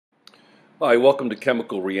Hi, welcome to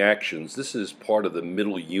Chemical Reactions. This is part of the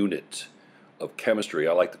middle unit of chemistry.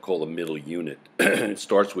 I like to call the middle unit. It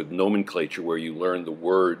starts with nomenclature, where you learn the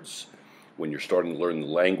words when you're starting to learn the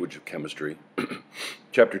language of chemistry.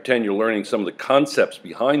 Chapter 10, you're learning some of the concepts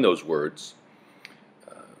behind those words.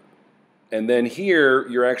 And then here,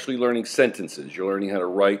 you're actually learning sentences. You're learning how to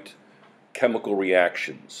write chemical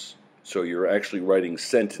reactions. So you're actually writing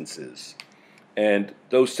sentences. And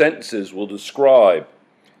those sentences will describe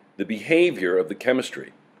the behavior of the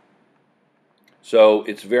chemistry. So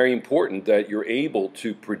it's very important that you're able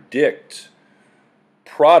to predict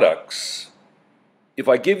products. If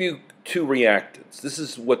I give you two reactants, this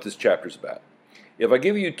is what this chapter is about. If I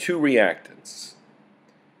give you two reactants,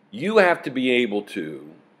 you have to be able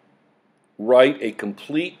to write a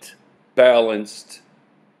complete, balanced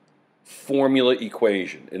formula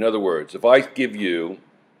equation. In other words, if I give you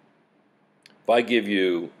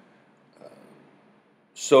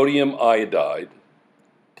sodium iodide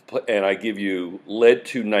and I give you lead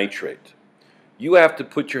 2 nitrate, you have to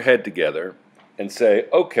put your head together and say,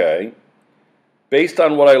 okay, based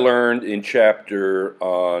on what I learned in chapter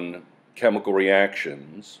on chemical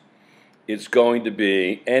reactions, it's going to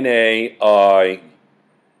be NaI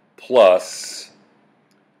plus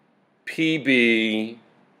PbNO3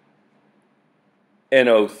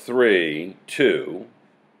 2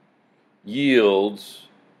 yields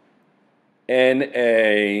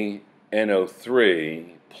NaNO3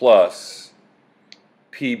 plus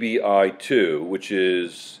PbI2, which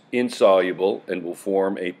is insoluble and will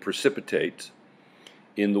form a precipitate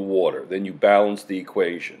in the water. Then you balance the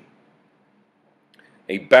equation.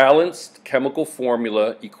 A balanced chemical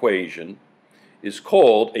formula equation is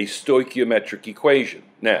called a stoichiometric equation.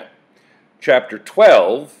 Now, chapter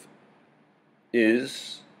 12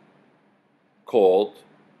 is called,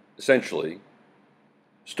 essentially,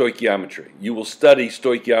 stoichiometry. You will study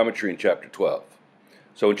stoichiometry in chapter 12.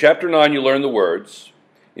 So in chapter 9 you learn the words.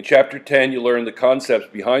 In chapter 10 you learn the concepts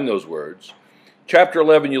behind those words. Chapter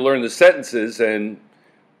 11 you learn the sentences and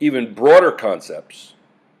even broader concepts,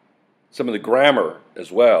 some of the grammar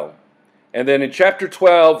as well. And then in chapter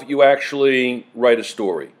 12 you actually write a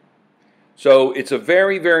story. So it's a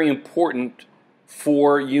very, very important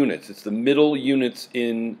 4 units. It's the middle units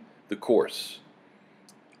in the course.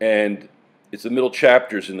 And it's the middle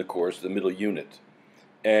chapters in the course, the middle unit.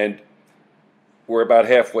 And we're about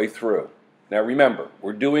halfway through. Now remember,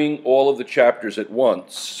 we're doing all of the chapters at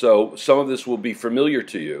once, so some of this will be familiar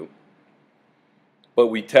to you, but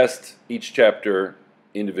we test each chapter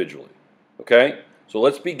individually. Okay? So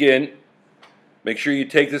let's begin. Make sure you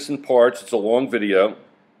take this in parts. It's a long video.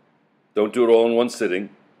 Don't do it all in one sitting.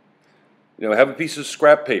 Have a piece of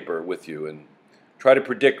scrap paper with you and try to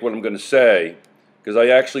predict what I'm going to say, because I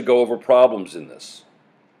actually go over problems in this.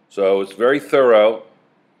 So it's very thorough.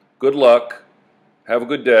 Good luck. Have a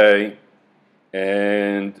good day.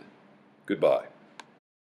 And goodbye.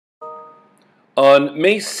 On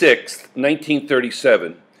May 6th,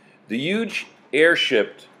 1937, the huge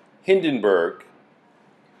airship Hindenburg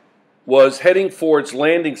was heading for its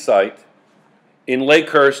landing site in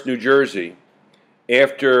Lakehurst, New Jersey,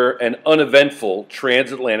 after an uneventful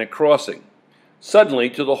transatlantic crossing. Suddenly,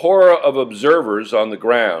 to the horror of observers on the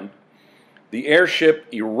ground, the airship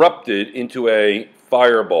erupted into a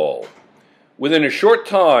fireball. Within a short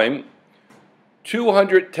time,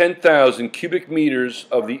 210,000 cubic meters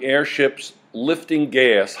of the airship's lifting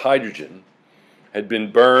gas, hydrogen, had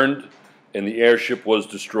been burned and the airship was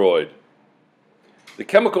destroyed. The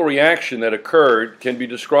chemical reaction that occurred can be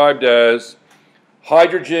described as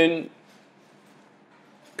hydrogen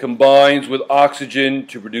combines with oxygen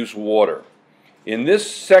to produce water. In this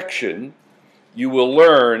section, you will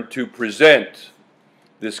learn to present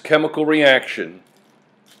this chemical reaction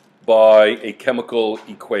by a chemical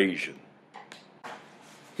equation.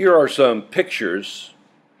 Here are some pictures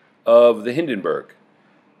of the Hindenburg.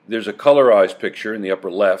 There's a colorized picture in the upper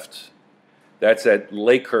left. That's at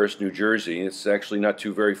Lakehurst, New Jersey. It's actually not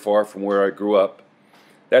too very far from where I grew up.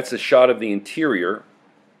 That's a shot of the interior,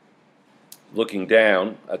 looking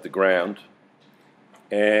down at the ground.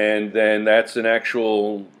 And then that's an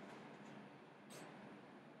actual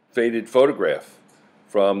faded photograph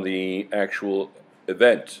from the actual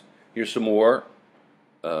event. Here's some more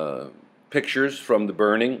pictures from the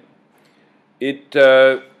burning.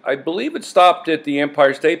 I believe it stopped at the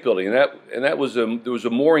Empire State Building, and there was a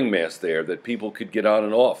mooring mast there that people could get on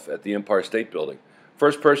and off at the Empire State Building.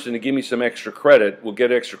 First person to give me some extra credit will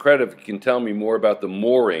get extra credit if you can tell me more about the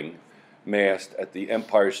mooring mast at the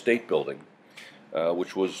Empire State Building,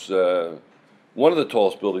 which was one of the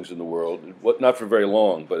tallest buildings in the world. Not for very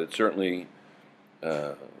long, but it certainly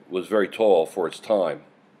was very tall for its time.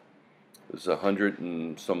 There's 100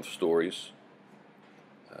 and some stories.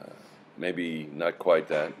 Maybe not quite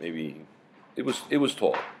that. Maybe it was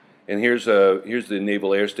tall. And here's the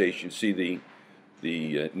Naval Air Station. You see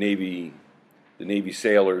the Navy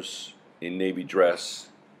sailors in Navy dress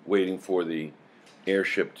waiting for the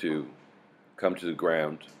airship to come to the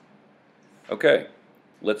ground. Okay,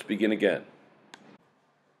 let's begin again.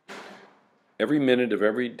 Every minute of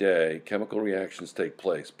every day, chemical reactions take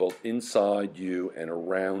place, both inside you and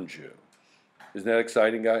around you. Isn't that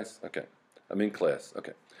exciting, guys? Okay, I'm in class.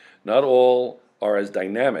 Okay. Not all are as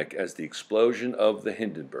dynamic as the explosion of the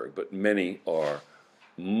Hindenburg, but many are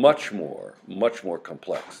much more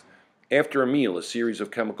complex. After a meal, a series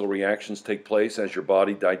of chemical reactions take place as your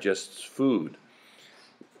body digests food.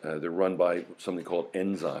 They're run by something called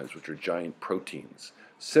enzymes, which are giant proteins.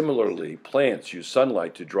 Similarly, plants use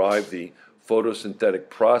sunlight to drive the photosynthetic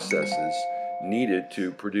processes needed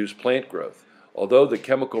to produce plant growth. Although the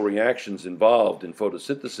chemical reactions involved in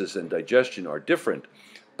photosynthesis and digestion are different,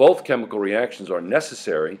 both chemical reactions are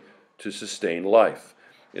necessary to sustain life.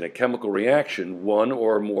 In a chemical reaction, one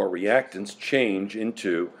or more reactants change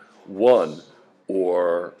into one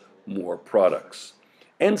or more products.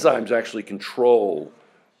 Enzymes actually control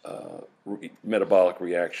metabolic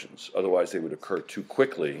reactions. Otherwise, they would occur too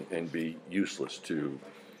quickly and be useless to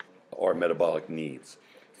our metabolic needs.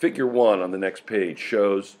 Figure 1 on the next page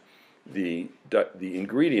shows the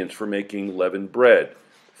ingredients for making leavened bread: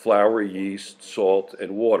 flour, yeast, salt,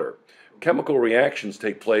 and water. Chemical reactions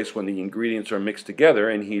take place when the ingredients are mixed together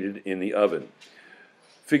and heated in the oven.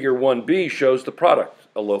 Figure 1b shows the product,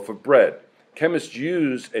 a loaf of bread. Chemists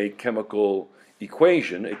use a chemical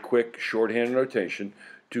equation, a quick shorthand notation,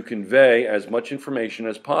 to convey as much information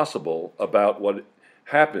as possible about what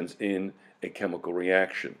happens in a chemical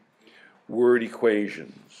reaction. Word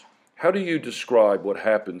equations. How do you describe what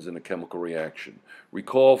happens in a chemical reaction?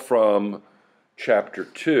 Recall from Chapter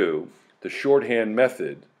 2 the shorthand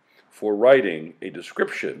method for writing a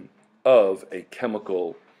description of a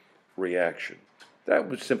chemical reaction.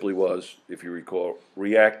 That simply was, if you recall,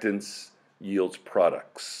 reactants yields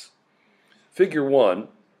products. Figure 1,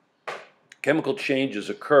 chemical changes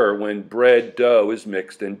occur when bread dough is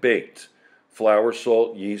mixed and baked. Flour,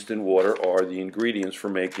 salt, yeast, and water are the ingredients for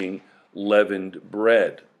making leavened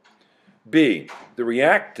bread. B, the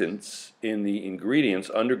reactants in the ingredients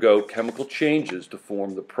undergo chemical changes to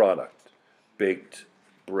form the product, baked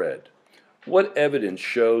bread. What evidence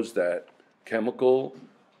shows that chemical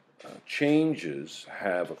changes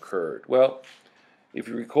have occurred? Well, if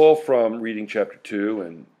you recall from reading Chapter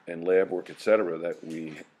 2 and lab work, etc., that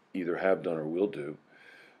we either have done or will do,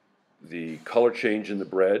 the color change in the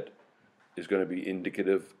bread is going to be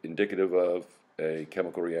indicative of a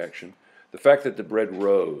chemical reaction. The fact that the bread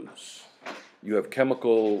rose, you have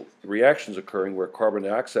chemical reactions occurring where carbon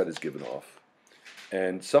dioxide is given off.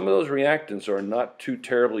 And some of those reactants are not too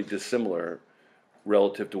terribly dissimilar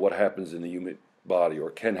relative to what happens in the human body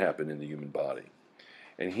or can happen in the human body.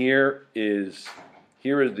 And here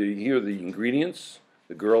are the ingredients.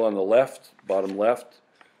 The girl on the left, bottom left,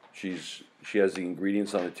 she has the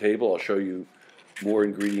ingredients on the table. I'll show you more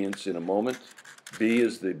ingredients in a moment. B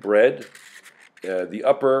is the bread. The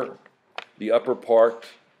upper part,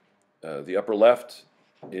 the upper left,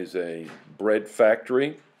 is a bread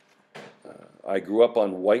factory. I grew up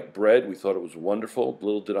on white bread. We thought it was wonderful.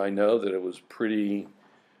 Little did I know that it was pretty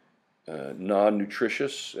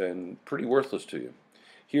non-nutritious and pretty worthless to you.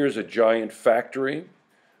 Here's a giant factory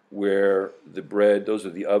where the bread, those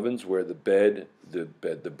are the ovens where the bread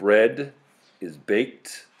is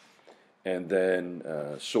baked and then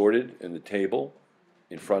sorted in the table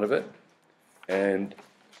in front of it. And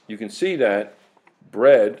you can see that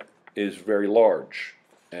bread is very large,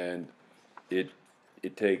 and it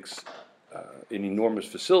takes an enormous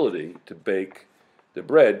facility to bake the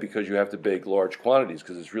bread, because you have to bake large quantities,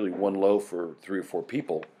 because it's really one loaf for 3 or 4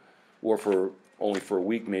 people, or only for a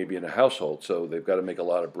week maybe in a household. So they've got to make a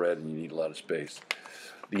lot of bread, and you need a lot of space.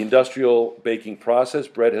 The industrial baking process,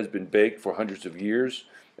 bread has been baked for hundreds of years,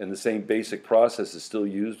 and the same basic process is still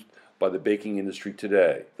used by the baking industry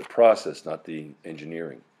today. The process, not the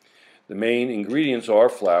engineering. The main ingredients are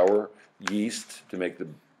flour, yeast to make the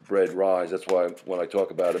bread rise. That's why when I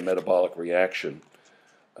talk about a metabolic reaction,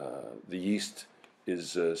 the yeast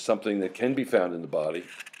is something that can be found in the body,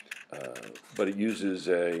 but it uses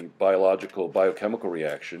a biochemical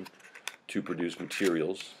reaction to produce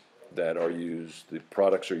materials that are used, the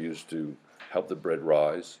products are used to help the bread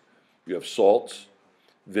rise. You have salt,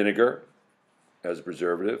 vinegar as a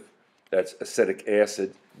preservative. That's acetic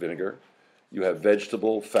acid vinegar. You have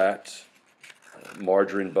vegetable fat,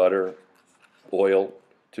 margarine, butter, oil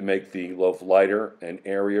to make the loaf lighter and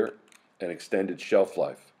airier. and extended shelf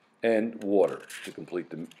life, and water to complete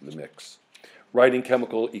the mix. Writing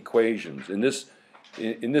chemical equations. In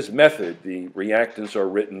this method, the reactants are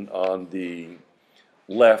written on the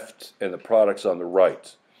left and the products on the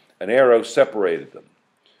right. An arrow separated them.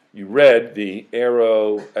 You read the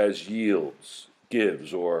arrow as yields,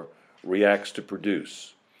 gives, or reacts to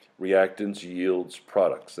produce. Reactants yields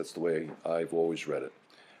products. That's the way I've always read it.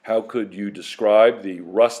 How could you describe the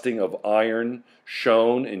rusting of iron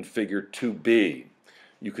shown in figure 2b?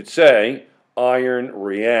 You could say iron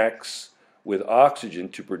reacts with oxygen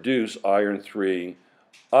to produce iron 3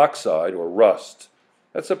 oxide or rust.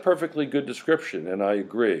 That's a perfectly good description, and I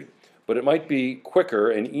agree. But it might be quicker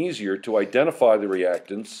and easier to identify the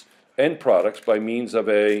reactants and products by means of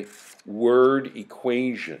a word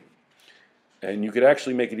equation. And you could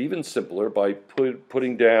actually make it even simpler by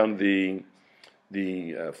putting down the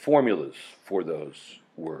formulas for those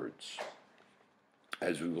words,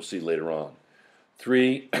 as we will see later on.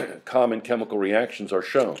 3 common chemical reactions are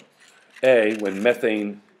shown. A, when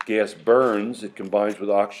methane gas burns, it combines with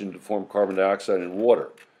oxygen to form carbon dioxide and water.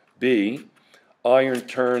 B, iron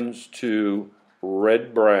turns to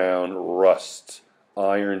red-brown rust,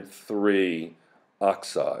 iron 3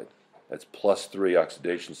 oxide. That's +3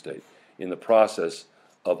 oxidation state in the process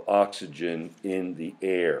of oxygen in the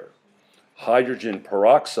air. Hydrogen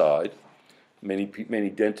peroxide, many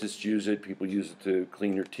dentists use it, people use it to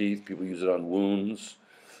clean your teeth, people use it on wounds.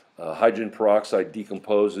 Hydrogen peroxide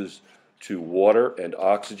decomposes to water and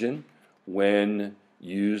oxygen when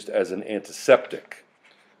used as an antiseptic.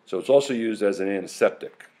 So it's also used as an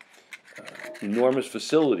antiseptic. Enormous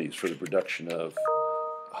facilities for the production of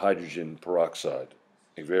hydrogen peroxide,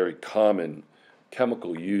 a very common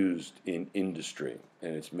chemical used in industry,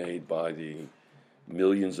 and it's made by the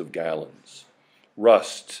millions of gallons.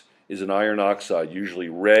 Rust is an iron oxide, usually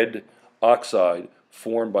red oxide,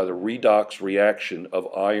 formed by the redox reaction of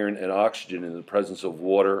iron and oxygen in the presence of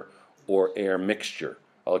water or air mixture.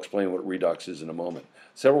 I'll explain what redox is in a moment.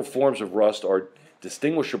 Several forms of rust are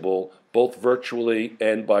distinguishable both virtually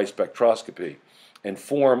and by spectroscopy, and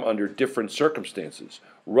form under different circumstances.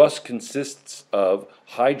 Rust consists of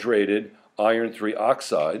hydrated iron 3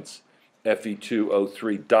 oxides,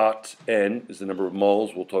 Fe2O3.N is the number of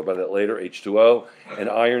moles, we'll talk about that later, H2O, and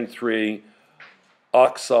iron 3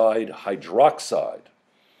 oxide hydroxide,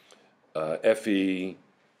 FeOH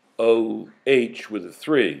with a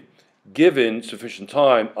 3. Given sufficient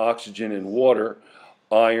time, oxygen and water,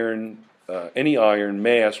 any iron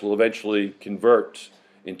mass will eventually convert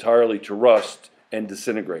entirely to rust and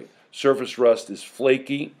disintegrate. Surface rust is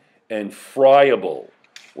flaky and friable.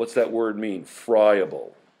 What's that word mean,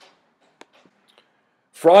 friable?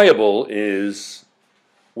 Friable is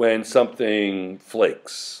when something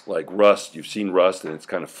flakes, like rust. You've seen rust and it's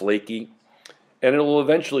kind of flaky, and it will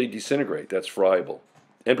eventually disintegrate. That's friable,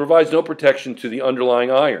 and provides no protection to the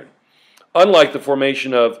underlying iron, unlike the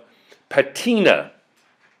formation of patina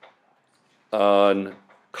on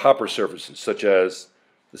copper surfaces, such as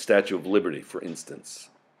the Statue of Liberty, for instance,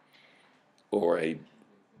 or a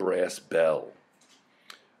brass bell.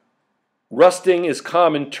 Rusting is a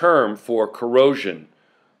common term for corrosion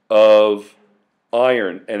of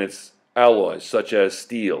iron and its alloys, such as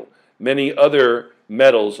steel. Many other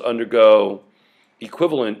metals undergo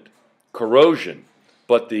equivalent corrosion,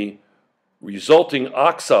 but the resulting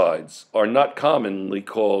oxides are not commonly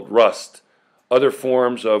called rust. Other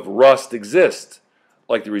forms of rust exist,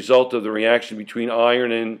 like the result of the reaction between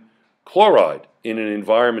iron and chloride in an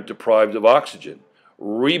environment deprived of oxygen.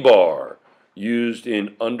 Rebar, used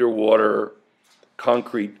in underwater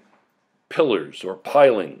concrete pillars or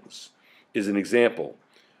pilings, is an example,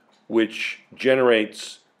 which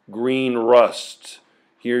generates green rust.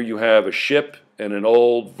 Here you have a ship and an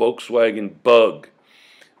old Volkswagen Bug,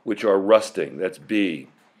 which are rusting. That's B.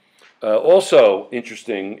 Also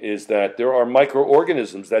interesting is that there are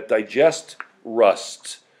microorganisms that digest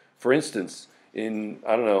rust. For instance, in,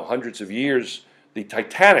 I don't know, hundreds of years, the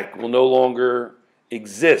Titanic will no longer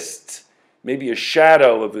exist. Maybe a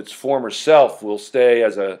shadow of its former self will stay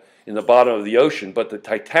in the bottom of the ocean, but the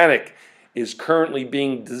Titanic is currently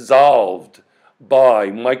being dissolved by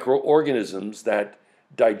microorganisms that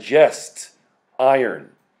digest iron,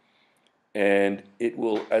 and it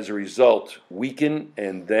will, as a result, weaken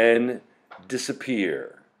and then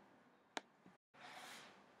disappear.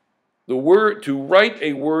 To write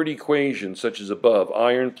a word equation such as above,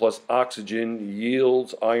 iron plus oxygen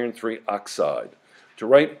yields iron 3 oxide. To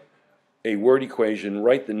write a word equation,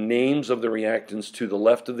 write the names of the reactants to the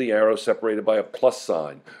left of the arrow separated by a plus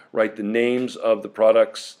sign. Write the names of the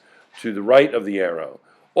products to the right of the arrow.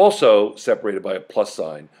 also separated by a plus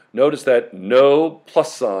sign. Notice that no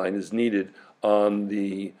plus sign is needed on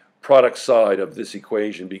the product side of this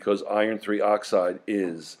equation because iron 3 oxide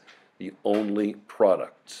is the only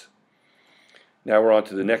product. Now we're on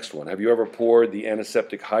to the next one. Have you ever poured the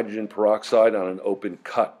antiseptic hydrogen peroxide on an open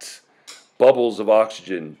cut? Bubbles of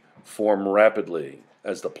oxygen form rapidly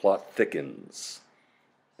as the plot thickens.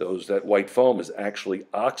 That white foam is actually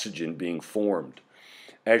oxygen being formed.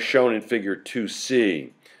 As shown in figure 2C,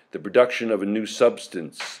 the production of a new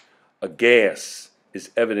substance, a gas, is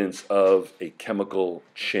evidence of a chemical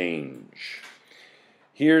change.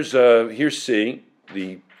 Here's C,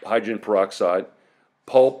 the hydrogen peroxide.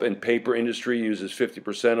 Pulp and paper industry uses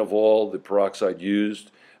 50% of all the peroxide used.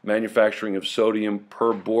 Manufacturing of sodium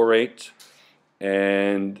perborate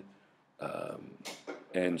and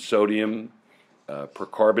sodium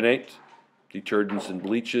percarbonate, detergents and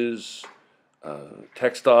bleaches,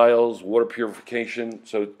 textiles, water purification.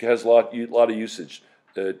 So it has a lot of usage.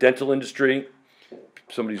 The dental industry,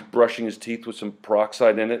 somebody's brushing his teeth with some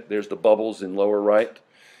peroxide in it. There's the bubbles in lower right.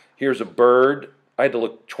 Here's a bird. I had to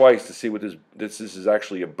look twice to see what this is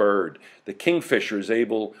actually a bird. The kingfisher is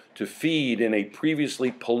able to feed in a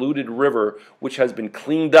previously polluted river which has been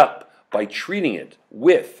cleaned up by treating it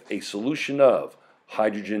with a solution of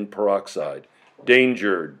hydrogen peroxide.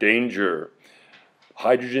 Danger, danger.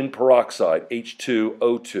 Hydrogen peroxide,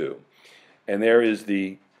 H2O2. And there is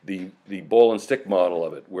the ball and stick model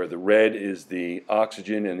of it, where the red is the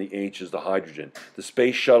oxygen and the H is the hydrogen. The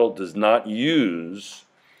space shuttle does not use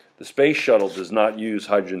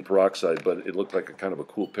hydrogen peroxide, but it looked like a kind of a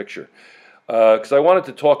cool picture. Because I wanted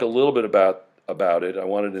to talk a little bit about it. I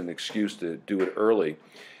wanted an excuse to do it early.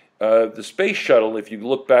 The space shuttle, if you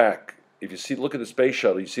look back, look at the space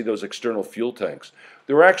shuttle, you see those external fuel tanks.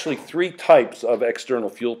 There were actually 3 types of external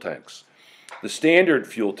fuel tanks. The standard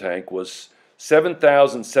fuel tank was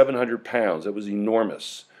 7,700 pounds. That was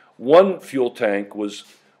enormous. One fuel tank was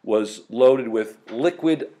loaded with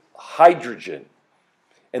liquid hydrogen,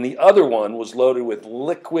 and the other one was loaded with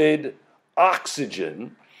liquid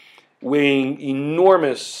oxygen, having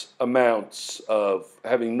enormous amounts of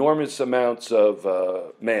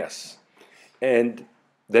mass. And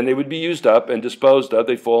then they would be used up and disposed of.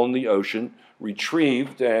 They fall in the ocean,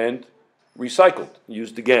 retrieved and recycled,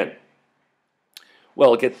 used again.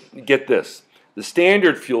 Well, get this. The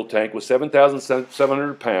standard fuel tank was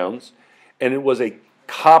 7,700 pounds, and it was a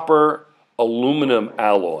copper aluminum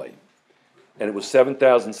alloy. And it was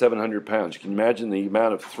 7,700 pounds. You can imagine the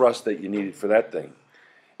amount of thrust that you needed for that thing.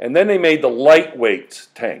 And then they made the lightweight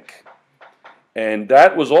tank. And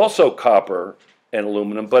that was also copper and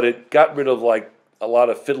aluminum, but it got rid of like a lot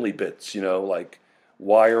of fiddly bits, like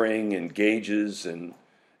wiring and gauges and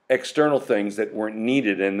external things that weren't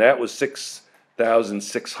needed. And that was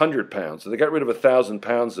 6,600 pounds. So they got rid of 1,000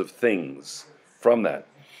 pounds of things from that.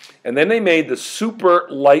 And then they made the super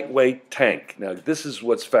lightweight tank. Now, this is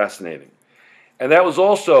what's fascinating. And that was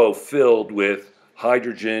also filled with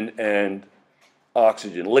hydrogen and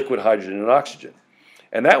oxygen, liquid hydrogen and oxygen.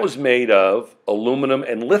 And that was made of aluminum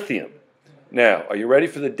and lithium. Now, are you ready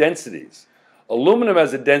for the densities? Aluminum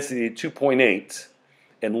has a density of 2.8,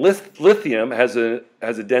 and lithium has a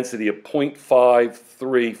density of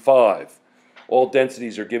 0.535. All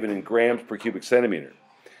densities are given in grams per cubic centimeter.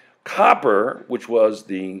 Copper, which was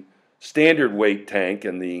the standard weight tank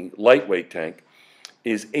and the lightweight tank,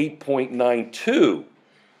 is 8.92.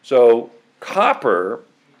 So copper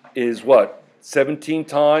is what? 17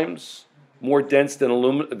 times more dense than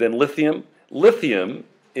lithium. Lithium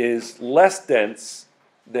is less dense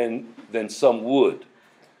than some wood.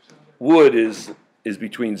 Wood is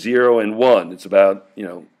between 0 and 1. It's about,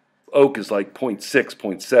 oak is like 0.6,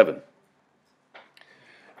 0.7.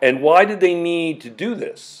 And why did they need to do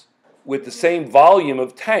this with the same volume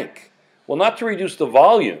of tank? Well, not to reduce the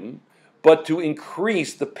volume, but to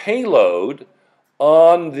increase the payload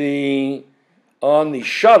on the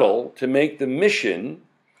shuttle to make the mission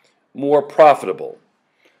more profitable.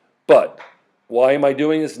 But why am I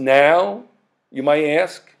doing this now, you might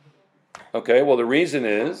ask? Okay, well, the reason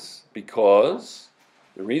is because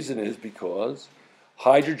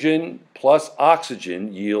hydrogen plus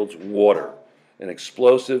oxygen yields water, an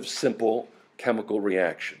explosive, simple chemical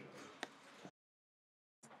reaction.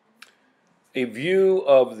 A view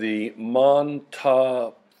of the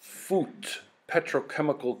Montafut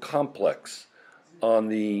petrochemical complex on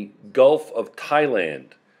the Gulf of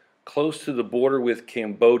Thailand, close to the border with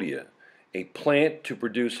Cambodia. A plant to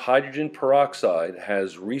produce hydrogen peroxide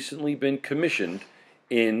has recently been commissioned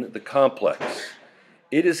in the complex.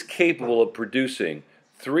 It is capable of producing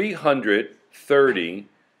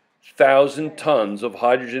 330,000 tons of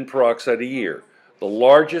hydrogen peroxide a year. the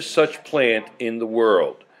largest such plant in the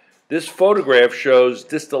world. This photograph shows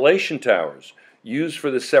distillation towers used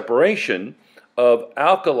for the separation of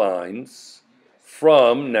alkalines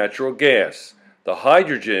from natural gas. The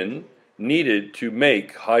hydrogen needed to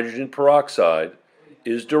make hydrogen peroxide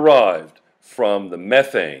is derived from the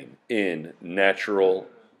methane in natural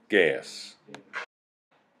gas.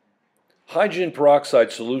 Hydrogen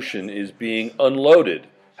peroxide solution is being unloaded,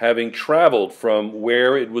 having traveled from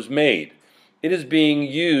where it was made. It is being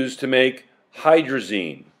used to make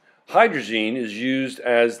hydrazine. Hydrazine is used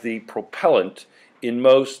as the propellant in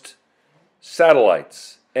most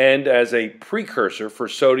satellites and as a precursor for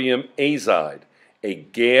sodium azide, a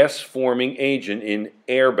gas-forming agent in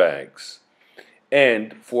airbags,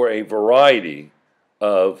 and for a variety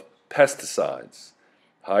of pesticides.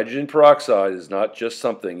 Hydrogen peroxide is not just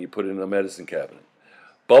something you put in a medicine cabinet.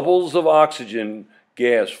 Bubbles of oxygen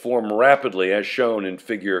gas form rapidly as shown in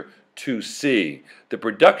figure 2C. The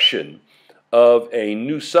production of a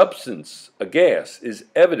new substance, a gas, is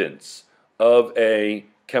evidence of a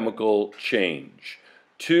chemical change.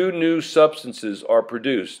 Two new substances are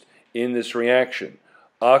produced in this reaction: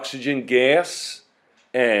 oxygen gas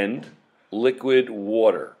and liquid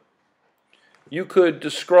water. You could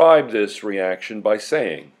describe this reaction by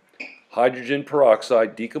saying hydrogen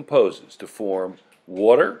peroxide decomposes to form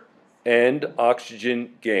water and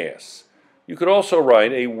oxygen gas. You could also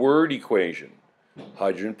write a word equation.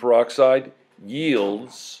 Hydrogen peroxide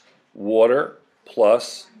yields water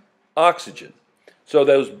plus oxygen. So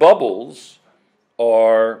those bubbles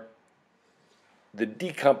are the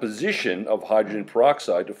decomposition of hydrogen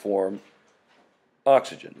peroxide to form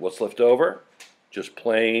oxygen. What's left over? Just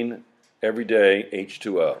plain, everyday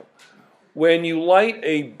H2O. When you light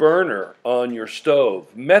a burner on your stove,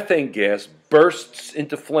 methane gas bursts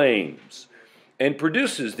into flames and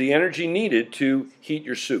produces the energy needed to heat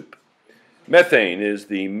your soup. Methane is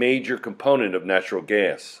the major component of natural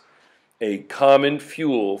gas, a common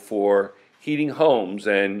fuel for heating homes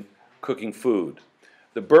and cooking food.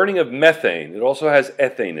 The burning of methane, it also has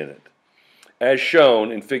ethane in it, as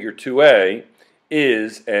shown in figure 2A,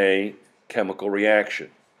 is a chemical reaction.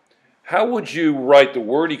 How would you write the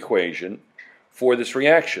word equation for this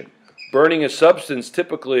reaction? Burning a substance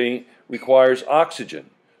typically requires oxygen,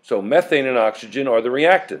 so methane and oxygen are the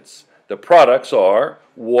reactants. The products are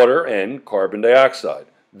water and carbon dioxide.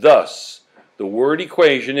 Thus, the word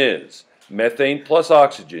equation is methane plus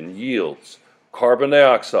oxygen yields carbon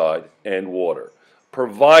dioxide and water,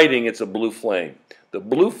 providing it's a blue flame. The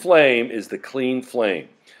blue flame is the clean flame.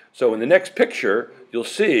 So in the next picture, you'll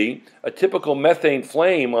see a typical methane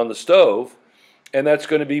flame on the stove, and that's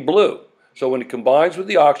going to be blue. So when it combines with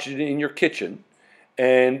the oxygen in your kitchen,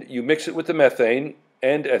 and you mix it with the methane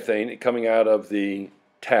and ethane coming out of the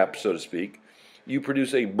tap, so to speak, you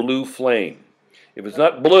produce a blue flame. If it's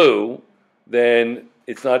not blue, then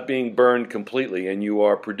it's not being burned completely, and you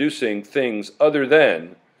are producing things other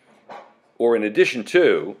than, or in addition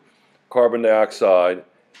to, carbon dioxide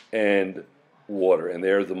and water, and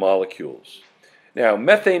they're the molecules. Now,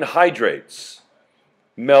 methane hydrates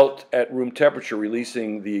melt at room temperature,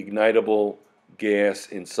 releasing the ignitable gas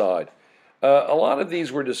inside. A lot of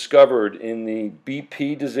these were discovered in the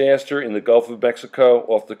BP disaster in the Gulf of Mexico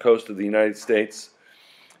off the coast of the United States.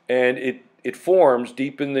 And it forms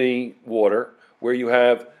deep in the water where you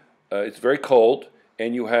have, it's very cold,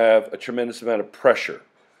 and you have a tremendous amount of pressure.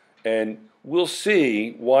 And we'll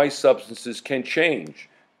see why substances can change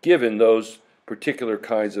given those particular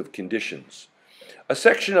kinds of conditions. A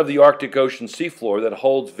section of the Arctic Ocean seafloor that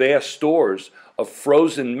holds vast stores of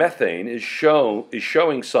frozen methane is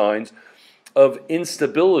showing signs of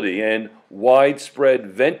instability and widespread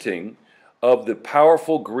venting of the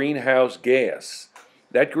powerful greenhouse gas.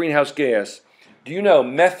 That greenhouse gas, do you know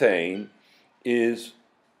methane is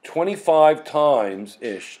 25 times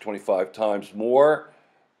more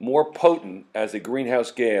potent as a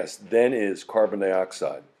greenhouse gas than is carbon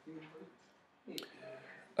dioxide.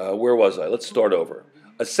 Where was I? Let's start over.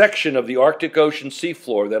 A section of the Arctic Ocean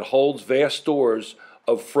seafloor that holds vast stores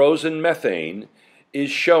of frozen methane is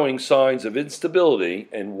showing signs of instability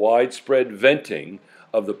and widespread venting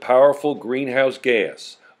of the powerful greenhouse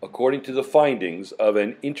gas, according to the findings of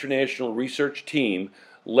an international research team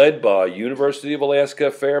led by University of Alaska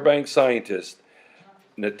Fairbanks scientist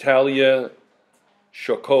Natalia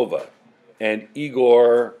Shokova and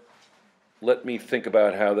Igor. Let me think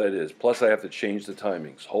about how that is. Plus, I have to change the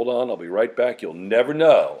timings. Hold on, I'll be right back. You'll never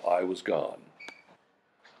know I was gone.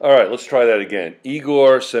 All right, let's try that again.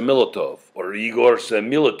 Igor Semilitov, or Igor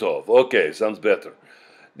Semilitov. Okay, sounds better.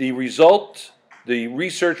 The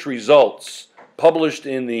research results published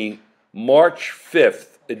in the March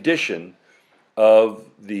 5th edition of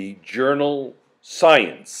the journal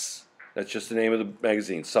Science, that's just the name of the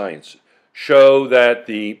magazine, Science, show that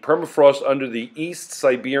the permafrost under the East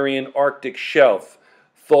Siberian Arctic shelf,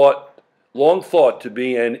 long thought to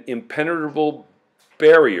be an impenetrable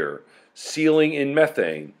barrier sealing in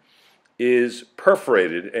methane, is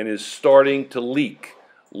perforated and is starting to leak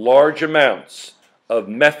large amounts of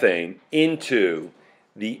methane into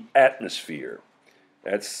the atmosphere.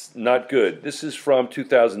 That's not good. This is from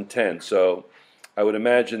 2010, so I would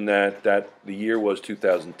imagine that the year was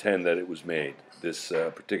 2010 that it was made.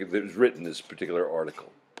 It was written, this particular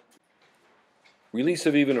article. Release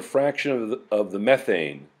of even a fraction of the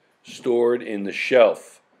methane stored in the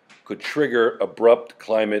shelf could trigger abrupt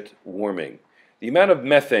climate warming. The amount of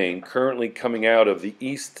methane currently coming out of the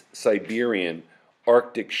East Siberian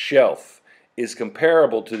Arctic shelf is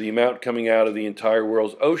comparable to the amount coming out of the entire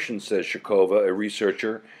world's ocean, says Shakova, a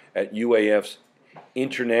researcher at UAF's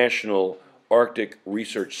International Arctic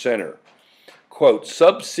Research Center. Quote,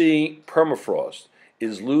 subsea permafrost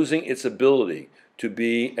is losing its ability to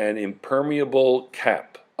be an impermeable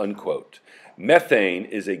cap, unquote. Methane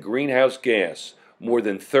is a greenhouse gas more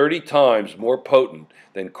than 30 times more potent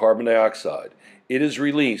than carbon dioxide. It is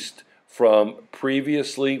released from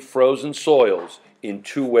previously frozen soils in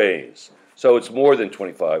two ways. So it's more than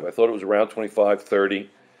 25. I thought it was around 25, 30.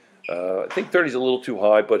 I think 30 is a little too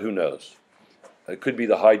high, but who knows? It could be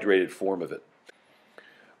the hydrated form of it.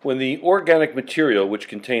 When the organic material, which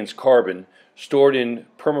contains carbon, stored in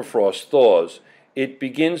permafrost thaws, it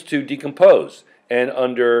begins to decompose and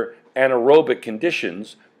under anaerobic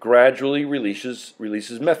conditions gradually releases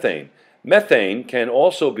methane. Methane can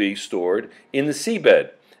also be stored in the seabed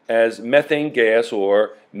as methane gas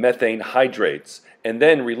or methane hydrates and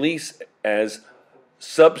then release as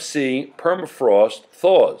subsea permafrost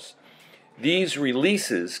thaws. These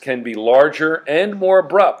releases can be larger and more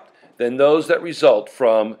abrupt than those that result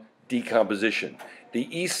from decomposition. The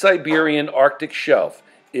East Siberian Arctic shelf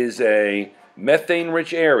is a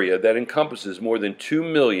methane-rich area that encompasses more than 2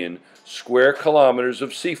 million square kilometers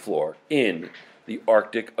of seafloor in the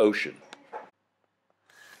Arctic Ocean.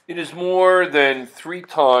 It is more than 3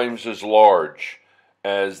 times as large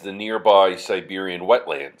as the nearby Siberian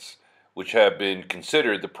wetlands, which have been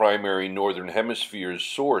considered the primary northern hemisphere's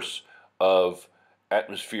source of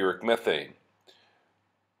atmospheric methane.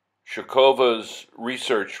 Shakova's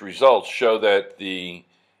research results show that the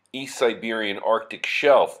East Siberian Arctic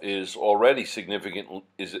shelf is already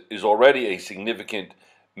a significant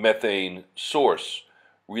methane source,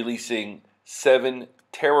 releasing 7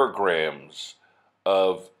 teragrams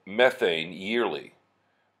of methane yearly,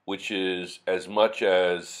 which is as much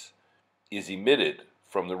as is emitted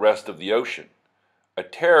from the rest of the ocean. A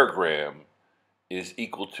teragram is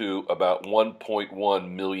equal to about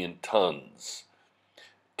 1.1 million tons.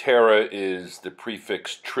 Tera is the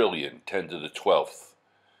prefix trillion, 10 to the 12th.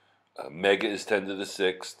 Mega is 10 to the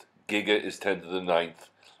 6th, giga is 10 to the 9th,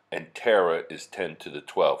 and tera is 10 to the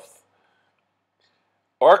 12th.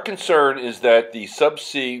 Our concern is that the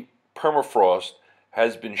subsea permafrost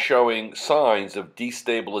has been showing signs of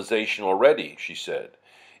destabilization already, she said.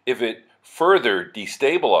 If it further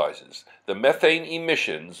destabilizes, the methane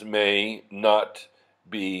emissions may not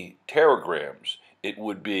be teragrams. It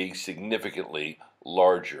would be significantly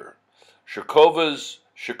larger.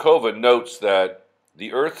 Shakova notes that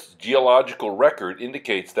the Earth's geological record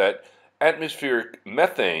indicates that atmospheric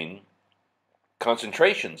methane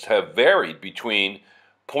concentrations have varied between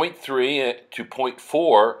 0.3 to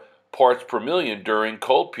 0.4 parts per million during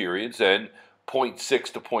cold periods and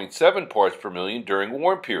 0.6 to 0.7 parts per million during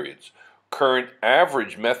warm periods. Current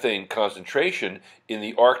average methane concentration in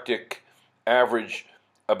the Arctic average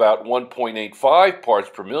about 1.85 parts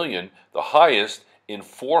per million, the highest in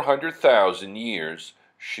 400,000 years,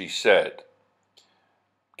 she said.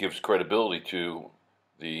 Gives credibility to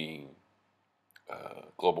the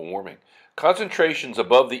global warming. Concentrations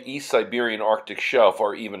above the East Siberian Arctic shelf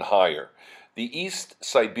are even higher. The East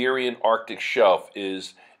Siberian Arctic shelf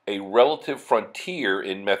is a relative frontier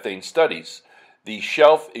in methane studies. The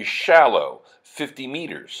shelf is shallow, 50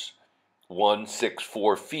 meters,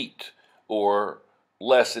 164 feet, or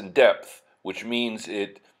less in depth, which means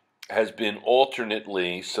it has been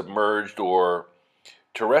alternately submerged or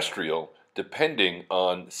terrestrial, depending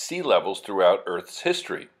on sea levels throughout Earth's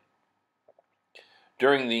history.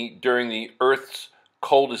 During the Earth's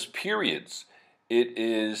coldest periods, it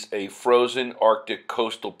is a frozen Arctic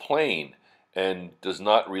coastal plain and does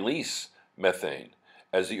not release methane.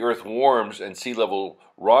 As the Earth warms and sea level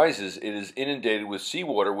rises, it is inundated with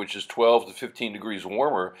seawater, which is 12 to 15 degrees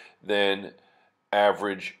warmer than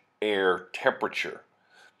average air temperature.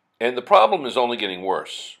 And the problem is only getting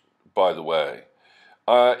worse. by the way.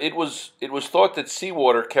 It was thought that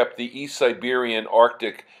seawater kept the East Siberian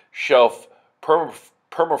Arctic shelf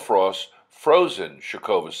permafrost frozen,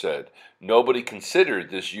 Shakova said. Nobody considered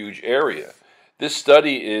this huge area. This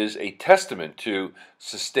study is a testament to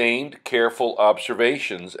sustained, careful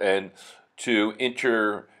observations and to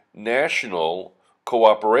international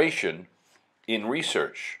cooperation in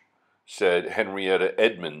research, said Henrietta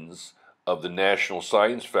Edmonds of the National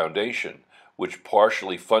Science Foundation, which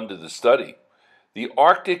partially funded the study. The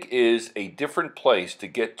Arctic is a different place to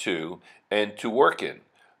get to and to work in,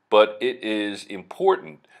 but it is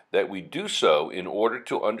important that we do so in order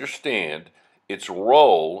to understand its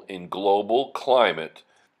role in global climate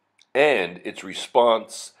and its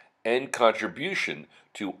response and contribution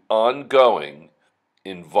to ongoing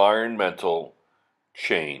environmental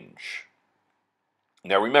change.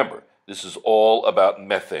 Now remember, this is all about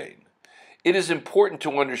methane. It is important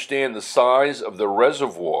to understand the size of the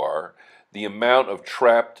reservoir, the amount of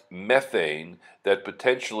trapped methane that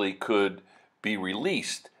potentially could be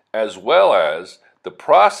released, as well as the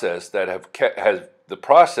process that have kept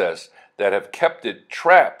it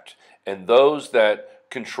trapped and those that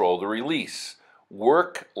control the release.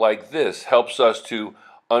 Work like this helps us to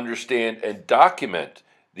understand and document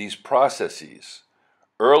these processes.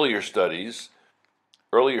 Earlier studies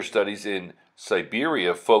in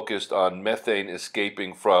Siberia focused on methane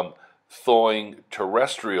escaping from thawing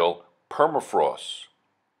terrestrial permafrost.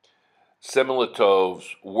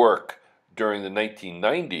 Semiletov's work during the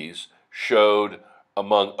 1990s showed,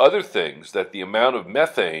 among other things, that the amount of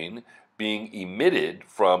methane being emitted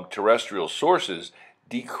from terrestrial sources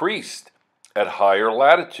decreased at higher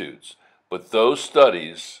latitudes, but those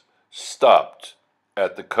studies stopped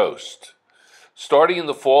at the coast. Starting in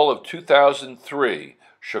the fall of 2003,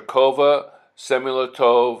 Shakova,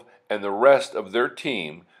 Semiletov, and the rest of their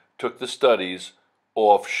team took the studies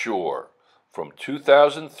offshore. From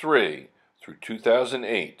 2003 through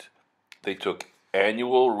 2008, they took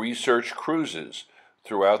annual research cruises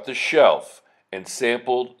throughout the shelf and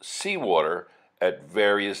sampled seawater at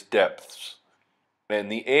various depths and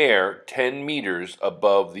the air 10 meters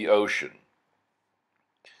above the ocean.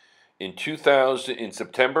 In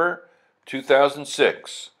September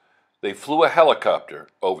 2006, they flew a helicopter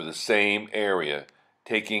over the same area,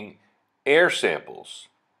 taking air samples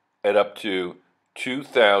at up to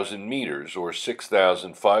 2,000 meters or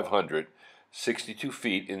 6,562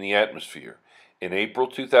 feet in the atmosphere. In April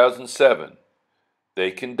 2007, they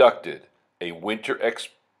conducted a winter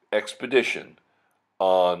expedition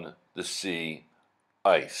on the sea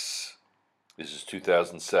ice. This is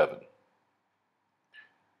 2007.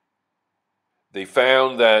 They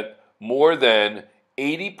found that more than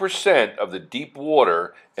 80% of the deep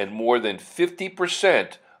water and more than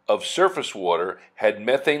 50% of surface water had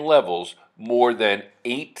methane levels more than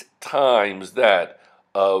 8 times that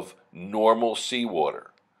of normal seawater.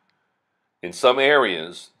 In some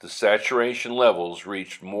areas, the saturation levels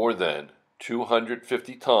reached more than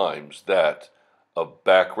 250 times that of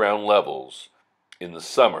background levels in the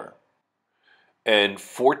summer and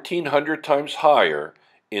 1,400 times higher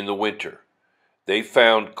in the winter. They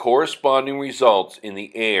found corresponding results in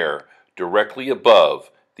the air directly above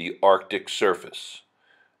the Arctic surface.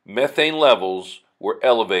 Methane levels were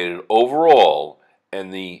elevated overall,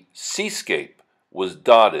 and the seascape was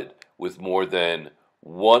dotted with more than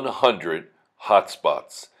 100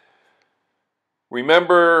 hotspots.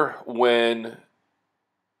 Remember, when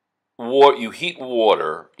you heat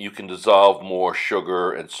water, you can dissolve more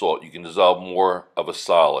sugar and salt. You can dissolve more of a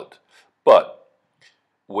solid. But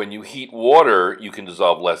when you heat water, you can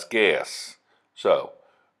dissolve less gas. So,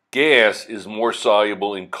 gas is more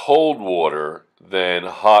soluble in cold water than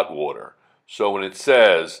hot water. So when it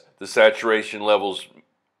says the saturation levels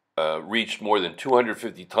reached more than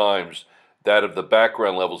 250 times that of the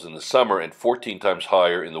background levels in the summer and 14 times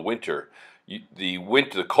higher in the winter,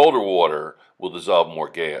 the colder water will dissolve more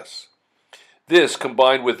gas. This,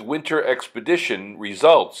 combined with winter expedition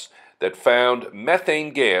results that found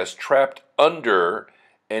methane gas trapped under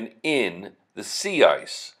and in the sea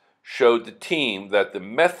ice, showed the team that the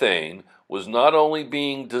methane was not only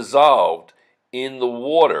being dissolved in the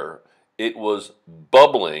water, it was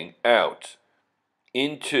bubbling out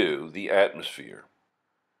into the atmosphere.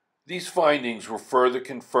 These findings were further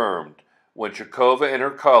confirmed when Shakova and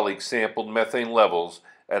her colleagues sampled methane levels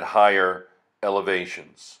at higher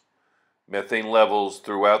elevations. Methane levels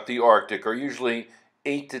throughout the Arctic are usually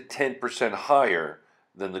 8 to 10% higher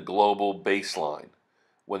than the global baseline.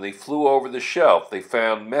 When they flew over the shelf, they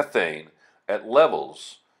found methane at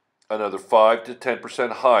levels another 5 to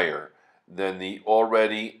 10% higher than the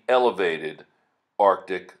already elevated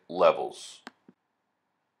Arctic levels.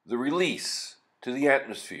 the release to the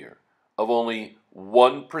atmosphere of only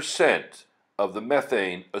 1% of the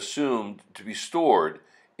methane assumed to be stored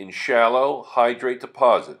in shallow hydrate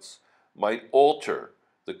deposits might alter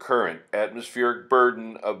the current atmospheric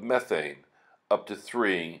burden of methane up to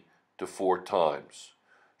 3 to 4 times.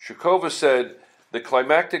 Shukova said the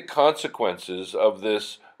climatic consequences of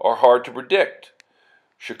this are hard to predict.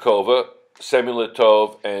 Shukova,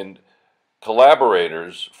 Semilitov, and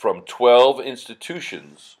collaborators from 12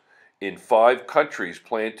 institutions in 5 countries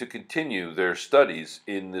plan to continue their studies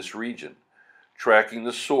in this region, tracking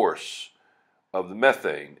the source of the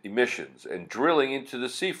methane emissions and drilling into the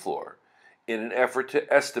seafloor in an effort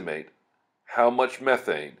to estimate how much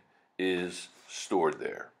methane is stored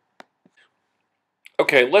there.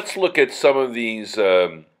 Okay, let's look at some of these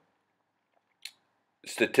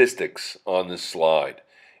statistics on this slide.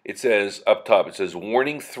 It says up top, it says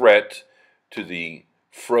warning threat to the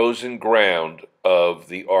frozen ground of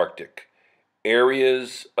the Arctic.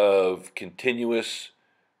 Areas of continuous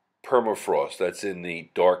permafrost, that's in the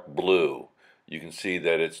dark blue. You can see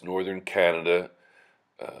that it's northern Canada,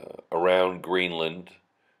 around Greenland,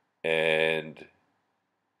 and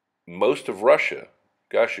most of Russia.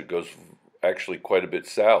 Gosh, it goes actually quite a bit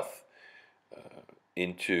south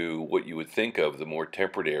into what you would think of the more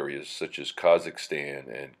temperate areas such as Kazakhstan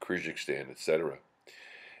and Kyrgyzstan, etc.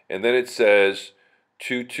 And then it says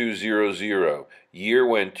 2200, year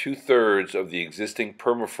when 2/3 of the existing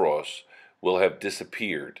permafrost will have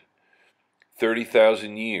disappeared.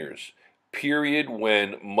 30,000 years, period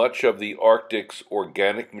when much of the Arctic's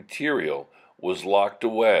organic material was locked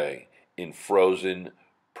away in frozen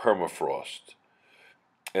permafrost.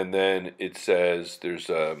 And then it says there's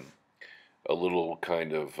a little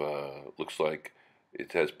kind of, looks like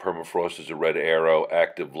it has permafrost as a red arrow,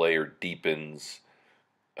 active layer deepens,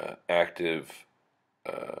 active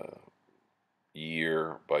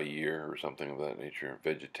year by year or something of that nature,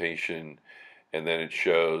 vegetation, and then it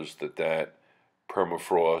shows that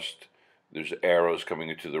permafrost, there's arrows coming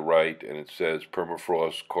into the right, and it says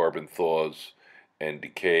permafrost carbon thaws and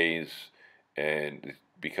decays, and it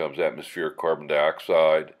becomes atmospheric carbon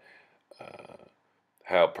dioxide,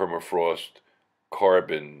 how permafrost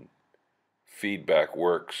carbon feedback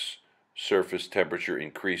works, surface temperature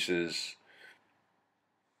increases,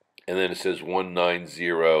 and then it says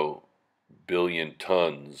 190 billion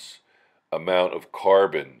tons amount of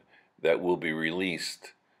carbon that will be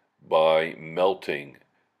released by melting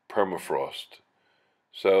permafrost.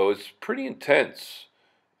 So it's pretty intense.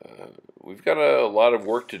 We've got a lot of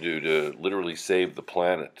work to do to literally save the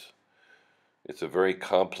planet. It's a very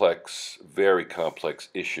complex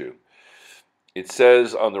issue. It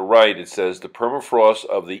says on the right, it says the permafrost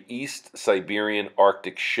of the East Siberian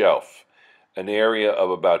Arctic Shelf, an area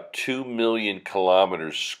of about 2 million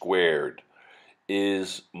kilometers squared,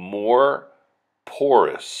 is more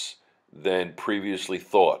porous than previously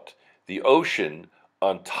thought. The ocean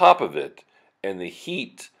on top of it and the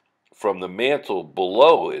heat from the mantle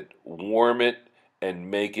below it warm it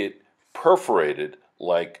and make it perforated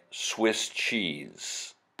like Swiss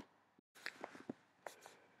cheese.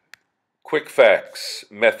 Quick facts: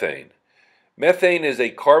 methane. Methane is a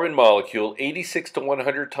carbon molecule 86 to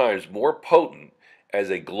 100 times more potent as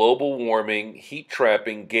a global warming,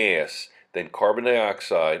 heat-trapping gas than carbon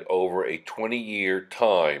dioxide over a 20-year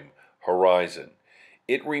time horizon.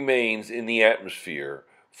 It remains in the atmosphere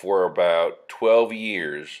for about 12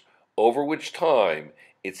 years, over which time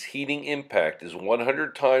its heating impact is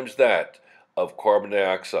 100 times that of carbon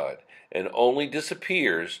dioxide, and only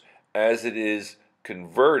disappears as it is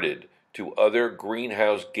converted to other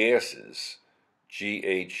greenhouse gases,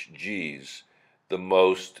 GHGs, the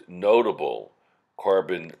most notable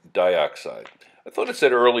carbon dioxide. I thought it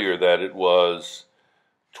said earlier that it was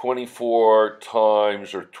 24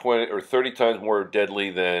 times or 20 or 30 times more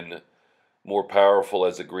deadly than, more powerful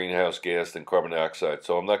as a greenhouse gas than carbon dioxide.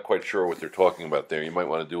 So I'm not quite sure what they're talking about there. You might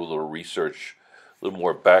want to do a little research, a little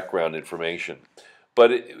more background information.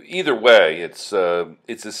 But either way, it's a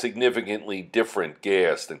significantly different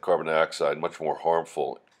gas than carbon dioxide, much more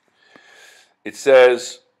harmful. It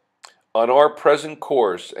says, on our present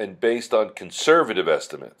course and based on conservative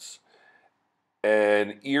estimates,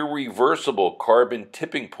 an irreversible carbon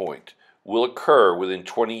tipping point will occur within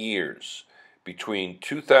 20 years, between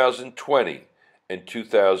 2020 and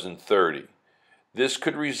 2030. This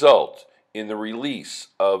could result in the release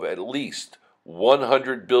of at least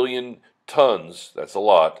 100 billion tons, that's a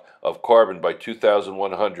lot, of carbon by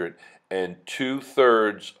 2100 and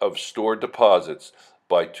 2/3 of stored deposits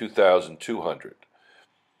by 2200.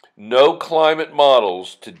 No climate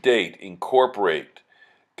models to date incorporate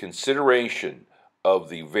consideration of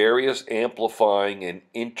the various amplifying and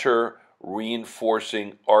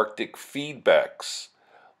inter-reinforcing Arctic feedbacks,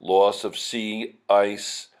 loss of sea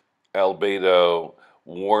ice, albedo,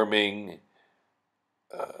 warming,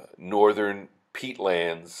 northern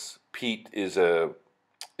peatlands. Peat is a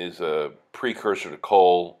precursor to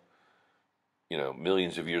coal,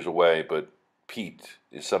 millions of years away, but peat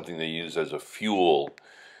is something they use as a fuel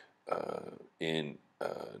in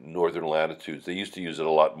northern latitudes. They used to use it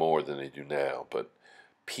a lot more than they do now, but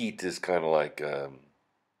peat is kind of like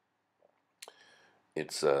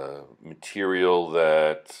it's a material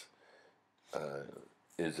that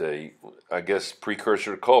is I guess,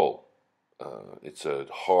 precursor to coal. It's a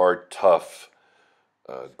hard, tough,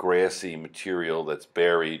 grassy material that's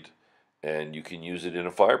buried, and you can use it in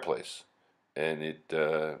a fireplace. And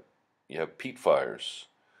you have peat fires.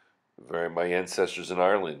 My ancestors in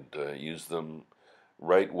Ireland used them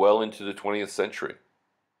right well into the 20th century.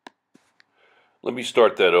 Let me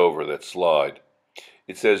start that over, that slide.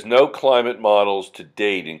 It says no climate models to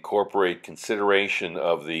date incorporate consideration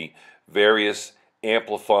of the various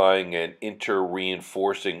amplifying and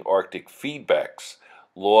inter-reinforcing Arctic feedbacks,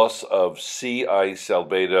 loss of sea ice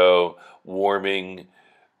albedo, warming,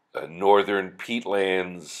 northern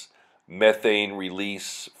peatlands, methane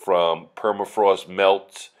release from permafrost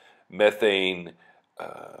melt, methane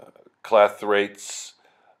clathrates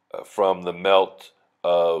from the melt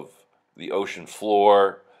of the ocean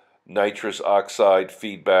floor, nitrous oxide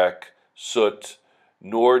feedback, soot,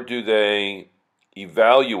 nor do they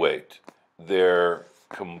evaluate their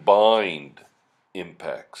combined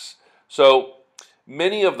impacts. So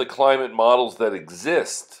many of the climate models that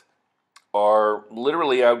exist are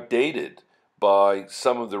literally outdated by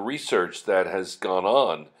some of the research that has gone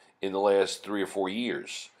on in the last 3 or 4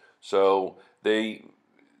 years. So the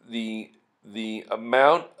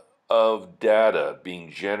amount of data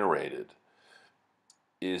being generated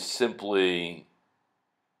is simply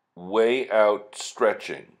way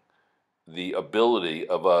outstretching the ability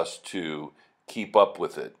of us to keep up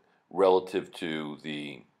with it relative to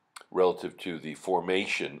the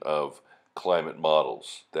formation of climate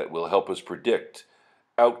models that will help us predict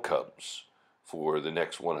outcomes for the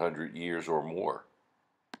next 100 years or more.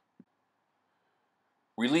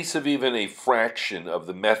 Release of even a fraction of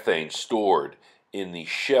the methane stored in the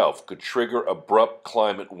shelf could trigger abrupt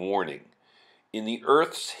climate warning. In the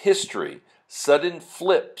Earth's history, sudden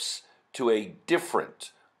flips to a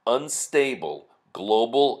different, unstable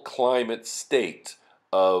global climate state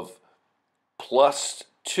of +2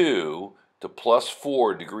 to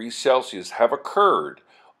 +4 degrees Celsius have occurred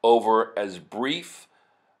over as brief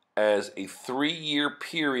as a 3-year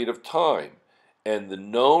period of time, and the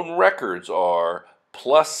known records are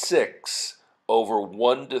 +6 over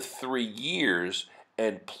 1 to 3 years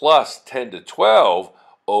and +10 to 12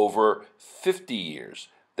 over 50 years.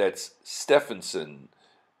 That's Stephenson,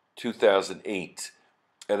 2008,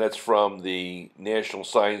 and that's from the National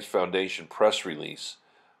Science Foundation press release,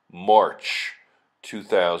 March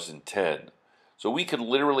 2010. So we could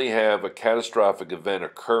literally have a catastrophic event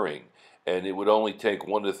occurring, and it would only take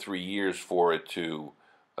 1 to 3 years for it to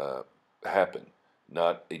happen,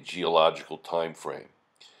 not a geological time frame.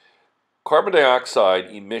 Carbon dioxide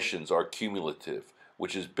emissions are cumulative,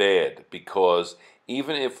 which is bad because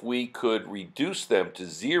even if we could reduce them to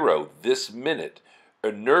zero this minute,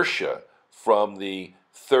 inertia from the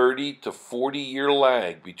 30 to 40-year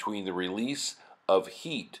lag between the release of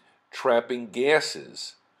heat trapping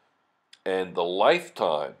gases and the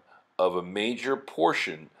lifetime of a major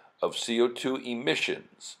portion of CO2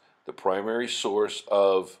 emissions, the primary source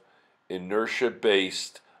of inertia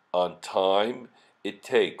based on time it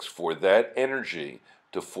takes for that energy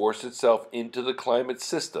to force itself into the climate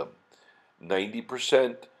system,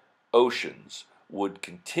 90% oceans would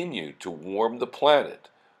continue to warm the planet.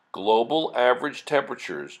 Global average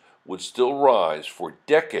temperatures would still rise for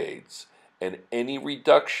decades, and any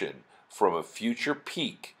reduction from a future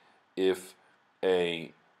peak, if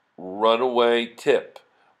a runaway tip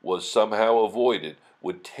was somehow avoided,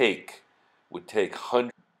 would take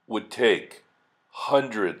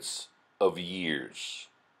hundreds of years.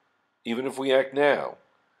 Even if we act now,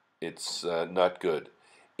 it's not good.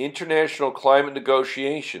 International climate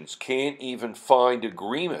negotiations can't even find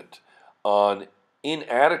agreement on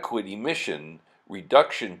inadequate emission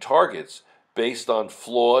reduction targets based on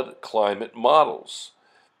flawed climate models.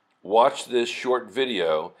 Watch this short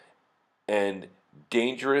video and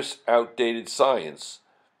Dangerous Outdated Science,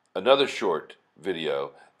 another short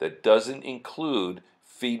video that doesn't include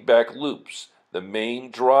feedback loops, the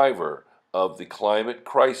main driver of the climate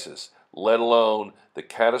crisis, let alone the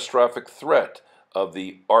catastrophic threat of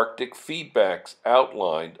the Arctic feedbacks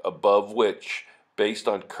outlined above, which based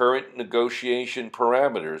on current negotiation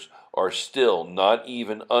parameters, are still not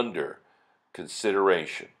even under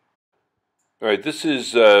consideration. All right, this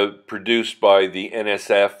is produced by the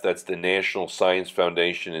NSF, that's the National Science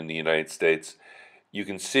Foundation in the United States. You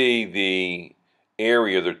can see the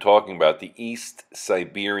area they're talking about, the East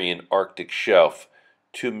Siberian Arctic Shelf,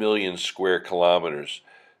 2 million square kilometers.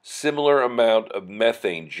 Similar amount of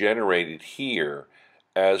methane generated here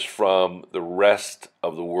as from the rest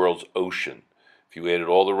of the world's ocean. If you added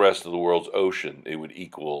all the rest of the world's ocean, it would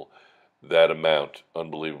equal that amount.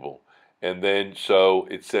 Unbelievable. And then, so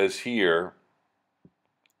it says here,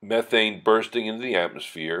 methane bursting into the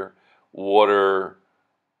atmosphere, water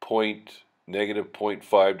negative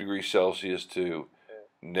 0.5 degrees Celsius to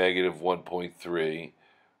negative 1.3,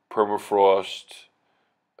 permafrost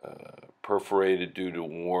perforated due to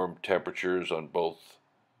warm temperatures on both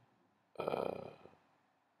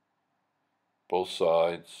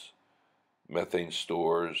sides, methane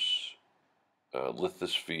stores,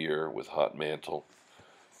 lithosphere with hot mantle.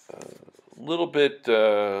 A little bit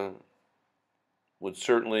would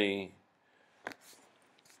certainly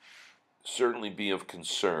be of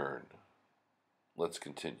concern. Let's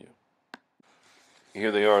continue.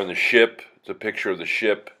 Here they are in the ship. It's a picture of the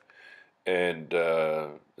ship, and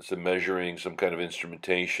it's a measuring, some kind of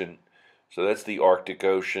instrumentation. So that's the Arctic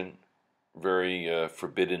Ocean, very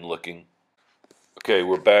forbidden looking. Okay,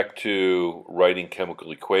 we're back to writing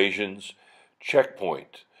chemical equations.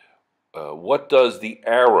 Checkpoint. What does the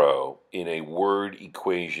arrow in a word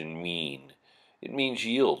equation mean? It means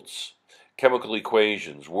yields. Chemical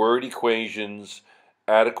equations. Word equations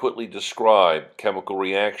adequately describe chemical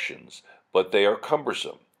reactions, but they are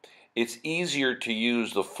cumbersome. It's easier to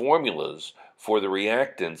use the formulas for the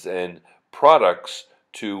reactants and products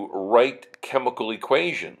to write chemical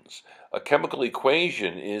equations. A chemical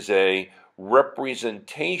equation is a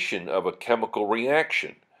representation of a chemical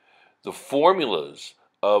reaction. The formulas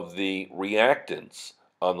of the reactants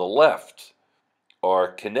on the left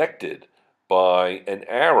are connected by an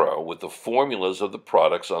arrow with the formulas of the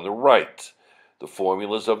products on the right. The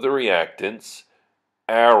formulas of the reactants,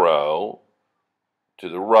 arrow to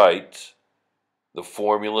the right, the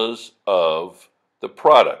formulas of the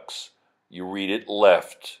products. You read it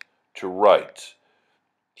left to right.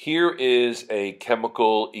 Here is a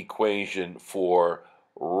chemical equation for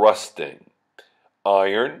rusting.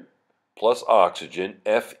 Iron plus oxygen,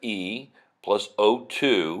 Fe plus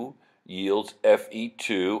O2 yields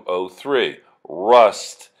Fe2O3.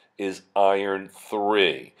 Rust is iron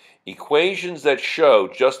 3. Equations that show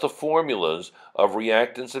just the formulas of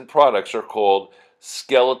reactants and products are called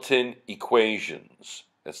skeleton equations.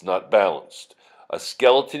 That's not balanced. A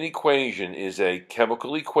skeleton equation is a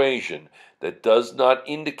chemical equation that does not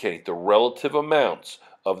indicate the relative amounts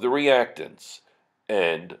of the reactants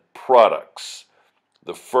and products.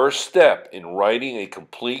 The first step in writing a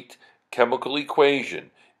complete chemical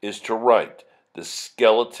equation is to write the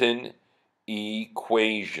skeleton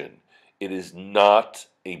equation. It is not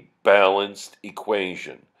a balanced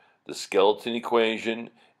equation. The skeleton equation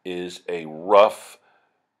is a rough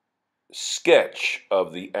sketch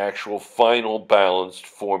of the actual final balanced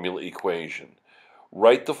formula equation.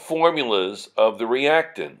 Write the formulas of the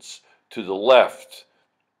reactants to the left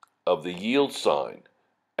of the yield sign.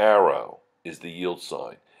 Arrow is the yield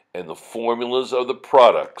sign. And the formulas of the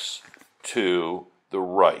products to the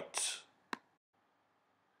right.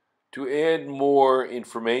 To add more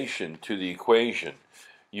information to the equation,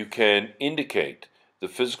 you can indicate the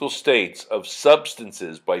physical states of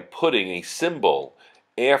substances by putting a symbol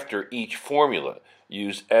after each formula.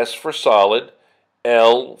 Use S for solid,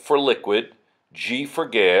 L for liquid, G for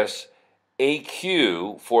gas,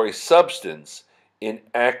 AQ for a substance in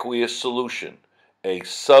aqueous solution, a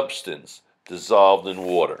substance dissolved in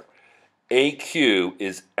water. AQ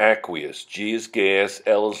is aqueous, G is gas,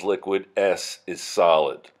 L is liquid, S is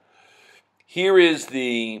solid. Here is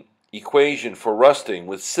the equation for rusting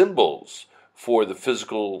with symbols for the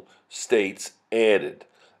physical states added.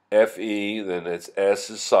 Fe, then it's S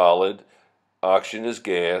is solid, oxygen is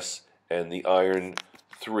gas, and the iron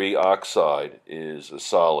 3 oxide is a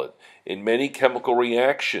solid. In many chemical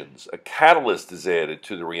reactions, a catalyst is added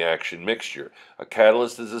to the reaction mixture. A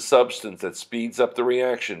catalyst is a substance that speeds up the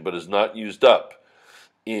reaction but is not used up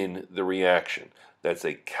in the reaction. That's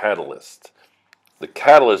a catalyst. The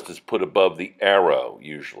catalyst is put above the arrow,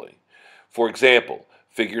 usually. For example,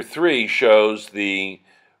 figure 3 shows the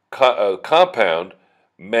compound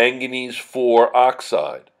manganese 4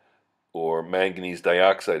 oxide, or manganese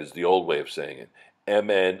dioxide is the old way of saying it.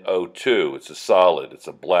 MnO2, it's a solid, it's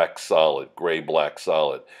a black solid, gray-black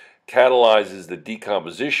solid, catalyzes the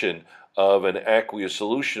decomposition of an aqueous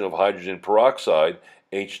solution of hydrogen peroxide,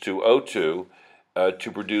 H2O2,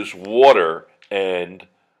 to produce water and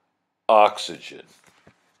oxygen.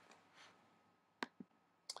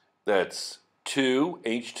 That's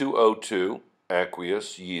 2H2O2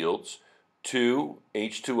 aqueous yields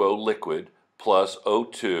 2H2O liquid plus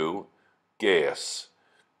O2 gas.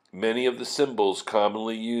 Many of the symbols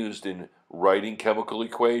commonly used in writing chemical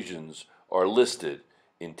equations are listed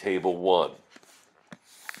in Table 1.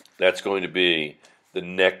 That's going to be the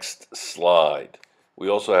next slide. We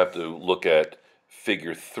also have to look at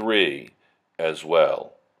Figure 3 as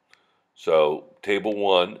well. So Table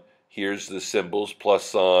 1, here's the symbols, plus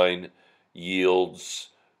sign, yields.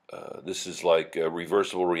 This is like a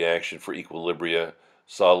reversible reaction for equilibria.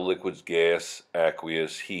 Solid liquids, gas,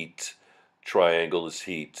 aqueous, heat. Triangle is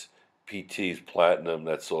heat. PT is platinum.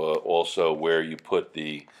 That's also where you put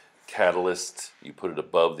the catalyst. You put it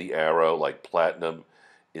above the arrow, like platinum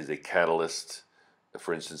is a catalyst.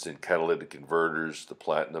 For instance, in catalytic converters, the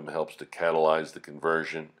platinum helps to catalyze the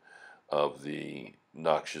conversion of the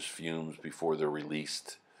noxious fumes before they're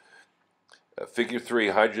released. Figure 3,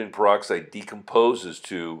 hydrogen peroxide decomposes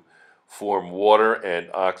to form water and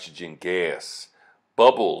oxygen gas.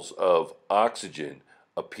 Bubbles of oxygen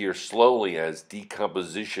appear slowly as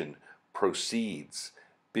decomposition proceeds.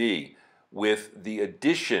 B, with the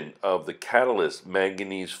addition of the catalyst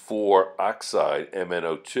manganese 4 oxide,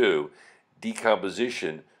 MnO2,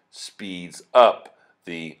 decomposition speeds up.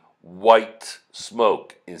 The white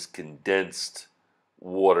smoke is condensed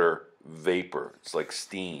water vapor. It's like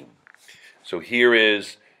steam. So here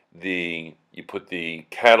is you put the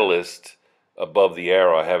catalyst above the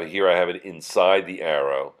arrow. I have it inside the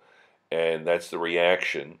arrow, and that's the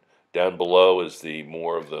reaction. Down below is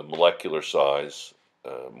more of the molecular size,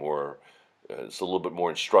 it's a little bit more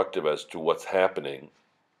instructive as to what's happening.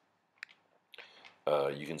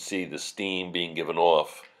 You can see the steam being given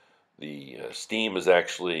off. The steam is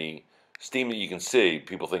actually steam that you can see.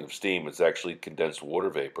 People think of steam, it's actually condensed water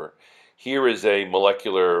vapor. Here is a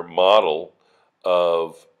molecular model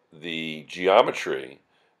of the geometry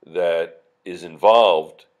that is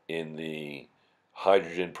involved in the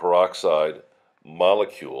hydrogen peroxide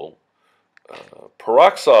molecule.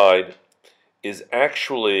 Peroxide is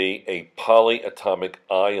actually a polyatomic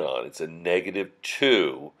ion. It's a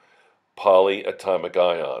 -2 polyatomic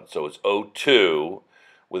ion. So it's O2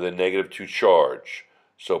 with a -2 charge.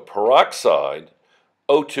 So peroxide,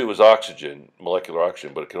 O2 is oxygen, molecular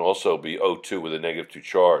oxygen, but it can also be O2 with a -2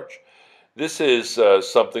 charge. This is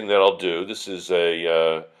something that I'll do. This is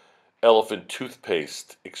a elephant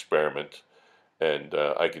toothpaste experiment, and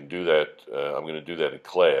I can do that. I'm going to do that in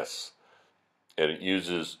class, and it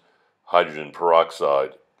uses hydrogen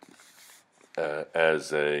peroxide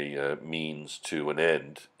as a means to an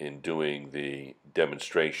end in doing the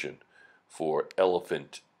demonstration for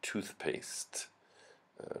elephant toothpaste.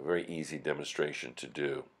 Very easy demonstration to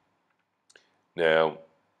do. Now,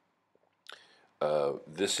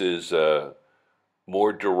 this is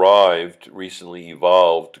more derived, recently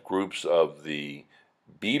evolved groups of the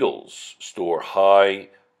beetles store high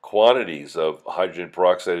quantities of hydrogen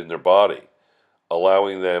peroxide in their body,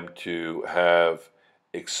 allowing them to have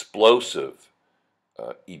explosive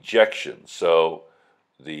ejection. So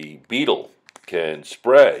the beetle can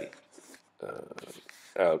spray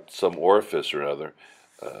out some orifice or another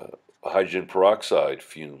hydrogen peroxide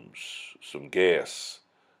fumes, some gas.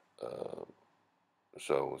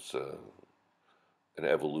 So it's an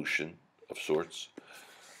evolution of sorts.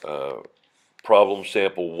 Problem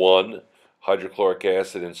sample 1, hydrochloric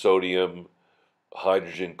acid and sodium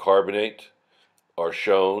hydrogen carbonate are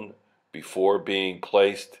shown before being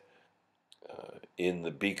placed in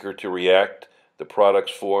the beaker to react. The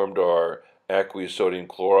products formed are aqueous sodium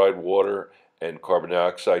chloride, water, and carbon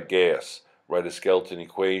dioxide gas. Write a skeleton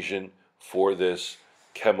equation for this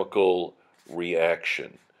chemical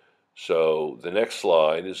reaction. So the next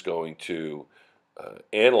slide is going to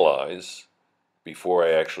analyze before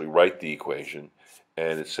I actually write the equation,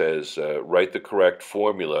 and it says write the correct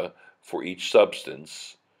formula for each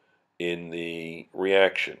substance in the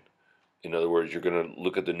reaction. In other words, you're going to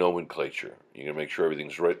look at the nomenclature. You're going to make sure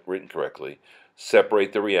everything's written correctly.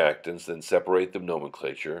 Separate the reactants, then separate the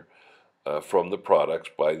nomenclature from the products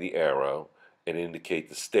by the arrow and indicate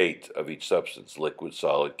the state of each substance, liquid,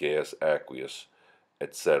 solid, gas, aqueous,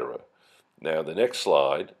 etc. Now the next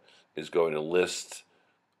slide is going to list,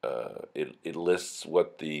 it lists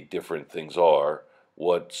what the different things are,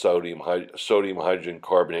 what sodium hydrogen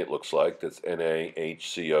carbonate looks like, that's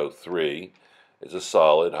NaHCO3, is a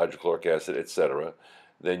solid, hydrochloric acid, etc.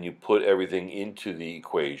 Then you put everything into the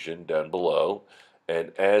equation down below,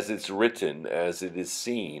 and as it's written, as it is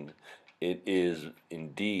seen, It is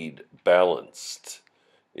indeed balanced.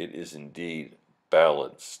 It is indeed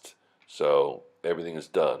balanced. So everything is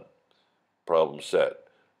done. Problem set.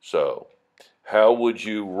 So how would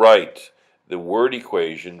you write the word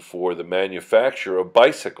equation for the manufacture of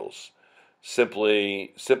bicycles?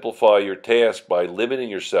 Simply simplify your task by limiting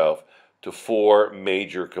yourself to four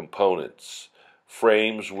major components: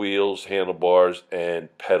 frames, wheels, handlebars,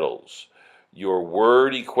 and pedals. Your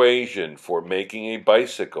word equation for making a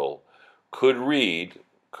bicycle could read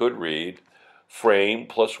frame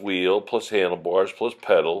plus wheel plus handlebars plus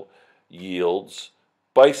pedal yields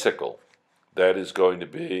bicycle. That is going to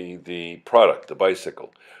be the product, the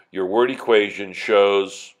bicycle. Your word equation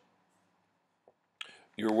shows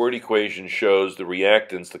the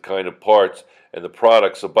reactants, the kind of parts, and the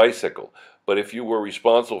products of bicycle. But if you were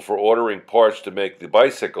responsible for ordering parts to make the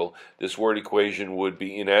bicycle, this word equation would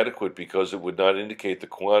be inadequate because it would not indicate the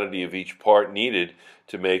quantity of each part needed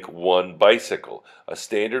to make one bicycle. A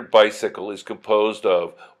standard bicycle is composed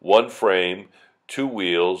of one frame, two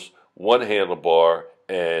wheels, one handlebar,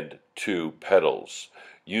 and two pedals.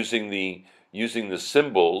 Using the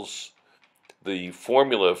symbols, the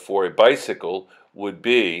formula for a bicycle would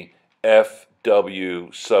be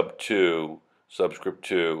FW sub 2, subscript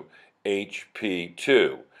 2,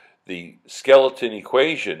 HP2. The skeleton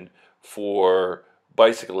equation for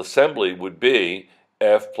bicycle assembly would be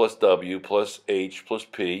F plus W plus H plus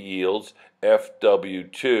P yields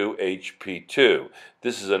FW2 HP2.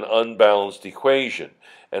 This is an unbalanced equation.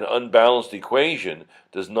 An unbalanced equation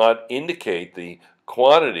does not indicate the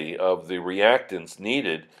quantity of the reactants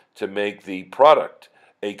needed to make the product.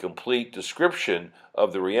 A complete description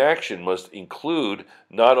of the reaction must include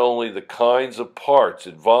not only the kinds of parts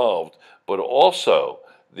involved, but also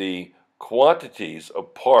the quantities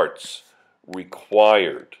of parts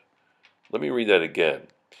required. Let me read that again.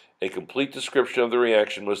 A complete description of the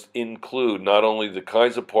reaction must include not only the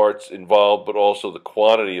kinds of parts involved, but also the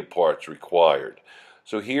quantity of parts required.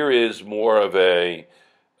 So here is more of a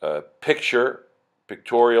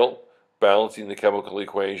pictorial, balancing the chemical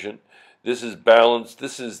equation. This is balanced.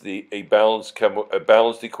 This is a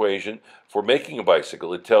balanced equation for making a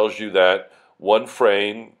bicycle. It tells you that one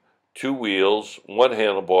frame, two wheels, one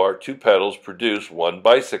handlebar, two pedals produce one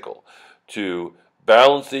bicycle. To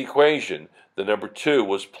balance the equation, the number 2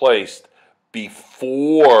 was placed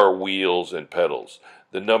before wheels and pedals.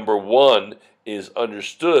 The number 1 is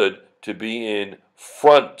understood to be in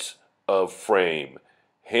front of frame,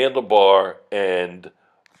 handlebar, and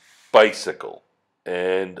bicycle.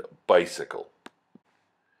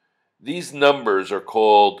 These numbers are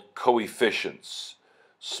called coefficients,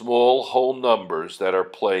 small whole numbers that are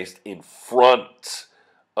placed in front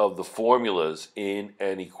of the formulas in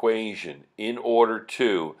an equation in order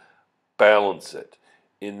to balance it.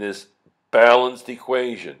 In this balanced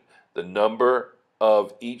equation, the number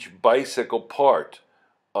of each bicycle part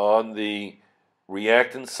on the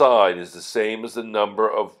reactant side is the same as the number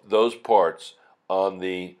of those parts on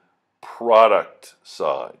the product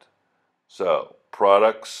side. So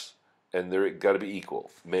products, and they're got to be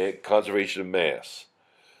equal. Conservation of mass.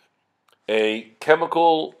 A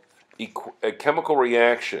chemical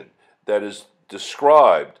reaction that is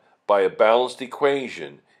described by a balanced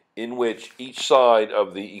equation in which each side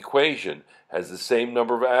of the equation has the same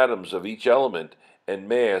number of atoms of each element and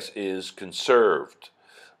mass is conserved.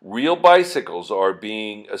 Real bicycles are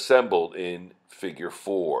being assembled in Figure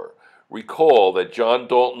 4. Recall that John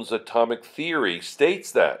Dalton's atomic theory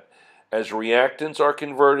states that as reactants are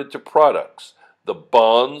converted to products, the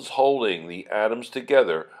bonds holding the atoms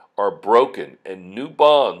together are broken and new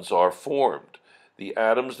bonds are formed. The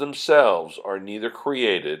atoms themselves are neither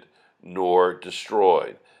created nor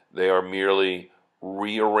destroyed. They are merely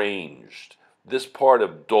rearranged. This part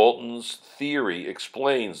of Dalton's theory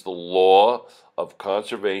explains the law of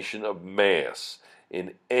conservation of mass.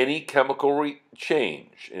 In any chemical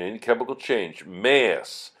change,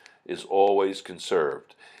 mass is always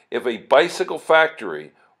conserved. If a bicycle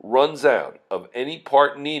factory runs out of any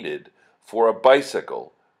part needed for a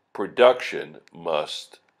bicycle, production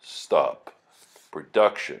must stop.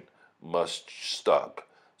 Production must stop.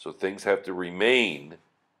 So things have to remain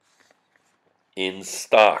in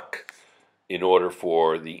stock in order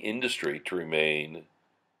for the industry to remain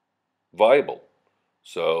viable.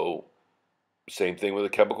 So same thing with a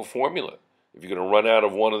chemical formula. If you're going to run out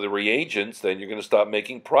of one of the reagents, then you're going to stop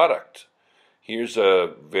making product. Here's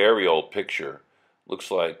a very old picture.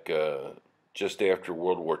 Looks like just after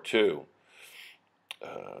World War II.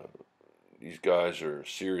 These guys are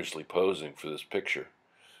seriously posing for this picture.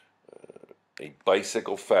 A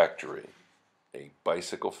bicycle factory. A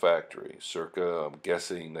bicycle factory, circa, I'm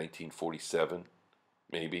guessing, 1947,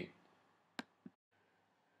 maybe.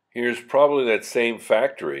 Here's probably that same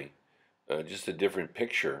factory, just a different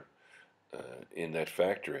picture in that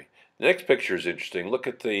factory. The next picture is interesting. Look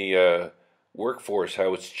at the workforce,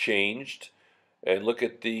 how it's changed, and look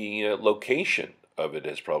at the location of it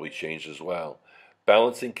has probably changed as well.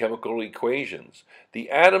 Balancing chemical equations. The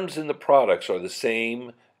atoms in the products are the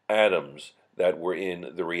same atoms that were in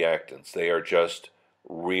the reactants. They are just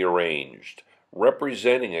rearranged.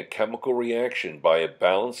 Representing a chemical reaction by a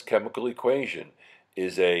balanced chemical equation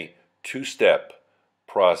is a two-step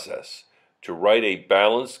process. To write a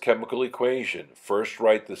balanced chemical equation, first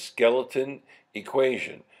write the skeleton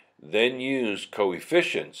equation, then use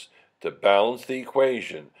coefficients to balance the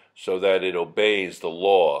equation so that it obeys the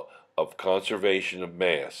law of conservation of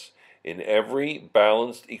mass. In every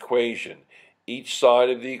balanced equation, each side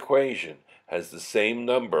of the equation has the same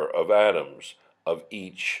number of atoms of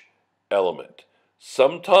each element.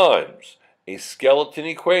 Sometimes a skeleton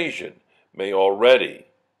equation may already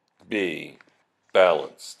be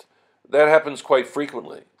balanced. That happens quite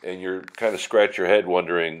frequently, and you're kind of scratch your head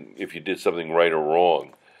wondering if you did something right or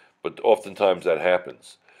wrong, but oftentimes that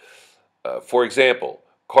happens. For example,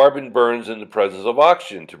 carbon burns in the presence of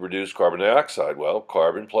oxygen to produce carbon dioxide. Well,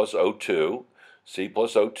 carbon plus O2, C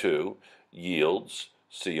plus O2, yields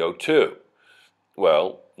CO2.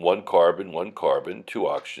 Well, one carbon, two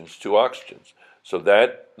oxygens, two oxygens. So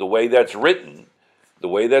that the way that's written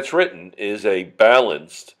is a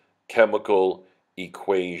balanced chemical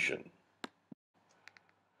equation.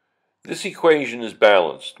 This equation is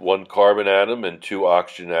balanced. One carbon atom and two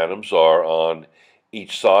oxygen atoms are on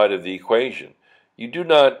each side of the equation. You do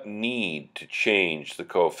not need to change the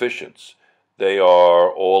coefficients. They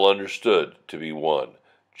are all understood to be 1.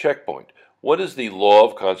 Checkpoint. What is the law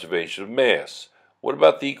of conservation of mass? What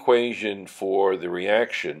about the equation for the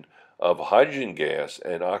reaction of hydrogen gas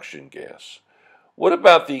and oxygen gas? What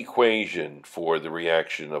about the equation for the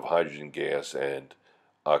reaction of hydrogen gas and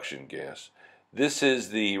oxygen gas? This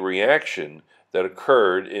is the reaction that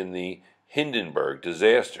occurred in the Hindenburg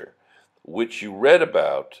disaster, which you read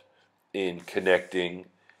about in Connecting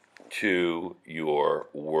to Your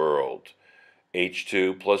World.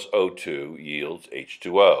 H2 plus O2 yields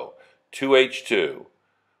H2O. 2H2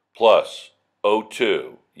 plus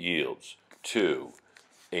O2 yields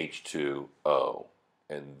 2H2O.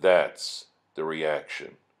 And that's the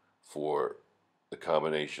reaction for the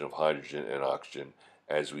combination of hydrogen and oxygen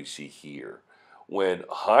as we see here. When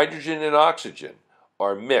hydrogen and oxygen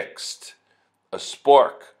are mixed, a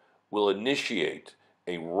spark will initiate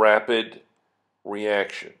a rapid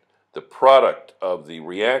reaction. The product of the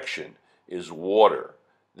reaction is water.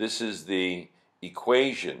 This is the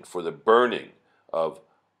equation for the burning of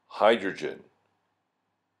hydrogen.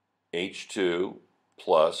 H2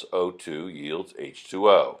 plus O2 yields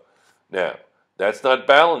H2O. Now, that's not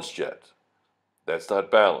balanced yet. That's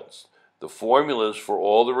not balanced. The formulas for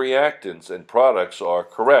all the reactants and products are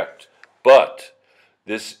correct, but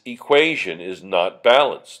this equation is not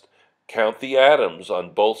balanced. Count the atoms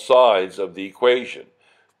on both sides of the equation.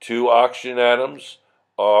 2 oxygen atoms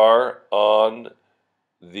are on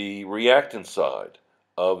the reactant side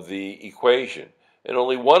of the equation, and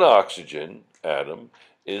only 1 oxygen atom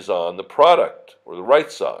is on the product, or the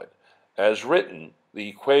right side. As written, the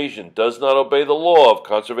equation does not obey the law of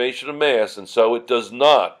conservation of mass, and so it does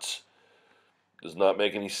not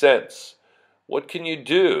make any sense. What can you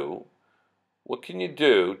do? What can you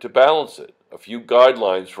do to balance it? A few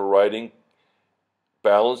guidelines for writing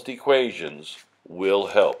balanced equations will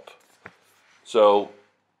help. So,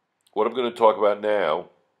 what I'm going to talk about now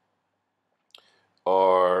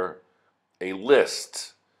are a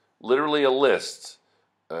list, literally a list.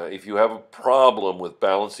 If you have a problem with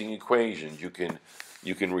balancing equations, you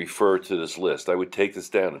can refer to this list. I would take this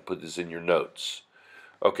down and put this in your notes.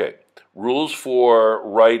 Okay, rules for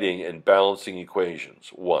writing and balancing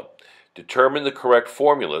equations. 1. Determine the correct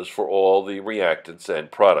formulas for all the reactants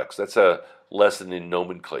and products. That's a lesson in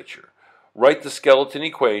nomenclature. Write the skeleton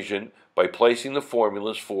equation by placing the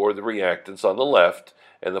formulas for the reactants on the left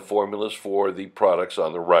and the formulas for the products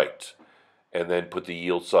on the right, and then put the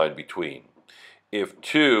yield sign between. If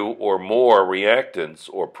 2 or more reactants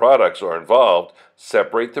or products are involved,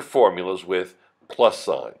 separate the formulas with plus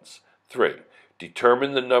signs. 3.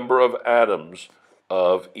 Determine the number of atoms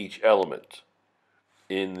of each element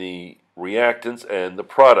in the reactants and the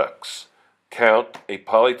products. Count a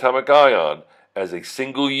polyatomic ion as a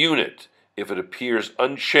single unit if it appears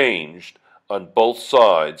unchanged on both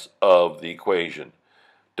sides of the equation.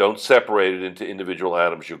 Don't separate it into individual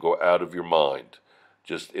atoms. You'll go out of your mind.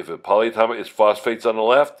 Just if a polyatomic is phosphates on the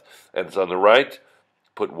left and it's on the right,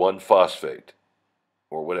 put 1 phosphate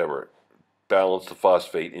or whatever. Balance the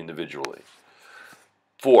phosphate individually.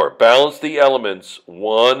 4. Balance the elements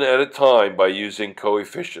one at a time by using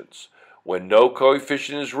coefficients. When no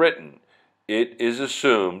coefficient is written, it is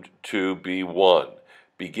assumed to be 1.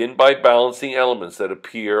 Begin by balancing elements that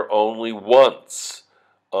appear only once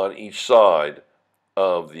on each side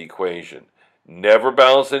of the equation. Never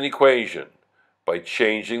balance an equation by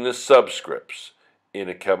changing the subscripts in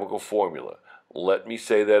a chemical formula. Let me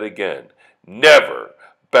say that again. Never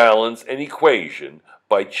balance an equation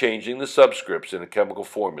by changing the subscripts in a chemical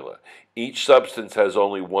formula. Each substance has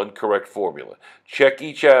only one correct formula. Check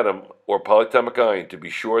each atom or polyatomic ion to be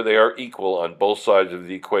sure they are equal on both sides of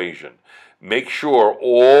the equation. Make sure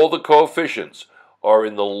all the coefficients are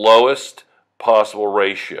in the lowest possible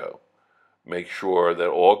ratio. Make sure that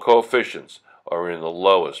all coefficients are in the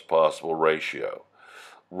lowest possible ratio.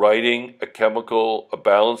 Writing a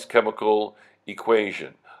balanced chemical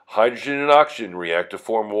equation. Hydrogen and oxygen react to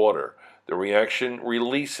form water. The reaction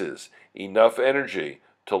releases enough energy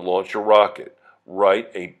to launch a rocket. Write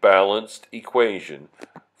a balanced equation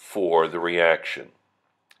for the reaction.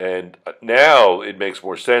 And now it makes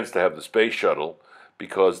more sense to have the space shuttle,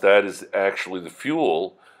 because that is actually the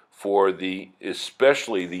fuel for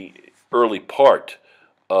especially the early part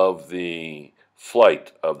of the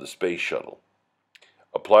flight of the space shuttle.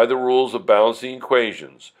 Apply the rules of balancing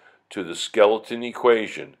equations to the skeleton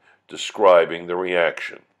equation describing the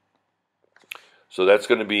reaction. So that's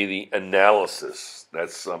going to be the analysis.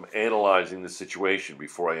 That's analyzing the situation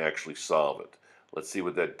before I actually solve it. Let's see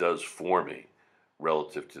what that does for me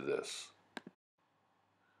relative to this.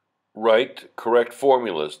 Write correct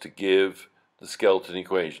formulas to give the skeleton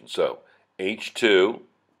equation. So H2,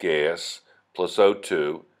 gas, plus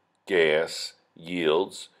O2, gas,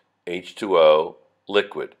 yields H2O,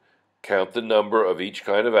 liquid. Count the number of each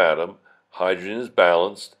kind of atom. Hydrogen is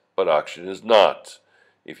balanced, but oxygen is not.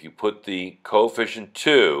 If you put the coefficient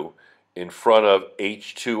 2 in front of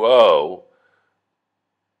H2O,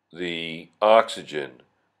 the oxygen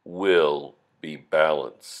will be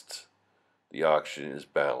balanced. The oxygen is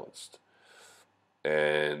balanced.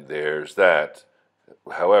 And there's that.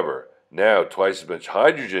 However, now twice as much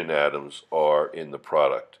hydrogen atoms are in the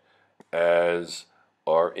product as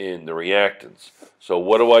are in the reactants. So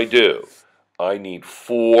what do? I need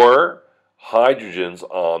 4 hydrogens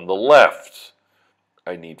on the left.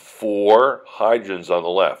 I need 4 hydrogens on the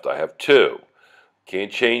left. I have 2.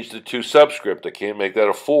 Can't change the 2 subscript. I can't make that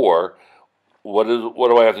a 4. What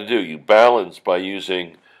do I have to do? You balance by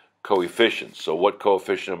using coefficients. So what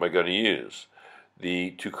coefficient am I going to use?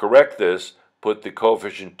 To correct this, put the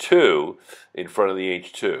coefficient 2 in front of the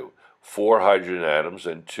H2. 4 hydrogen atoms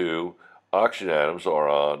and 2 oxygen atoms are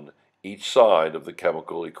on each side of the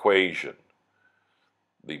chemical equation.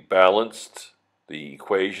 The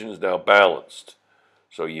equation is now balanced.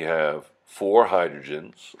 So you have 4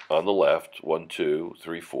 hydrogens on the left, 1, 2,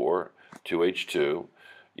 3, 4, 2 H2.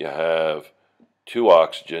 You have 2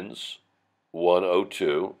 oxygens, 1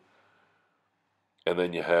 O2, and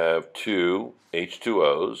then you have 2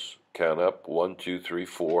 H2Os, count up, 1, 2, 3,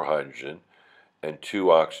 4 hydrogen, and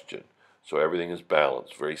 2 oxygen. So everything is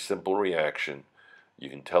balanced. Very simple reaction. You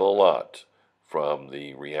can tell a lot from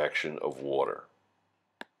the reaction of water.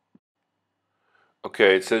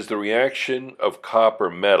 Okay, it says the reaction of copper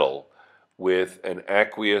metal with an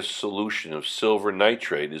aqueous solution of silver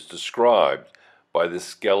nitrate is described by the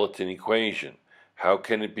skeleton equation. How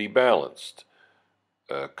can it be balanced?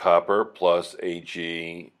 Copper plus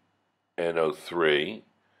AgNO3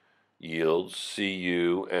 yields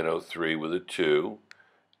CuNO3 with a 2,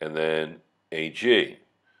 and then Ag.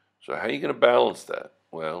 So how are you going to balance that?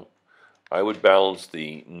 Well, I would balance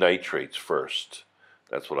the nitrates first.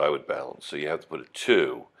 That's what I would balance. So you have to put a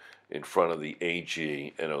 2 in front of the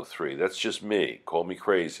AgNO3. That's just me. Call me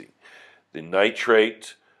crazy. The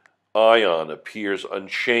nitrate ion appears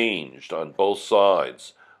unchanged on both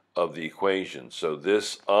sides of the equation. So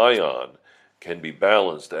this ion can be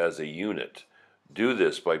balanced as a unit. Do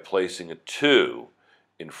this by placing a 2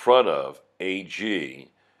 in front of AgNO3.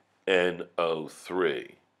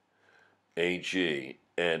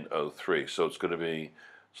 AgNO3. So it's going to be,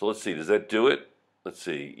 so let's see, does that do it? Let's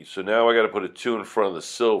see. So now I got to put a 2 in front of the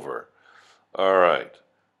silver. All right.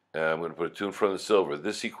 And I'm going to put a 2 in front of the silver.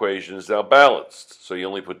 This equation is now balanced. So you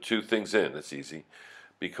only put 2 things in. That's easy.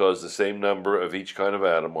 Because the same number of each kind of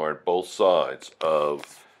atom are on both sides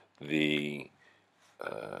of the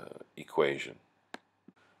equation.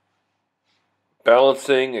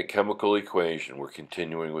 Balancing a chemical equation. We're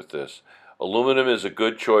continuing with this. Aluminum is a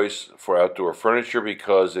good choice for outdoor furniture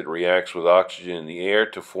because it reacts with oxygen in the air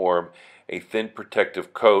to form a thin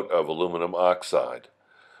protective coat of aluminum oxide.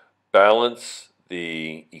 Balance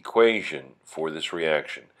the equation for this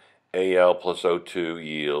reaction. Al plus O2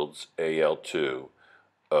 yields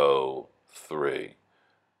Al2O3.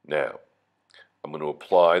 Now, I'm going to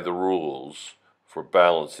apply the rules for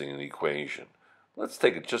balancing the equation. Let's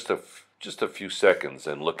take just a few seconds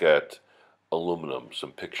and look at aluminum,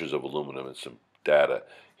 some pictures of aluminum and some data.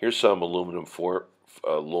 Here's some aluminum for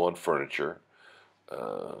lawn furniture.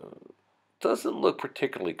 Doesn't look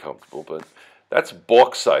particularly comfortable, but that's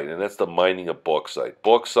bauxite, and that's the mining of bauxite.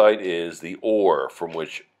 Bauxite is the ore from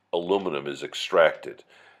which aluminum is extracted,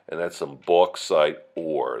 and that's some bauxite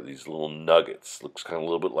ore, these little nuggets. Looks kind of a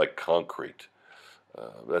little bit like concrete.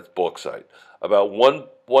 That's bauxite. About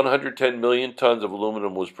 110 million tons of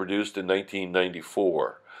aluminum was produced in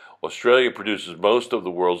 1994. Australia produces most of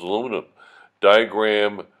the world's aluminum.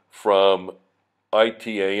 Diagram from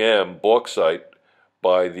ITAM bauxite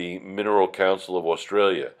by the Mineral Council of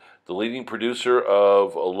Australia. The leading producer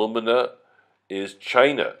of alumina is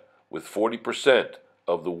China, with 40%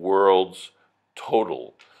 of the world's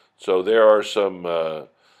total. So there are some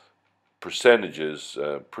percentages,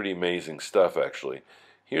 pretty amazing stuff actually.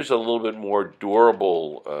 Here's a little bit more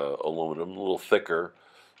durable aluminum, a little thicker.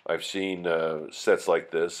 I've seen sets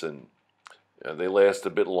like this, and they last a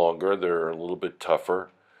bit longer. They're a little bit tougher.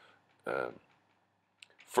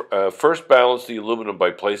 First balance the aluminum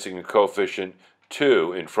by placing a coefficient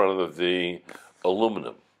 2 in front of the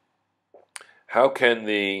aluminum. How can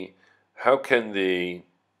the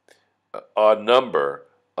odd number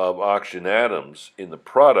of oxygen atoms in the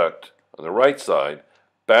product on the right side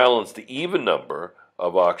balance the even number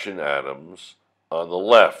of oxygen atoms on the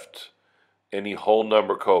left? Any whole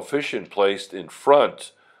number coefficient placed in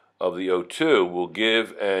front of the O2 will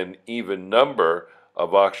give an even number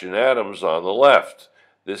of oxygen atoms on the left.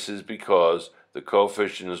 This is because the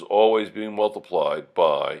coefficient is always being multiplied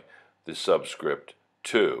by the subscript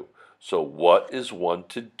 2. So what is one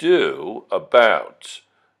to do about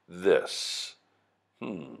this?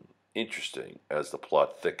 Interesting as the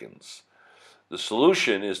plot thickens. The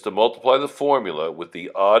solution is to multiply the formula with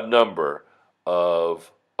the odd number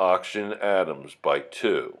of oxygen atoms by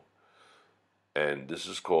 2. And this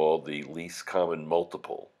is called the least common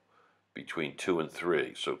multiple between 2 and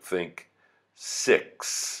 3. So think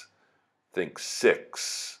 6. Think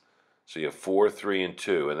 6. So you have 4, 3, and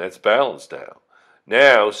 2, and that's balanced now.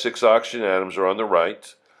 Now 6 oxygen atoms are on the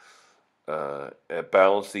right.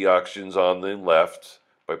 Balance the oxygens on the left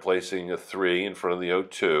by placing a 3 in front of the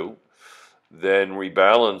O2. Then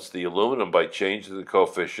rebalance the aluminum by changing the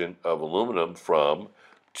coefficient of aluminum from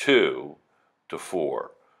 2 to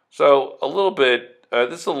 4. So a little bit,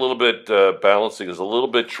 balancing is a little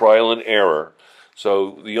bit trial and error.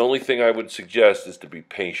 So the only thing I would suggest is to be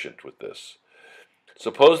patient with this.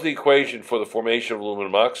 Suppose the equation for the formation of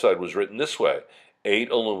aluminum oxide was written this way.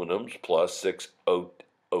 8 aluminums plus 6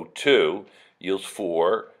 O2 yields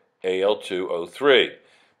 4 Al2O3.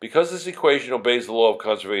 Because this equation obeys the law of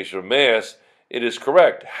conservation of mass, it is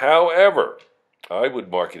correct. However, I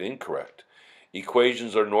would mark it incorrect.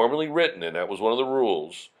 Equations are normally written, and that was one of the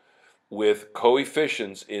rules, with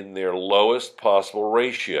coefficients in their lowest possible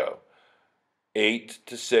ratio. 8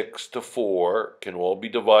 to 6 to 4 can all be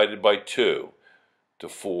divided by 2, to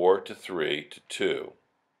 4 to 3 to 2.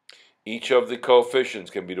 Each of the coefficients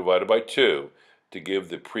can be divided by 2 to give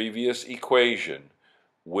the previous equation,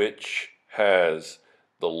 which has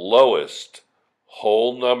the lowest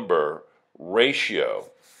whole number ratio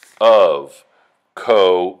of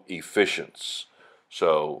coefficients.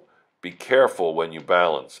 So be careful when you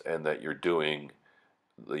balance and that you're doing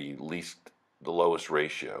the lowest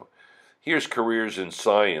ratio. Here's careers in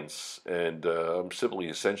science, and I'm simply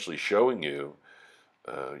essentially showing you,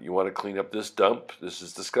 you want to clean up this dump? This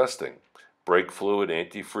is disgusting. Brake fluid,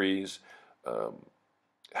 antifreeze,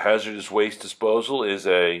 hazardous waste disposal is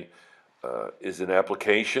an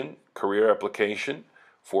application, career application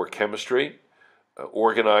for chemistry.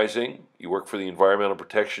 Organizing, you work for the Environmental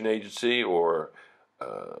Protection Agency or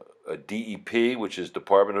a DEP, which is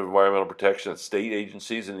Department of Environmental Protection, that's state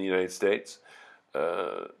agencies in the United States.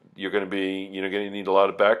 You're going to need a lot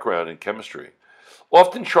of background in chemistry.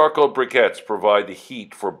 Often charcoal briquettes provide the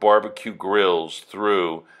heat for barbecue grills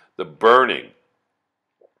through the burning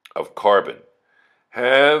of carbon.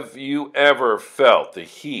 Have you ever felt the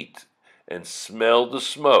heat and smelled the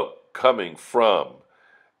smoke coming from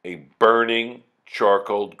a burning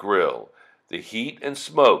charcoal grill? The heat and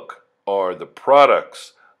smoke are the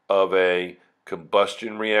products of a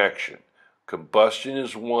combustion reaction. Combustion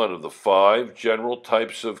is one of the 5 general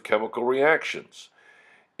types of chemical reactions.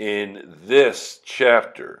 In this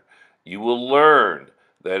chapter, you will learn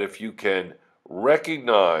that if you can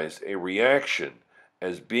recognize a reaction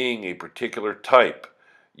as being a particular type,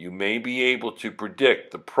 you may be able to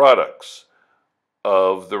predict the products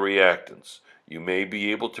of the reactants. You may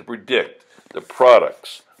be able to predict the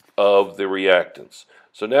products of the reactants.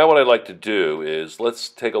 So now what I'd like to do is let's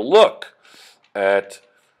take a look at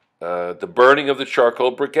the burning of the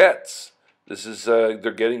charcoal briquettes. This is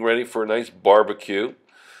they're getting ready for a nice barbecue,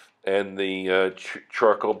 and the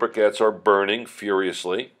charcoal briquettes are burning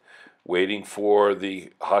furiously, waiting for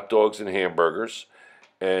the hot dogs and hamburgers.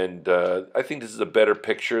 And I think this is a better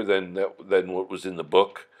picture than what was in the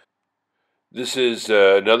book. This is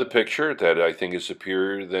another picture that I think is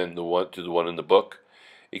superior than the one in the book.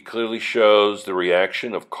 It clearly shows the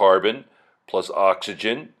reaction of carbon plus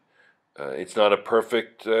oxygen. It's not a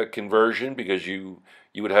perfect conversion because you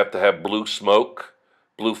would have to have blue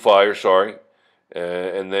fire, sorry,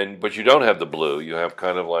 but you don't have the blue. You have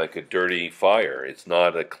kind of like a dirty fire. It's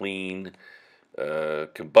not a clean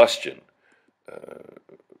combustion.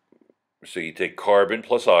 So you take carbon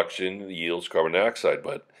plus oxygen yields carbon dioxide,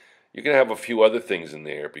 but you can have a few other things in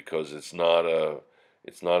there because it's not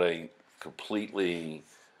a completely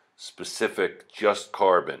specific just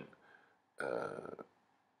carbon,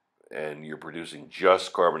 and you're producing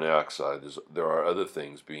just carbon dioxide. There are other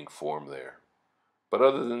things being formed there, but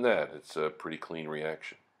other than that, it's a pretty clean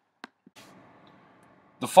reaction.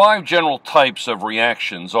 The 5 general types of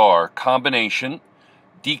reactions are combination,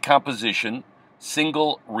 decomposition,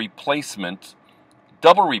 single replacement,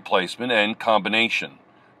 double replacement, and combination.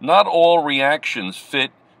 Not all reactions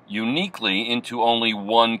fit uniquely into only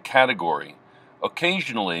one category.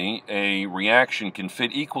 Occasionally, a reaction can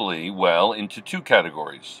fit equally well into 2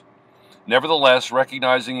 categories. Nevertheless,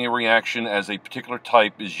 recognizing a reaction as a particular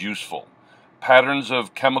type is useful. Patterns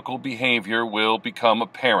of chemical behavior will become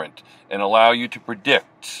apparent and allow you to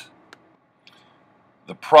predict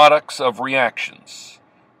the products of reactions.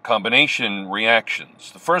 Combination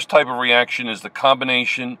reactions. The first type of reaction is the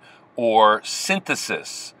combination or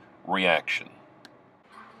synthesis reaction.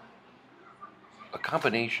 A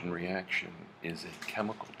combination reaction is a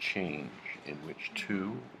chemical change in which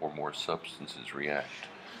 2 or more substances react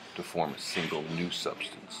to form a single new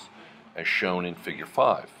substance, as shown in Figure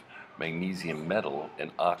 5. Magnesium metal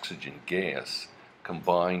and oxygen gas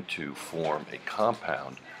combine to form a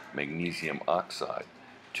compound, magnesium oxide.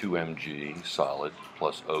 2Mg solid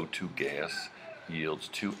plus O2 gas yields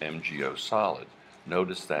 2MgO solid.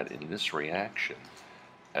 Notice that in this reaction,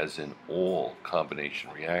 as in all combination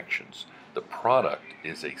reactions, the product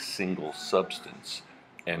is a single substance,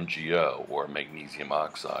 MgO, or magnesium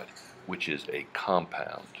oxide, which is a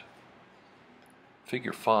compound.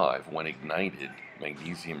 Figure 5, when ignited,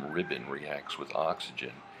 magnesium ribbon reacts with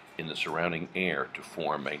oxygen in the surrounding air to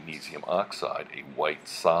form magnesium oxide, a white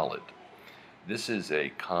solid. This is a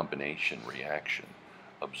combination reaction.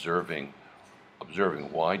 Observing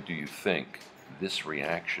why do you think this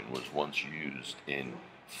reaction was once used in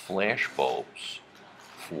flash bulbs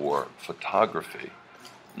for photography?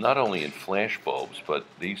 Not only in flash bulbs, but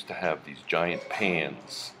they used to have these giant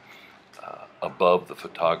pans above the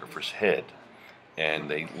photographer's head, and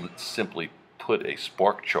they simply put a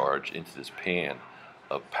spark charge into this pan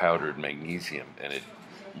of powdered magnesium, and it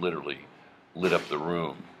literally lit up the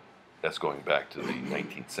room. That's going back to the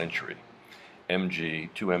 19th century.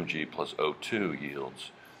 2Mg plus O2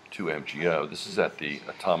 yields 2MgO. This is at the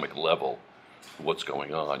atomic level. What's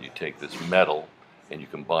going on? You take this metal and you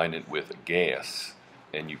combine it with a gas,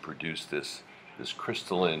 and you produce this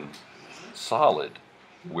crystalline solid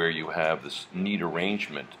where you have this neat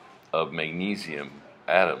arrangement of magnesium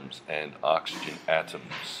atoms and oxygen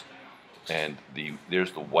atoms. And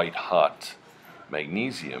there's the white hot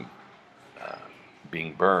magnesium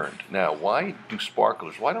being burned. Now, why do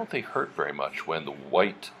sparklers, why don't they hurt very much when the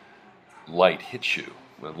white light hits you,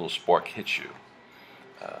 when a little spark hits you?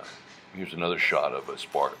 Here's another shot of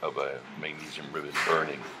a magnesium ribbon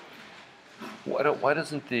burning. Why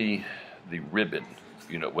doesn't the ribbon,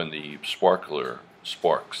 when the sparkler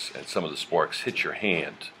sparks and some of the sparks hit your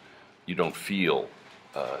hand, you don't feel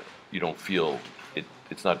it.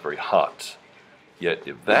 It's not very hot. Yet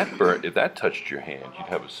if that touched your hand, you'd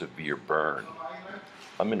have a severe burn.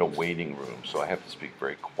 I'm in a waiting room, so I have to speak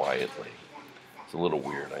very quietly. It's a little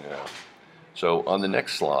weird, I know. So on the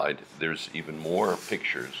next slide, there's even more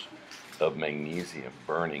pictures of magnesium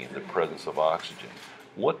burning in the presence of oxygen.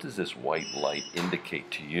 What does this white light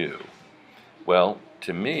indicate to you? Well,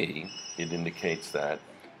 to me, it indicates that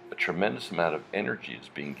a tremendous amount of energy is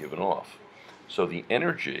being given off. So the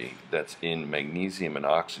energy that's in magnesium and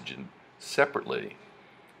oxygen separately,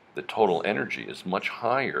 the total energy is much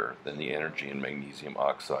higher than the energy in magnesium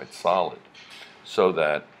oxide solid, so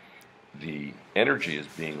that the energy is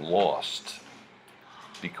being lost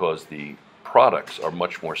because the products are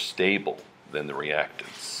much more stable than the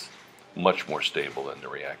reactants. Much more stable than the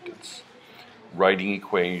reactants. Writing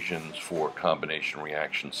equations for combination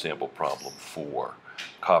reaction sample problem 4.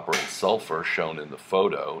 Copper and sulfur, shown in the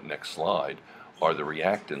photo, next slide, are the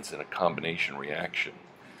reactants in a combination reaction.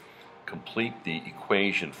 Complete the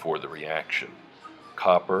equation for the reaction.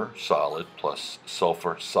 Copper solid plus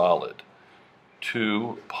sulfur solid.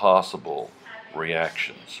 2 possible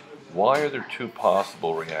reactions. Why are there 2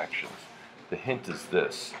 possible reactions? The hint is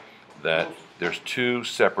this, that there's 2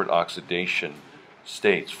 separate oxidation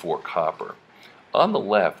states for copper. On the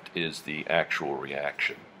left is the actual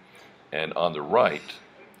reaction, and on the right,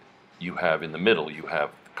 you have, in the middle, you have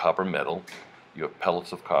copper metal, you have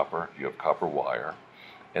pellets of copper, you have copper wire,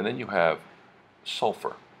 and then you have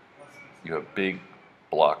sulfur. You have big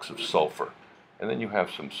blocks of sulfur, and then you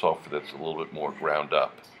have some sulfur that's a little bit more ground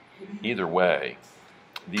up. Either way,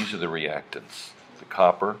 these are the reactants, the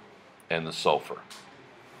copper and the sulfur.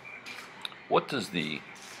 What does the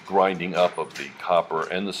grinding up of the copper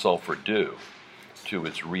and the sulfur do to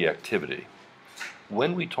its reactivity?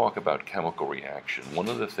 When we talk about chemical reaction, one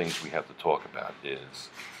of the things we have to talk about is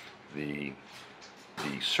the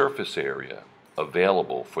surface area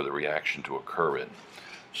available for the reaction to occur in.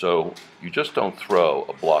 So you just don't throw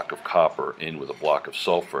a block of copper in with a block of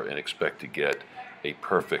sulfur and expect to get a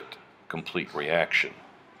perfect, complete reaction.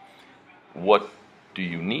 What do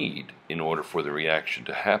you need in order for the reaction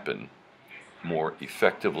to happen more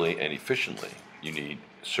effectively and efficiently? You need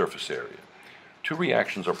surface area. 2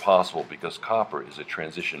 reactions are possible because copper is a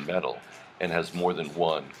transition metal and has more than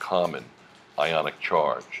one common ionic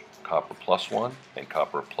charge, copper +1 and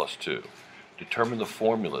copper +2. Determine the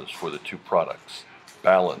formulas for the 2 products.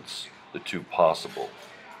 Balance the 2 possible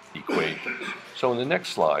equations. So in the next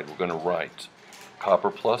slide, we're going to write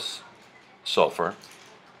copper plus sulfur,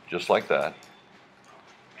 just like that.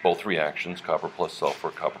 Both reactions, copper plus sulfur,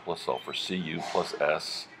 Cu plus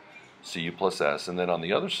S, Cu plus S, and then on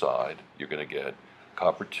the other side, you're going to get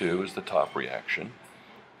copper 2 is the top reaction,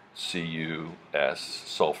 CuS,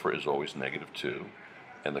 sulfur is always -2,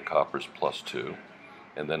 and the copper is +2,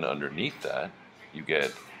 and then underneath that, you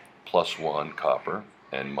get +1 copper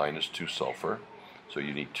and -2 sulfur, so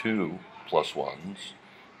you need 2 +1s,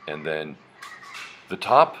 and then the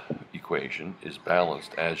top equation is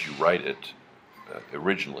balanced as you write it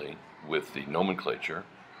originally with the nomenclature.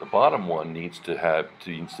 The bottom one needs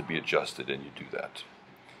to be adjusted, and you do that.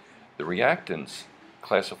 The reactants,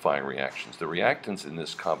 classifying reactions, the reactants in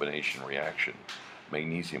this combination reaction,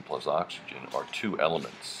 magnesium plus oxygen, are 2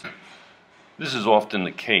 elements. This is often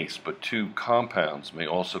the case, but 2 compounds may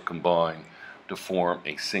also combine to form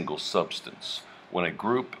a single substance. When a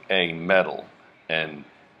group A metal and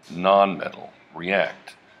nonmetal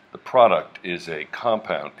react, the product is a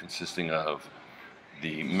compound consisting of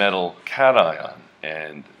the metal cation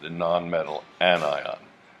and the nonmetal anion.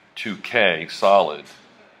 2K solid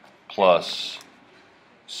plus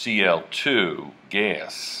Cl2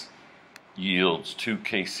 gas yields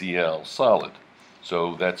 2KCl solid.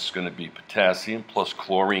 So that's going to be potassium plus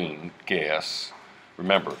chlorine gas.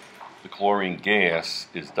 Remember, the chlorine gas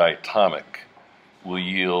is diatomic, will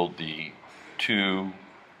yield the 2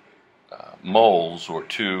 moles or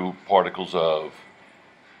 2 particles of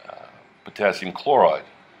potassium chloride.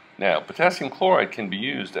 Now, potassium chloride can be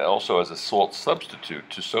used also as a salt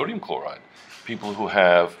substitute to sodium chloride. People who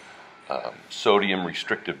have sodium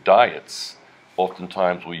restrictive diets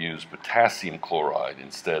oftentimes will use potassium chloride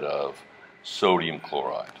instead of sodium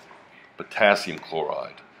chloride. Potassium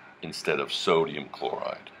chloride instead of sodium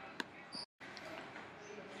chloride.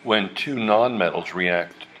 When 2 nonmetals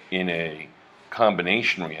react in a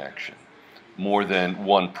combination reaction, more than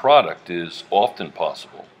one product is often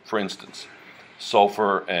possible. For instance,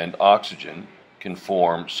 sulfur and oxygen can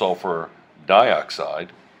form sulfur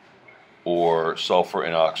dioxide, or sulfur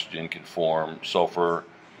and oxygen can form sulfur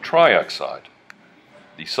trioxide.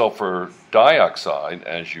 The sulfur dioxide,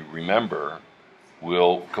 as you remember,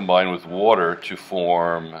 will combine with water to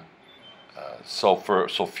form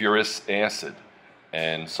sulfurous acid,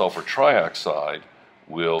 and sulfur trioxide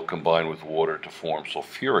will combine with water to form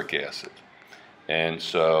sulfuric acid. And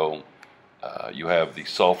so you have the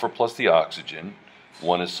sulfur plus the oxygen.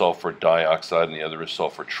 One is sulfur dioxide and the other is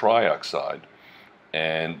sulfur trioxide.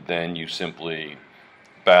 And then you simply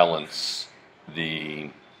balance the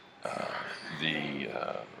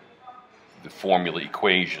formula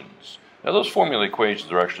equations. Now those formula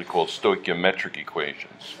equations are actually called stoichiometric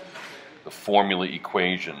equations. The formula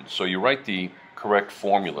equations. So you write the correct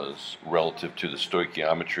formulas relative to the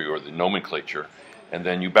stoichiometry or the nomenclature, and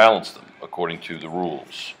then you balance them according to the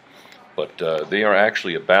rules. but they are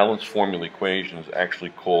actually, a balanced formula equation is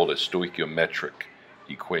actually called a stoichiometric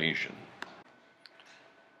equation.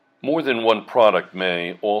 More than one product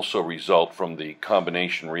may also result from the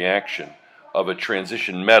combination reaction of a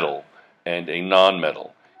transition metal and a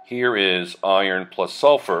nonmetal. Here is iron plus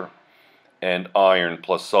sulfur and iron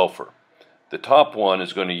plus sulfur. The top one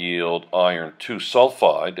is going to yield iron 2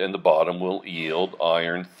 sulfide, and the bottom will yield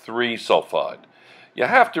iron 3 sulfide. You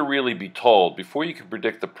have to really be told, before you can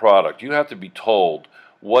predict the product, you have to be told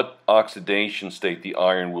what oxidation state the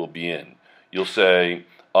iron will be in. You'll say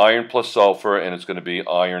iron plus sulfur, and it's going to be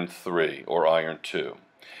iron 3 or iron 2.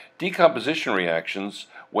 Decomposition reactions,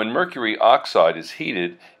 when mercury oxide is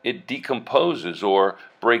heated, it decomposes or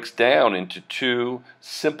breaks down into two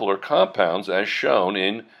simpler compounds as shown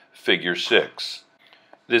in Figure 6.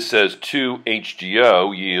 This says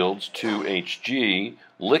 2HgO yields 2Hg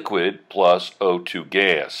liquid plus O2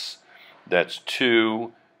 gas. That's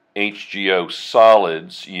 2HgO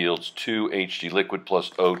solids yields 2Hg liquid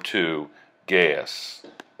plus O2 gas.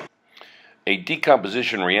 A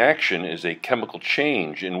decomposition reaction is a chemical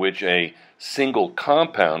change in which a single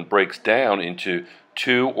compound breaks down into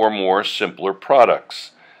two or more simpler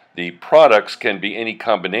products. The products can be any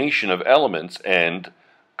combination of elements and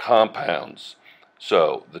compounds.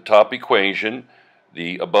 So the top equation,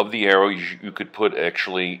 above the arrow, you could put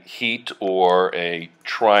actually heat or a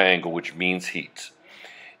triangle, which means heat.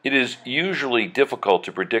 It is usually difficult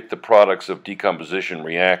to predict the products of decomposition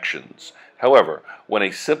reactions. However, when a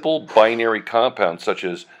simple binary compound such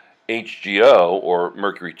as HgO or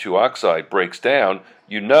mercury 2 oxide breaks down,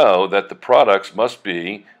 you know that the products must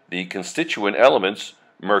be the constituent elements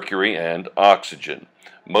mercury and oxygen.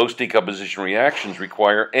 Most decomposition reactions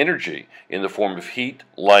require energy in the form of heat,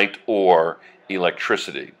 light, or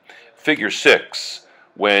electricity. Figure 6.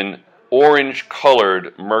 When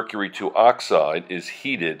orange-colored mercury 2 oxide is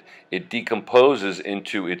heated, it decomposes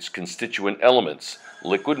into its constituent elements,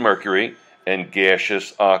 liquid mercury and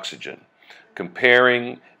gaseous oxygen.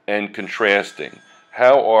 Comparing and contrasting,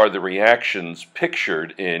 how are the reactions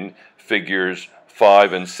pictured in Figures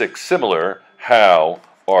 5 and 6 similar? How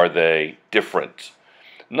are they different?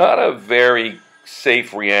 Not a very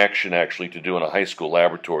safe reaction actually to do in a high school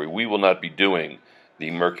laboratory. We will not be doing the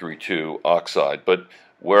mercury 2 oxide, but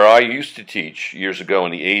where I used to teach years ago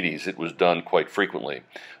in the 80s, it was done quite frequently.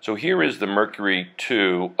 So here is the mercury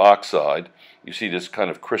 2 oxide. You see this kind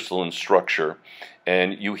of crystalline structure,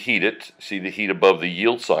 and you heat it. See the heat above the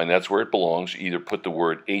yield sign, that's where it belongs. You either put the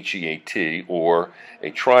word HEAT or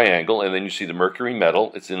a triangle, and then you see the mercury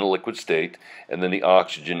metal, it's in a liquid state, and then the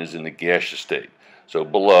oxygen is in the gaseous state. So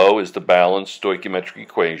below is the balanced stoichiometric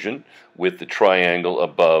equation with the triangle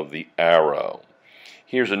above the arrow.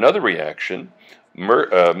 Here's another reaction.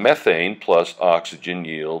 Methane plus oxygen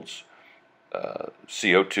yields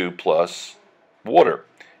CO2 plus water.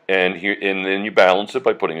 And then you balance it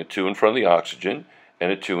by putting a 2 in front of the oxygen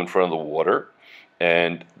and a 2 in front of the water.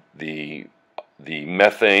 And the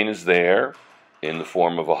methane is there in the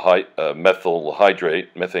form of a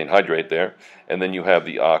methane hydrate there. And then you have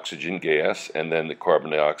the oxygen gas and then the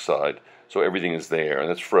carbon dioxide. So everything is there. And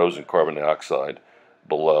that's frozen carbon dioxide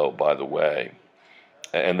below, by the way.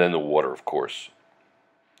 And then the water, of course.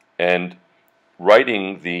 And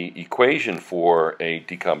writing the equation for a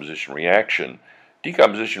decomposition reactions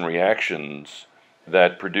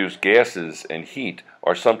that produce gases and heat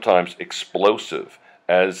are sometimes explosive,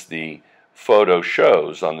 as the photo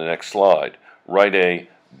shows on the next slide. Write a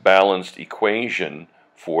balanced equation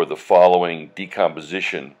for the following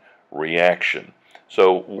decomposition reaction.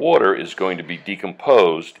 So water is going to be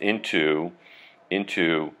decomposed into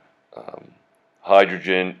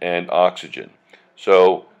hydrogen and oxygen.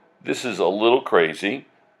 So this is a little crazy,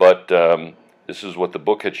 but this is what the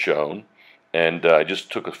book had shown. And I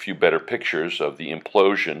just took a few better pictures of the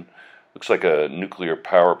implosion. Looks like a nuclear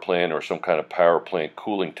power plant or some kind of power plant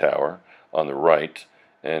cooling tower on the right,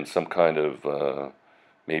 and some kind of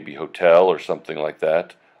maybe hotel or something like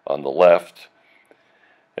that on the left.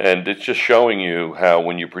 And it's just showing you how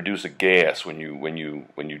when you produce a gas, when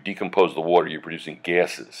you decompose the water, you're producing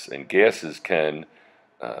gases, and gases can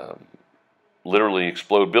literally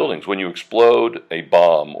explode buildings. When you explode a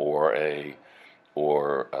bomb or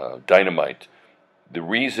dynamite, the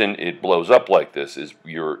reason it blows up like this is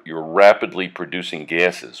you're rapidly producing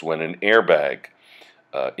gases. When an airbag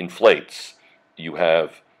inflates, you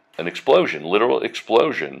have an explosion, literal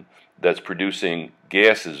explosion, that's producing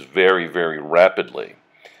gases very, very rapidly.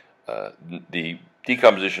 The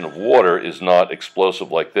decomposition of water is not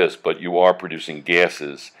explosive like this, but you are producing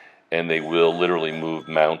gases, and they will literally move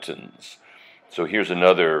mountains. So here's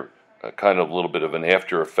another kind of little bit of an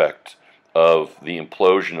after effect of the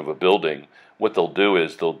implosion of a building, what they'll do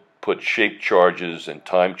is they'll put shape charges and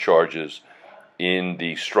time charges in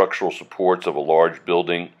the structural supports of a large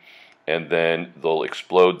building, and then they'll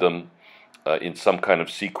explode them in some kind of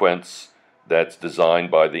sequence that's designed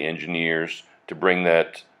by the engineers to bring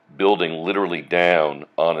that building literally down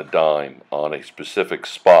on a dime on a specific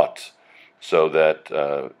spot so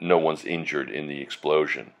that no one's injured in the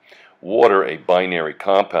explosion. Water, a binary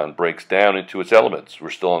compound, breaks down into its elements. We're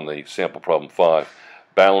still on the sample problem 5.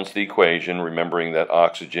 Balance the equation, remembering that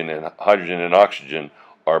hydrogen and oxygen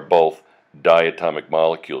are both diatomic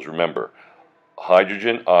molecules. Remember,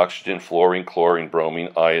 hydrogen, oxygen, fluorine, chlorine, bromine,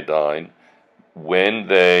 iodine, when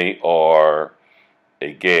they are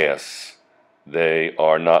a gas, they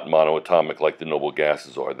are not monoatomic like the noble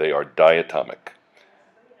gases are. They are diatomic.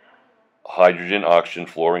 Hydrogen, oxygen,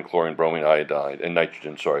 fluorine, chlorine, bromine, iodine, and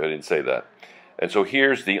nitrogen. Sorry, I didn't say that. And so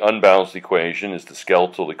here's the unbalanced equation, is the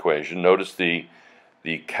skeletal equation. Notice the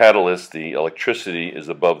catalyst, the electricity, is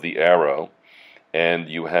above the arrow, and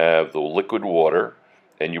you have the liquid water,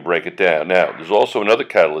 and you break it down. Now, there's also another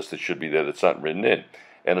catalyst that should be there that's not written in,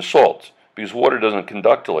 and a salt, because water doesn't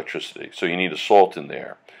conduct electricity, so you need a salt in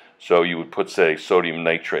there. So you would put, say, sodium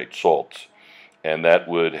nitrate, salt, and that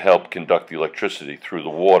would help conduct the electricity through the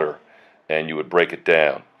water, and you would break it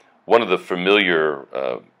down. One of the familiar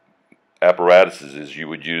apparatuses is you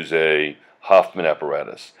would use a Hoffman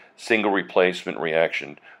apparatus, single replacement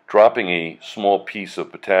reaction. Dropping a small piece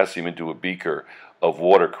of potassium into a beaker of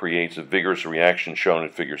water creates a vigorous reaction shown in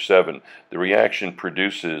Figure 7. The reaction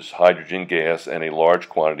produces hydrogen gas and a large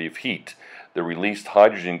quantity of heat. The released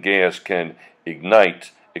hydrogen gas can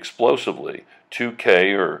ignite explosively.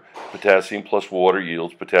 2K, or potassium plus water,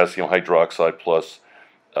 yields potassium hydroxide plus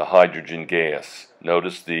hydrogen gas.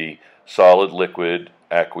 Notice the solid, liquid,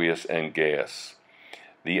 aqueous, and gas.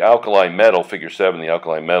 The alkali metal, Figure 7, the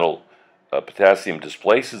alkali metal, potassium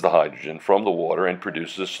displaces the hydrogen from the water and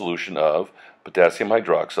produces a solution of potassium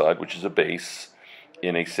hydroxide, which is a base,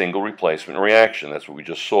 in a single replacement reaction. That's what we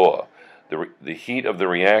just saw. The heat of the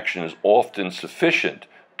reaction is often sufficient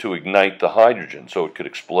to ignite the hydrogen, so it could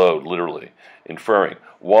explode, literally, inferring,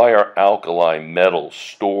 why are alkali metals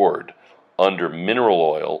stored under mineral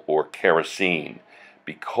oil or kerosene?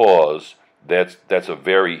 Because that's a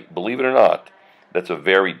very, believe it or not, that's a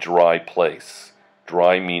very dry place.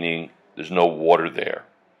 Dry meaning there's no water there.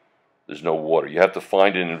 There's no water. You have to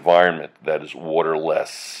find an environment that is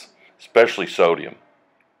waterless, especially sodium.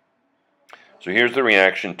 So here's the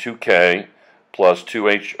reaction. 2K plus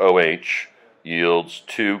 2HOH yields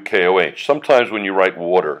 2KOH. Sometimes when you write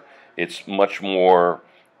water, it's much more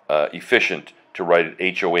efficient to write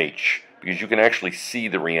it HOH, because you can actually see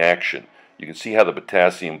the reaction. You can see how the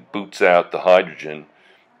potassium boots out the hydrogen,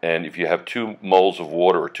 and if you have 2 moles of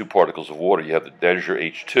water or 2 particles of water, you have that is your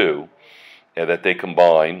H2, and that they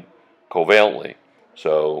combine covalently.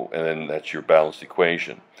 So, and then that's your balanced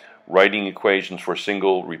equation. Writing equations for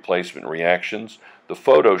single replacement reactions. The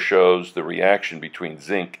photo shows the reaction between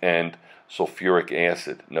zinc and sulfuric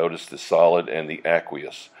acid. Notice the solid and the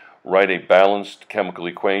aqueous. Write a balanced chemical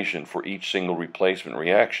equation for each single replacement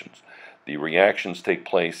reactions. The reactions take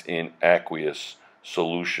place in aqueous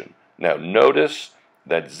solution. Now notice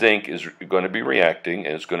that zinc is going to be reacting,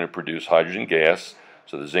 and it's going to produce hydrogen gas.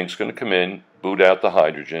 So the zinc's going to come in, boot out the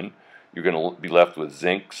hydrogen. You're going to be left with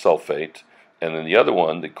zinc sulfate. And then the other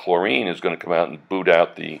one, the chlorine, is going to come out and boot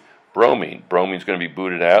out the bromine. Bromine's going to be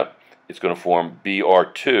booted out. It's going to form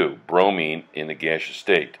Br2, bromine, in the gaseous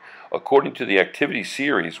state. According to the activity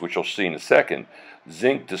series, which you'll see in a second,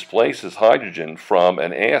 zinc displaces hydrogen from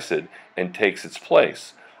an acid and takes its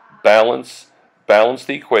place. Balance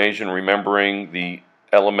the equation, remembering the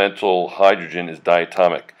elemental hydrogen is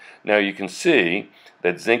diatomic. Now you can see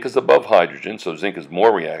that zinc is above hydrogen, so zinc is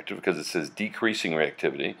more reactive because it says decreasing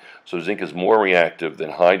reactivity. So zinc is more reactive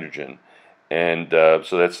than hydrogen, and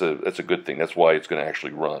so that's a good thing. That's why it's going to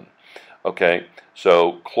actually run. Okay,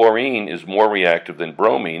 so chlorine is more reactive than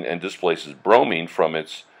bromine and displaces bromine from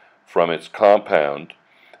its compound.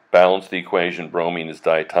 Balance the equation. Bromine is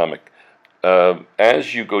diatomic.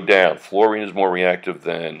 As you go down, fluorine is more reactive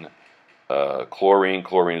than chlorine.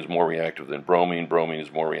 Chlorine is more reactive than bromine. Bromine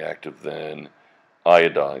is more reactive than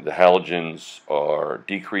iodine. The halogens are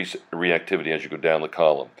decreased reactivity as you go down the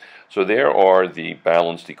column. So there are the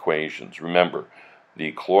balanced equations. Remember,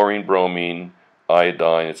 the chlorine, bromine,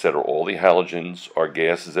 iodine, etc., all the halogens are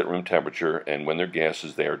gases at room temperature, and when they're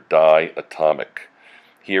gases, they are diatomic.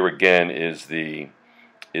 Here again is the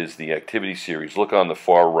activity series. Look on the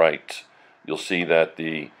far right. You'll see that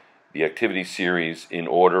the activity series in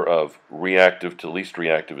order of reactive to least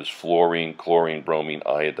reactive is fluorine, chlorine, bromine,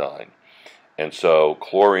 iodine. And so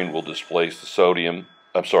chlorine will displace the sodium,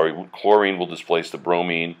 chlorine will displace the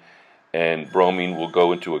bromine, and bromine will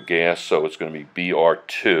go into a gas, so it's going to be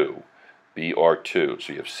Br2. Br2.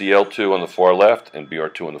 So you have Cl2 on the far left and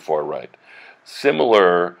Br2 on the far right.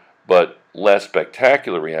 Similar but less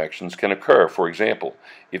spectacular reactions can occur. For example,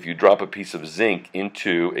 if you drop a piece of zinc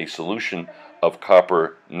into a solution of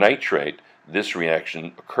copper nitrate, this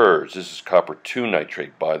reaction occurs. This is copper 2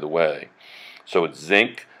 nitrate, by the way. So it's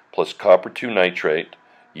zinc plus copper 2 nitrate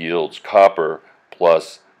yields copper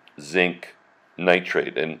plus zinc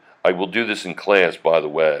nitrate. And I will do this in class, by the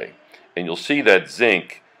way. And you'll see that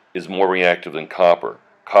zinc is more reactive than copper.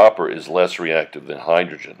 Copper is less reactive than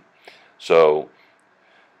hydrogen. So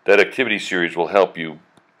that activity series will help you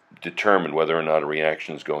determine whether or not a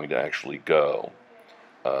reaction is going to actually go.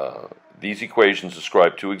 These equations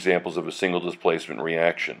describe two examples of a single displacement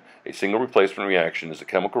reaction. A single replacement reaction is a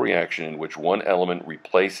chemical reaction in which one element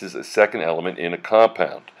replaces a second element in a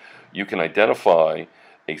compound. You can identify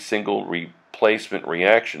a single replacement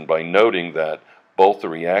reaction by noting that both the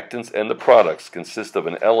reactants and the products consist of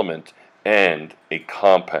an element and a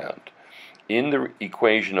compound. In the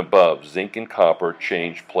equation above, zinc and copper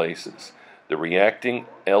change places. The reacting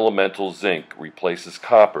elemental zinc replaces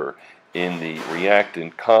copper in the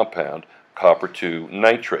reactant compound copper 2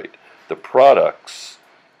 nitrate. The products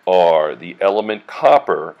are the element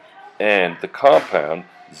copper and the compound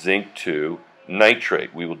zinc 2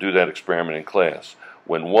 nitrate. We will do that experiment in class.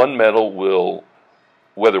 Whether one metal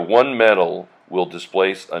will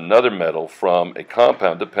displace another metal from a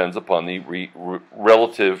compound depends upon the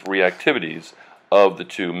relative reactivities of the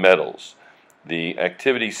two metals. The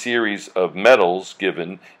activity series of metals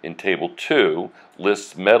given in Table 2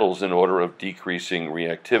 lists metals in order of decreasing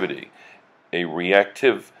reactivity. A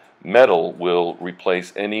reactive metal will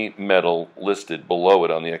replace any metal listed below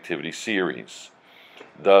it on the activity series.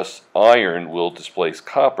 Thus, iron will displace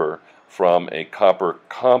copper from a copper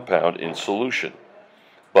compound in solution,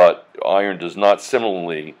 but iron does not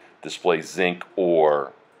similarly displace zinc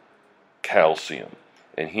or calcium.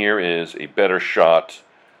 And here is a better shot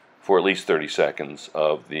for at least 30 seconds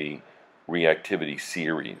of the reactivity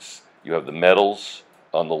series. You have the metals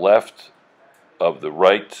on the left of the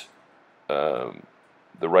right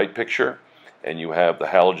picture, and you have the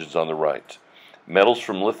halogens on the right. Metals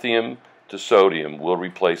from lithium to sodium will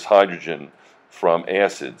replace hydrogen from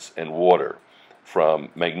acids and water. From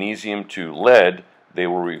magnesium to lead, they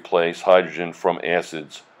will replace hydrogen from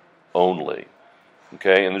acids only.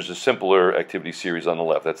 Okay, and there's a simpler activity series on the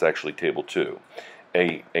left. That's actually Table 2.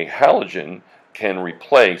 A halogen can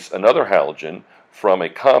replace another halogen from a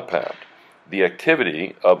compound. The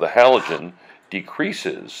activity of the halogen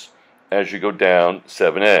decreases as you go down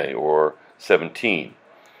 7A or 17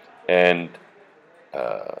 and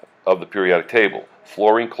of the periodic table.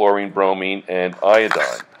 Fluorine, chlorine, bromine, and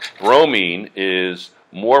iodine. Bromine is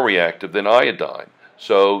more reactive than iodine,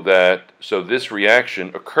 so this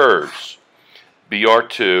reaction occurs.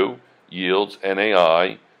 Br2 yields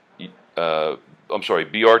NaI.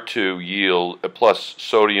 Br2 yield plus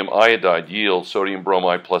sodium iodide yields sodium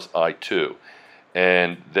bromide plus I2,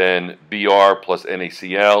 and then Br plus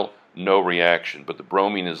NaCl, no reaction. But the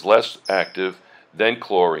bromine is less active than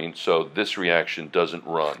chlorine, so this reaction doesn't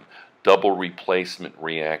run. Double replacement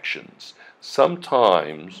reactions.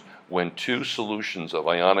 Sometimes when two solutions of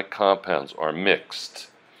ionic compounds are mixed,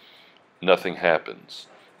 nothing happens.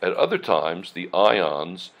 At other times, the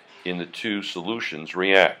ions in the two solutions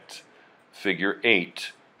react. Figure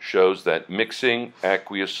 8 shows that mixing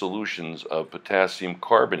aqueous solutions of potassium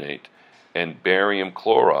carbonate and barium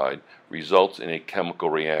chloride results in a chemical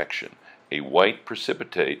reaction. A white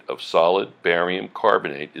precipitate of solid barium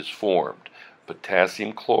carbonate is formed.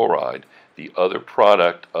 Potassium chloride, the other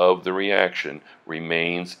product of the reaction,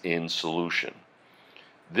 remains in solution.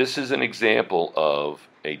 This is an example of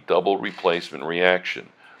a double replacement reaction,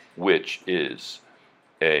 which is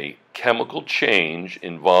a chemical change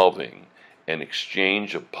involving an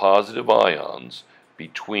exchange of positive ions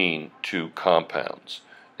between two compounds,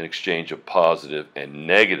 an exchange of positive and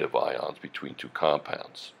negative ions between two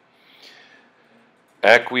compounds.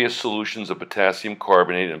 Aqueous solutions of potassium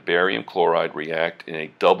carbonate and barium chloride react in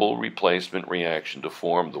a double replacement reaction to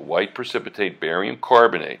form the white precipitate barium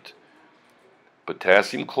carbonate.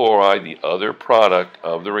 Potassium chloride, the other product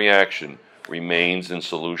of the reaction, remains in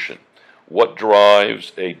solution. What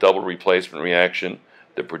drives a double replacement reaction?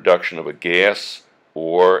 The production of a gas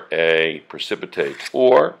or a precipitate,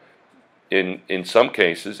 or in some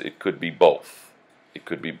cases it could be both. It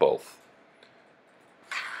could be both.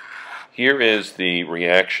 Here is the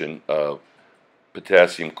reaction of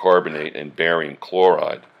potassium carbonate and barium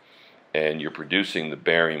chloride, and you're producing the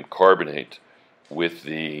barium carbonate with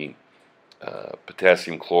the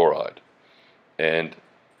potassium chloride, and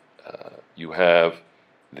you have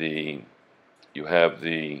the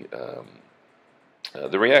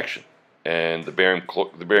reaction, and the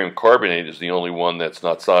barium carbonate is the only one that's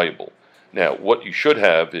not soluble. Now, what you should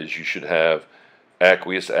have is you should have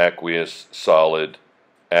aqueous, solid,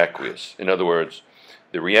 aqueous. In other words,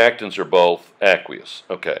 the reactants are both aqueous.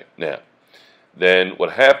 Okay, now, then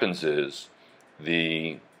what happens is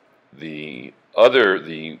the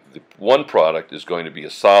one product is going to be a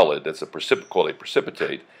solid that's called a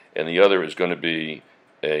precipitate, and the other is going to be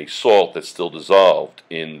a salt that's still dissolved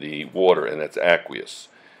in the water, and that's aqueous.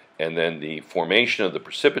 And then the formation of the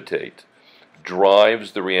precipitate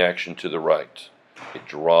drives the reaction to the right. It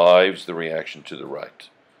drives the reaction to the right.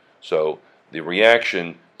 So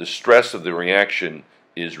the stress of the reaction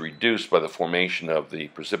is reduced by the formation of the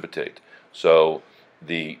precipitate. So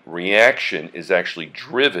the reaction is actually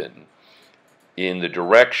driven in the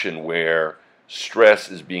direction where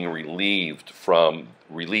stress is being released from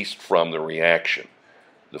the reaction.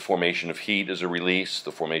 The formation of heat is a release,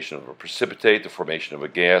 the formation of a precipitate, the formation of a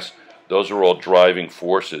gas. Those are all driving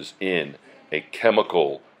forces in a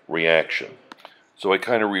chemical reaction. So I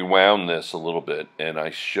kind of rewound this a little bit, and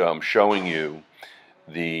I'm showing you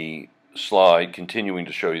the slide, continuing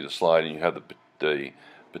to show you the slide, and you have the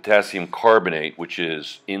potassium carbonate, which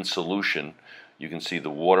is in solution. You can see the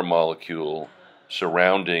water molecule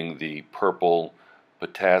surrounding the purple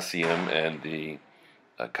potassium and the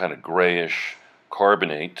kind of grayish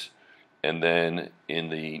carbonate. And then in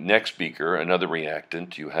the next beaker, another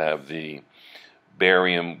reactant, you have the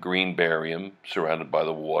green barium surrounded by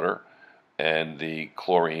the water, and the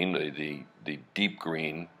chlorine, the deep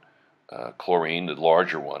green chlorine, the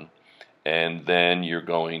larger one. And then you're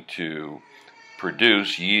going to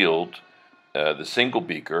yield the single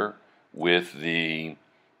beaker with the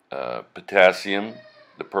potassium,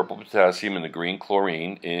 the purple potassium and the green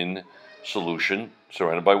chlorine in solution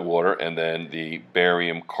surrounded by water, and then the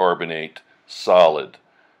barium carbonate solid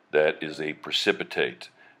that is a precipitate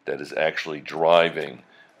that is actually driving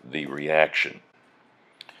the reaction.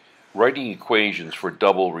 Writing equations for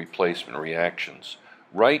double replacement reactions.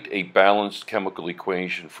 Write a balanced chemical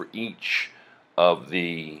equation for each of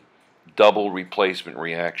the double replacement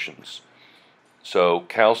reactions. So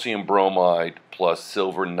calcium bromide plus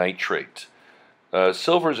silver nitrate.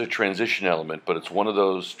 Silver is a transition element, but it's one of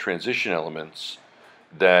those transition elements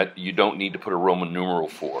that you don't need to put a Roman numeral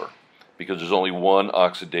for, because there's only one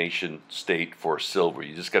oxidation state for silver.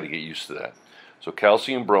 You just got to get used to that. So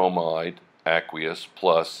calcium bromide, aqueous,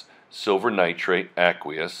 plus silver nitrate,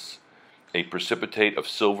 aqueous. A precipitate of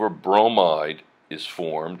silver bromide is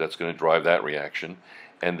formed. That's going to drive that reaction.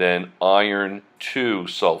 And then iron 2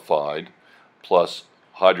 sulfide plus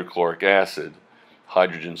hydrochloric acid,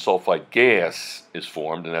 hydrogen sulfide gas is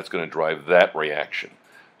formed, and that's going to drive that reaction.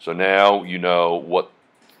 So now you know what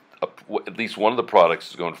at least one of the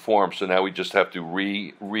products is going to form. So now we just have to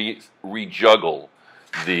rejuggle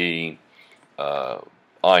the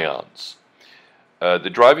ions. The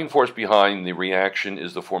driving force behind the reaction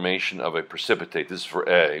is the formation of a precipitate. This is for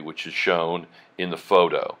A, which is shown in the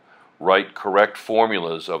photo. Write correct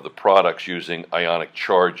formulas of the products using ionic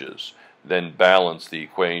charges, then balance the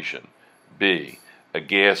equation. B, a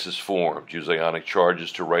gas is formed. Use ionic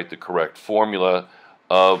charges to write the correct formula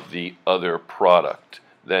of the other product,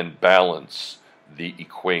 then balance the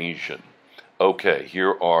equation. Okay,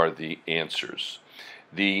 here are the answers.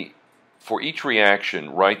 For each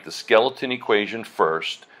reaction, write the skeleton equation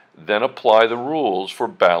first, then apply the rules for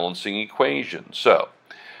balancing equations. So,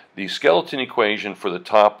 the skeleton equation for the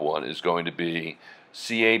top one is going to be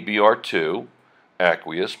CaBr2,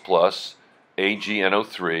 aqueous, plus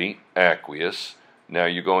AgNO3, aqueous. Now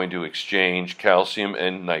you're going to exchange calcium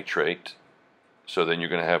and nitrate. So then you're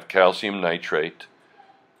going to have calcium nitrate,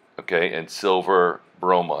 okay, and silver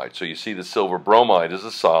bromide. So you see the silver bromide is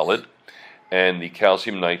a solid, and the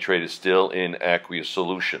calcium nitrate is still in aqueous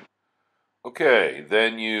solution. Okay,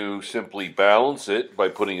 then you simply balance it by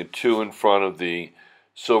putting a 2 in front of the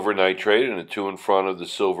silver nitrate and a 2 in front of the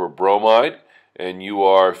silver bromide, and you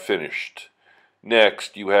are finished.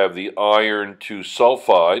 Next, you have the iron 2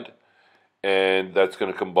 sulfide, and that's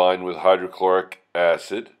going to combine with hydrochloric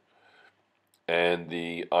acid. And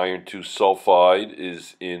the iron 2 sulfide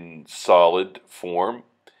is in solid form,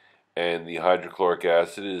 and the hydrochloric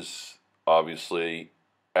acid is obviously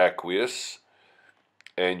aqueous,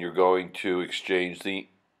 and you're going to exchange the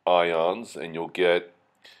ions, and you'll get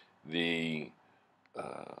the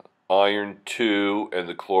iron 2 and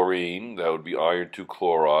the chlorine. That would be iron 2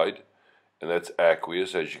 chloride, and that's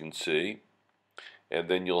aqueous, as you can see. And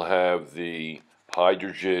then you'll have the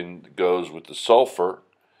hydrogen goes with the sulfur,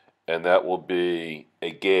 and that will be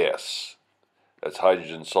a gas. That's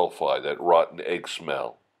hydrogen sulfide, that rotten egg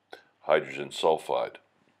smell, hydrogen sulfide.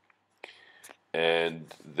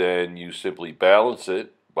 And then you simply balance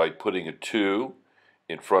it by putting a 2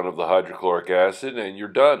 in front of the hydrochloric acid, and you're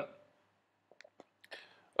done.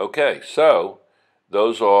 Okay, so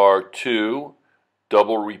those are 2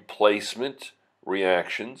 double replacement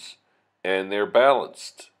reactions, and they're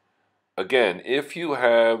balanced. Again, if you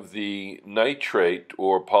have the nitrate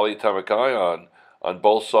or polyatomic ion on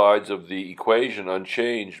both sides of the equation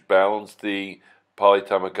unchanged, balance the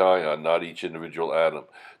polyatomic ion, not each individual atom.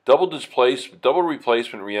 Double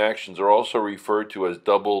replacement reactions are also referred to as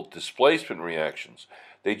double displacement reactions.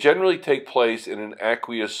 They generally take place in an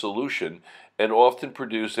aqueous solution and often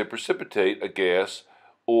produce a precipitate, a gas,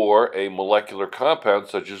 or a molecular compound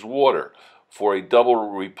such as water. For a double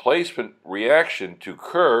replacement reaction to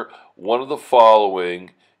occur, one of the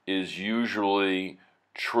following is usually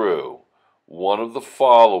true. One of the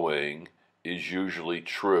following is usually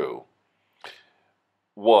true.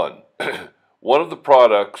 1. One of the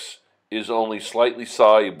products is only slightly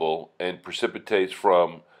soluble and precipitates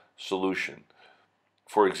from solution.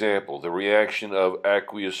 For example, the reaction of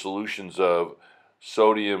aqueous solutions of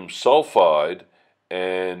sodium sulfide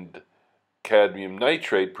and cadmium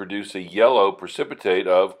nitrate produce a yellow precipitate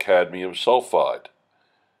of cadmium sulfide.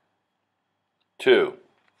 2.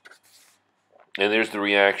 And there's the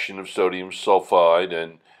reaction of sodium sulfide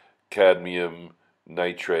and cadmium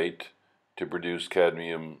nitrate to produce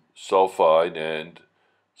cadmium sulfide and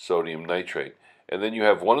sodium nitrate. And then you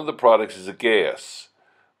have one of the products is a gas.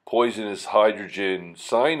 Poisonous hydrogen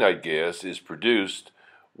cyanide gas is produced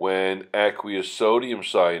when aqueous sodium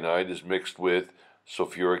cyanide is mixed with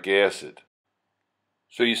sulfuric acid.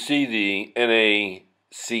 So you see the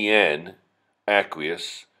NaCN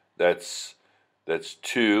aqueous, that's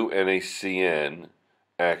 2 NaCN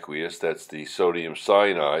aqueous, that's the sodium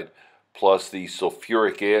cyanide, plus the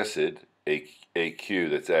sulfuric acid, AQ,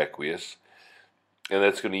 that's aqueous, and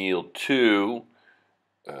that's going to yield 2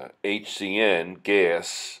 HCN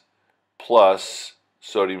gas plus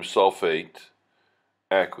sodium sulfate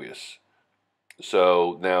aqueous.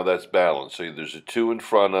 So now that's balanced. So there's a 2 in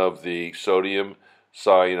front of the sodium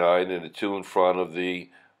cyanide and a 2 in front of the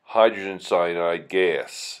hydrogen cyanide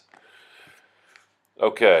gas.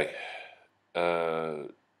 Okay, and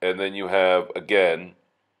then you have, again,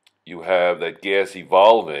 you have that gas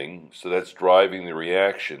evolving, so that's driving the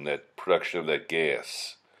reaction, that production of that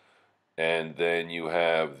gas. And then you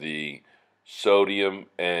have the sodium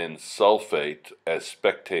and sulfate as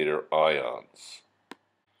spectator ions.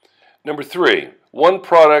 Number 3, one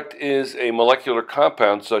product is a molecular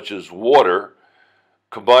compound such as water.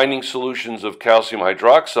 Combining solutions of calcium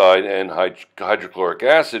hydroxide and hydrochloric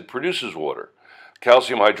acid produces water.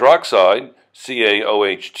 Calcium hydroxide,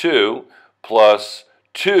 CaOH2, plus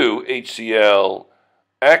 2 HCl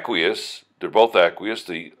aqueous, they're both aqueous,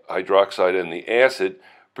 the hydroxide and the acid,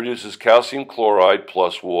 produces calcium chloride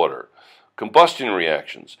plus water. Combustion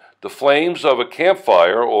reactions. The flames of a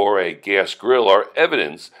campfire or a gas grill are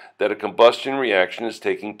evidence that a combustion reaction is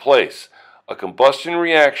taking place. A combustion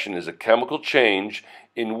reaction is a chemical change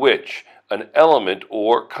in which an element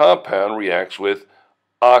or compound reacts with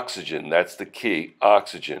oxygen. That's the key,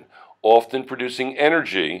 oxygen, often producing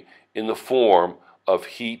energy in the form of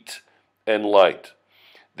heat and light.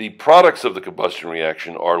 The products of the combustion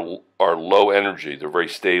reaction are low energy. They're very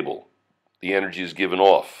stable. The energy is given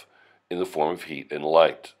off in the form of heat and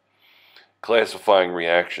light. Classifying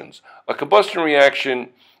reactions. A combustion reaction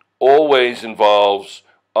always involves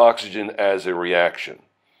oxygen as a reaction.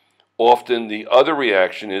 Often the other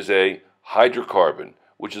reaction is a hydrocarbon,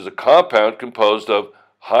 which is a compound composed of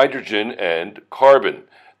hydrogen and carbon.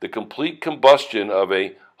 The complete combustion of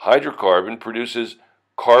a hydrocarbon produces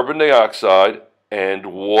carbon dioxide and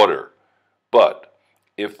water. But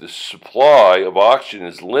if the supply of oxygen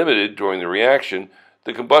is limited during the reaction,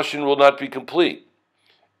 the combustion will not be complete.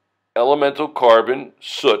 Elemental carbon,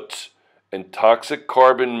 soot, and toxic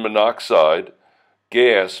carbon monoxide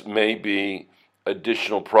gas may be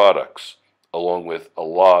additional products, along with a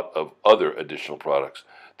lot of other additional products.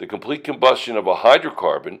 The complete combustion of a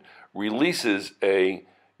hydrocarbon releases a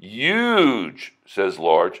huge, says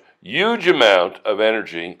Large, huge amount of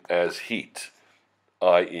energy as heat,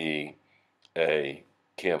 i.e. a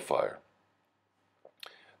campfire.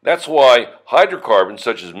 That's why hydrocarbons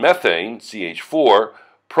such as methane, CH4,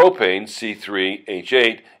 propane,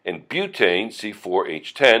 C3H8, and butane,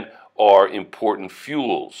 C4H10, are important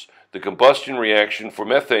fuels. The combustion reaction for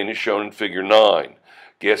methane is shown in Figure 9.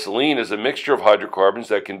 Gasoline is a mixture of hydrocarbons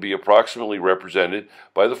that can be approximately represented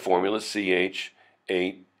by the formula CH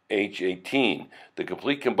CH18. The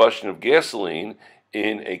complete combustion of gasoline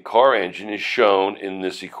in a car engine is shown in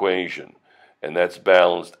this equation, and that's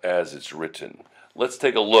balanced as it's written. Let's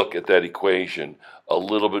take a look at that equation a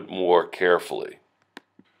little bit more carefully.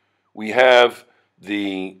 We have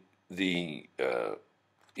you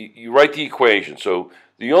write the equation. So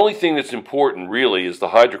the only thing that's important really is the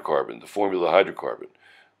hydrocarbon, the formula of the hydrocarbon.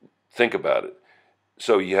 Think about it.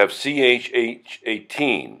 So you have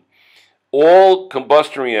CH18. All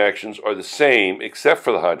combustion reactions are the same except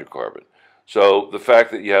for the hydrocarbon. So the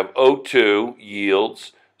fact that you have O2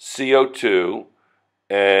 yields CO2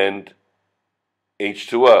 and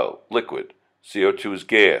H2O, liquid. CO2 is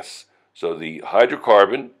gas. So the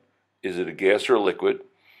hydrocarbon, is it a gas or a liquid?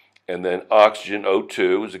 And then oxygen,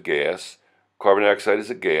 O2, is a gas. Carbon dioxide is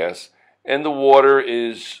a gas. And the water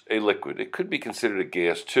is a liquid. It could be considered a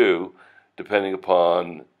gas too, depending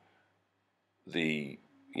upon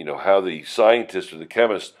how the scientist or the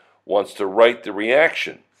chemist wants to write the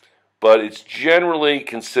reaction. But it's generally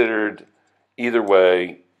considered either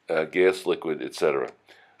way, gas, liquid, etc.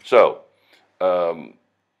 So then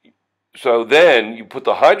you put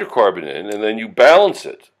the hydrocarbon in, and then you balance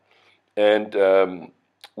it. And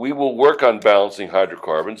we will work on balancing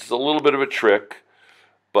hydrocarbons. It's a little bit of a trick,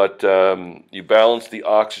 but you balance the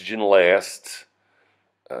oxygen last.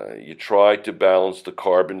 You try to balance the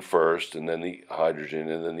carbon first, and then the hydrogen,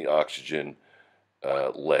 and then the oxygen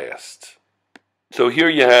last. So here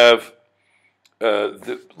you have,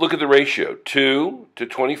 look at the ratio, 2 to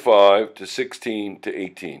 25 to 16 to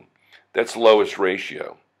 18. That's lowest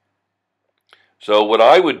ratio. So what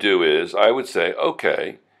I would do is, I would say,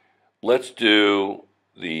 okay, let's do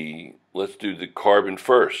the carbon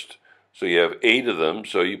first. So you have 8 of them,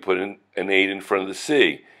 so you put in an 8 in front of the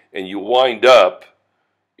C, and you wind up,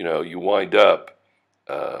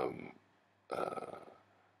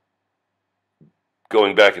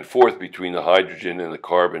 going back and forth between the hydrogen and the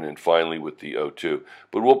carbon, and finally with the O2.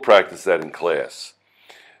 But we'll practice that in class.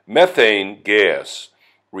 Methane gas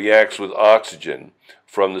reacts with oxygen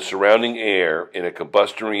from the surrounding air in a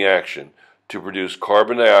combustion reaction to produce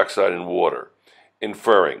carbon dioxide and water,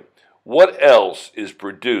 inferring, what else is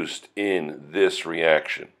produced in this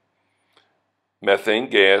reaction? Methane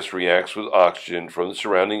gas reacts with oxygen from the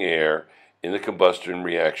surrounding air in the combustion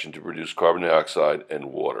reaction to produce carbon dioxide and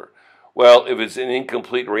water. Well, if it's an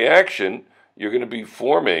incomplete reaction, you're going to be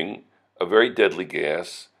forming a very deadly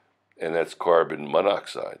gas, and that's carbon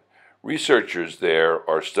monoxide. Researchers there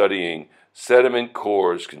are studying sediment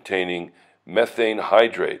cores containing methane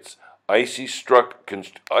hydrates, icy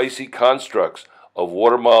constructs of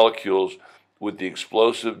water molecules with the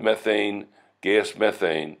explosive methane, gas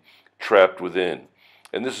methane, trapped within.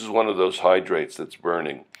 And this is one of those hydrates that's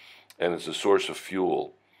burning, and it's a source of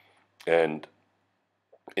fuel. And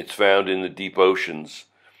it's found in the deep oceans.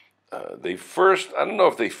 I don't know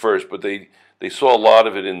if they first, but they saw a lot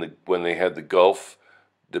of it when they had the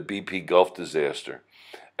BP Gulf disaster.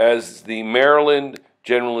 As the Maryland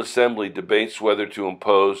General Assembly debates whether to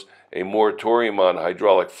impose a moratorium on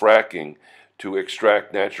hydraulic fracking to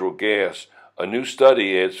extract natural gas, a new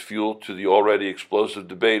study adds fuel to the already explosive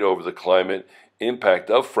debate over the climate impact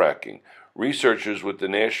of fracking. Researchers with the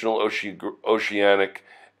National Oceanic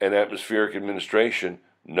and Atmospheric Administration,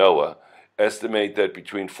 NOAA, estimate that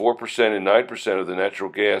between 4% and 9% of the natural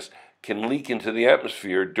gas can leak into the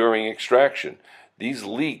atmosphere during extraction. These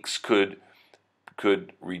leaks could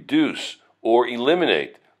reduce or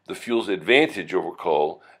eliminate the fuel's advantage over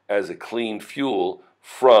coal as a clean fuel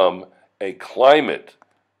from a climate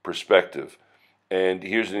perspective. And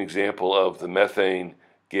here's an example of the methane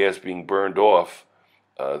gas being burned off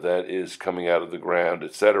that is coming out of the ground,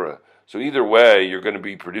 etc. So either way, you're going to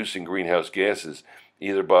be producing greenhouse gases,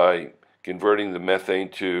 either by converting the methane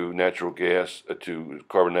to natural gas, to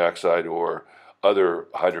carbon dioxide, or other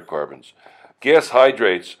hydrocarbons. Gas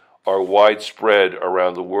hydrates are widespread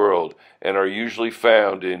around the world and are usually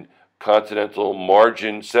found in continental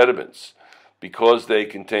margin sediments. Because they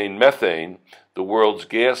contain methane, the world's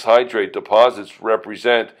gas hydrate deposits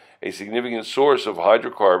represent a significant source of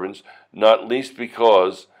hydrocarbons, not least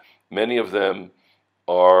because many of them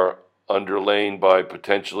are underlain by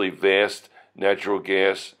potentially vast natural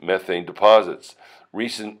gas methane deposits.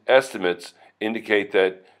 Recent estimates indicate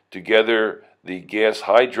that together the gas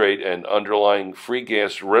hydrate and underlying free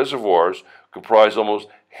gas reservoirs comprise almost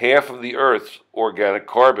half of the Earth's organic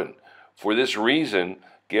carbon. For this reason,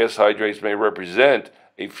 gas hydrates may represent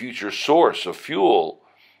a future source of fuel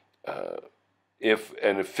if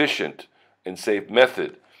an efficient and safe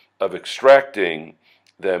method of extracting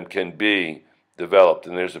them can be developed.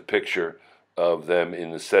 And there's a picture of them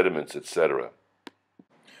in the sediments, etc.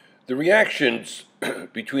 The reactions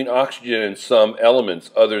between oxygen and some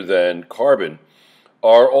elements other than carbon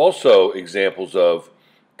are also examples of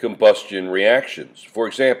combustion reactions. For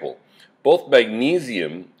example, both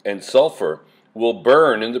magnesium and sulfur will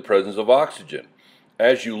burn in the presence of oxygen.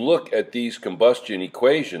 As you look at these combustion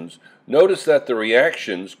equations, notice that the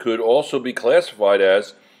reactions could also be classified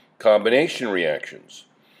as combination reactions.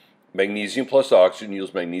 Magnesium plus oxygen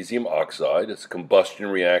yields magnesium oxide. It's a combustion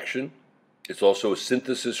reaction. It's also a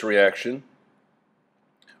synthesis reaction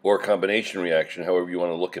or a combination reaction, however you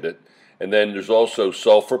want to look at it. And then there's also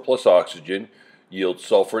sulfur plus oxygen yields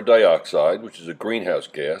sulfur dioxide, which is a greenhouse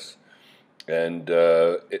gas. And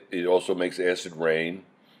it also makes acid rain.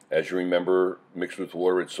 As you remember, mixed with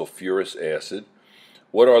water, it's sulfurous acid.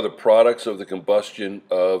 What are the products of the combustion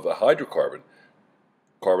of a hydrocarbon?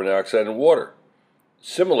 Carbon dioxide and water.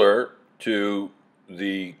 Similar to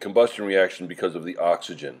the combustion reaction because of the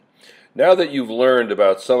oxygen. Now that you've learned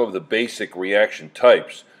about some of the basic reaction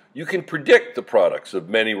types, you can predict the products of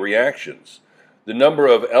many reactions. The number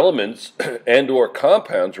of elements and/or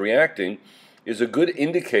compounds reacting is a good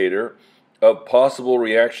indicator of possible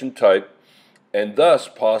reaction type and thus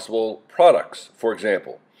possible products. For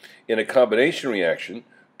example, in a combination reaction,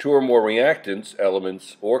 two or more reactants,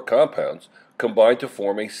 elements, or compounds combine to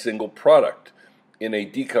form a single product. In a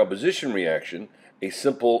decomposition reaction, a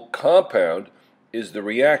simple compound is the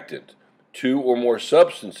reactant. Two or more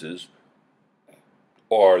substances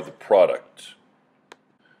are the product.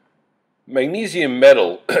 Magnesium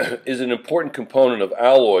metal is an important component of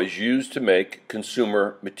alloys used to make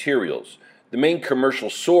consumer materials. The main commercial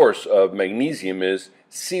source of magnesium is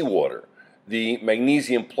seawater. The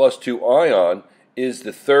magnesium plus 2 ion is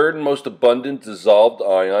the third most abundant dissolved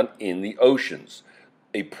ion in the oceans.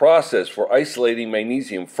 A process for isolating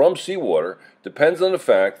magnesium from seawater depends on the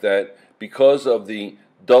fact that because of the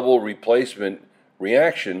double replacement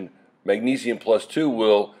reaction, magnesium plus 2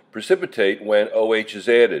 will precipitate when OH is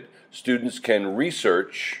added. Students can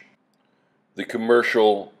research the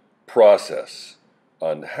commercial process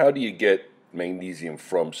on how do you get magnesium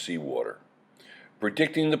from seawater.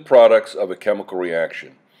 Predicting the products of a chemical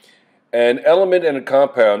reaction. An element and a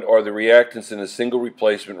compound are the reactants in a single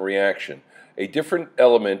replacement reaction. A different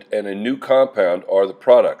element and a new compound are the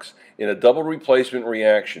products. In a double replacement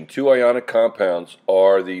reaction, two ionic compounds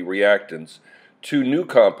are the reactants. Two new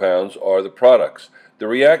compounds are the products. The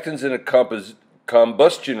reactants in a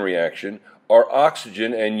combustion reaction are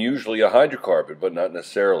oxygen and usually a hydrocarbon, but not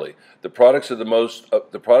necessarily. The products of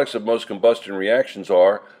most combustion reactions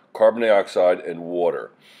are carbon dioxide and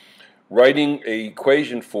water. Writing an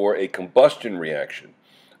equation for a combustion reaction.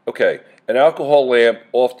 Okay, an alcohol lamp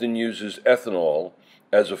often uses ethanol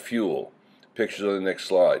as a fuel. Pictures on the next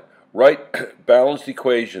slide. Write balanced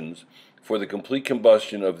equations for the complete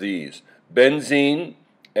combustion of these. Benzene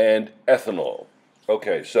and ethanol.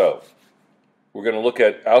 Okay, so we're going to look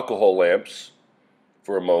at alcohol lamps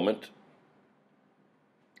for a moment,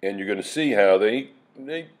 and you're going to see how they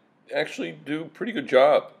actually do a pretty good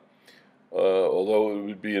job. Although it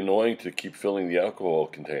would be annoying to keep filling the alcohol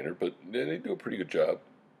container, but they do a pretty good job.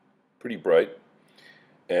 Pretty bright.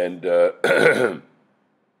 And so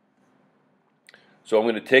I'm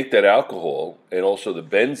going to take that alcohol and also the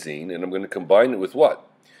benzene, and I'm going to combine it with what?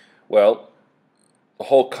 Well, the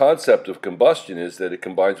whole concept of combustion is that it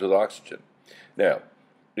combines with oxygen. Now,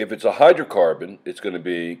 if it's a hydrocarbon, it's going to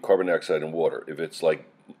be carbon dioxide and water. If it's like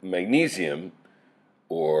magnesium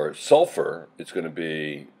or sulfur, it's going to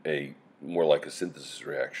be more like a synthesis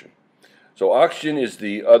reaction. So oxygen is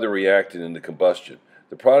the other reactant in the combustion.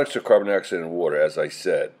 The products are carbon dioxide and water, as I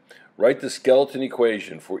said. Write the skeleton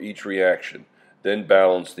equation for each reaction, then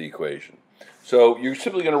balance the equation. So you're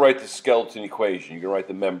simply going to write the skeleton equation. You're going to write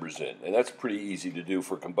the members in, and that's pretty easy to do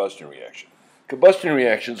for a combustion reaction. Combustion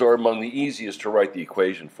reactions are among the easiest to write the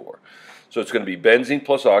equation for. So it's going to be benzene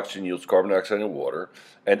plus oxygen yields carbon dioxide and water,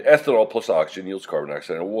 and ethanol plus oxygen yields carbon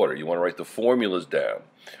dioxide and water. You want to write the formulas down.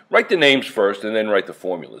 Write the names first, and then write the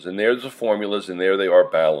formulas. And there's the formulas, and there they are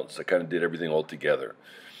balanced. I kind of did everything all together.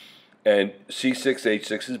 And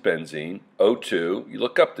C6H6 is benzene. O2, you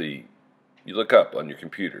look up on your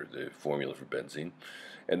computer the formula for benzene,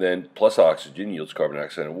 and then plus oxygen yields carbon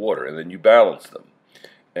dioxide and water, and then you balance them,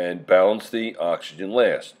 and balance the oxygen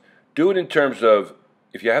last. Do it in terms of,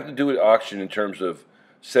 if you have to do it oxygen in terms of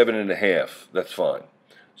 7.5, that's fine.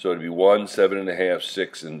 So it'd be 1, 7.5,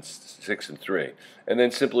 6, and 6 and 3, and then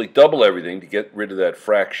simply double everything to get rid of that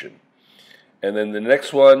fraction. And then the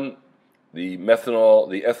next one, the methanol,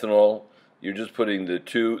 the ethanol, you're just putting the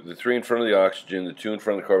 3 in front of the oxygen, the 2 in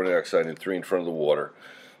front of the carbon dioxide, and 3 in front of the water.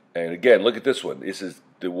 And again, look at this one.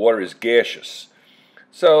 The water is gaseous.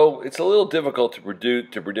 So it's a little difficult to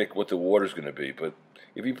predict what the water's going to be, but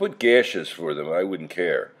if you put gaseous for them, I wouldn't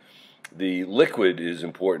care. The liquid is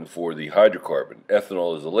important for the hydrocarbon.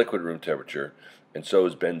 Ethanol is a liquid room temperature, and so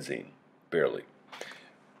is benzene, barely.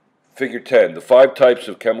 Figure 10. The 5 types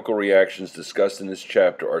of chemical reactions discussed in this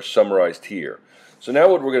chapter are summarized here. So now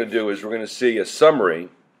what we're going to do is we're going to see a summary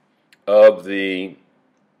of the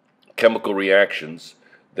chemical reactions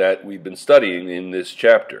that we've been studying in this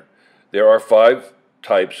chapter. There are 5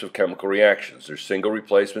 types of chemical reactions. There's single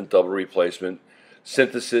replacement, double replacement,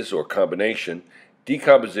 synthesis or combination,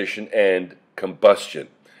 decomposition, and combustion.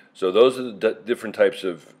 So those are the different types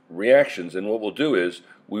of reactions, and what we'll do is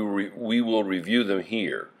we will review them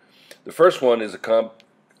here. The first one is a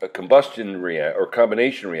combustion or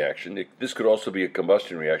combination reaction. This could also be a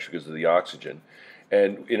combustion reaction because of the oxygen.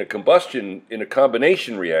 And in a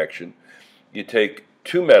combination reaction, you take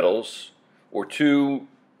 2 metals or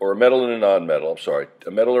a metal and a nonmetal. I'm sorry,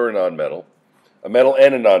 a metal or a nonmetal, a metal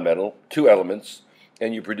and a nonmetal, 2 elements,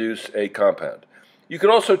 and you produce a compound. You can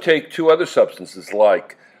also take 2 other substances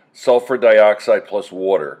like sulfur dioxide plus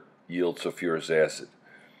water yields sulfurous acid.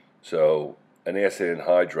 So an acid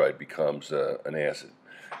anhydride becomes an acid.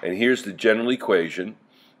 And here's the general equation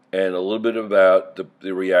and a little bit about the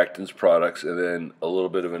reactants, products, and then a little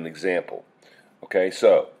bit of an example. Okay,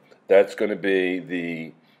 so that's going to be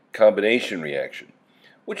the combination reaction,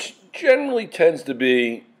 which generally tends to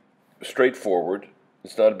be straightforward.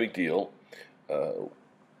 It's not a big deal.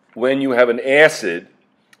 When you have an acid,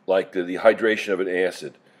 like the hydration of an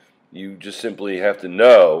acid, you just simply have to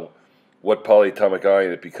know what polyatomic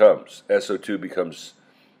ion it becomes. SO2 becomes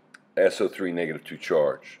SO3 negative 2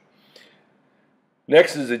 charge.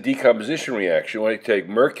 Next is a decomposition reaction. When I take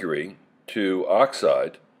mercury to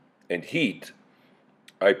oxide and heat,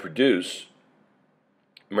 I produce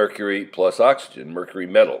mercury plus oxygen, mercury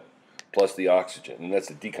metal plus the oxygen, and that's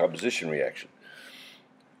a decomposition reaction.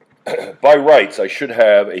 By rights, I should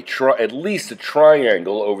have at least a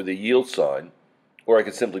triangle over the yield sign, or I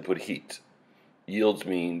could simply put heat. Yield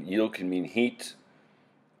can mean heat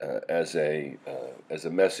as a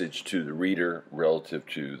message to the reader relative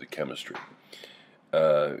to the chemistry.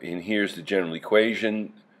 And here's the general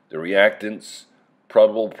equation, the reactants,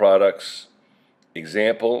 probable products,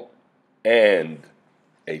 example, and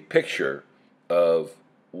a picture of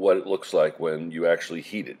what it looks like when you actually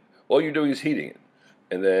heat it. All you're doing is heating it.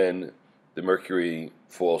 And then the mercury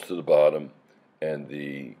falls to the bottom and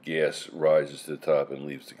the gas rises to the top and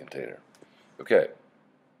leaves the container. Okay,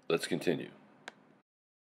 let's continue.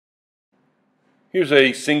 Here's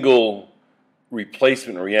a single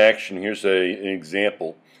replacement reaction. Here's an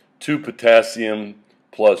example. 2 potassium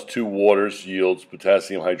plus 2 waters yields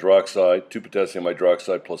potassium hydroxide. 2 potassium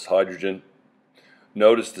hydroxide plus hydrogen.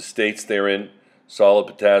 Notice the states therein: solid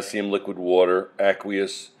potassium, liquid water,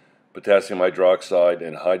 aqueous, potassium hydroxide,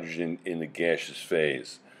 and hydrogen in the gaseous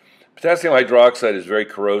phase. Potassium hydroxide is very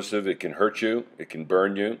corrosive. It can hurt you. It can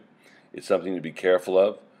burn you. It's something to be careful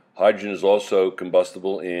of. Hydrogen is also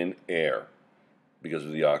combustible in air because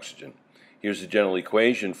of the oxygen. Here's the general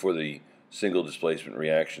equation for the single displacement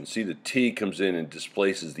reaction. See, the T comes in and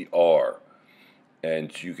displaces the R.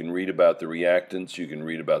 And you can read about the reactants. You can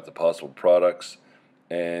read about the possible products.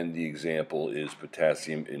 And the example is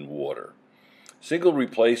potassium in water. Single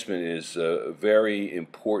replacement is a very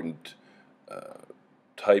important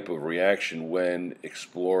type of reaction when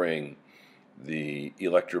exploring the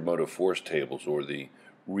electromotive force tables or the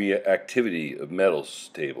reactivity of metals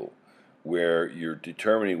table, where you're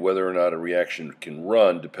determining whether or not a reaction can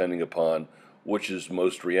run depending upon which is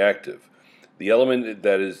most reactive. The element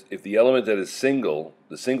that is, if the element that is single,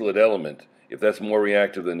 the singlet element, if that's more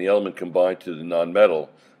reactive than the element combined to the nonmetal,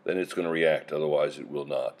 then it's going to react, otherwise it will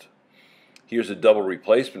not. Here's a double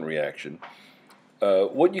replacement reaction.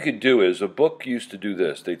 What you could do is, a book used to do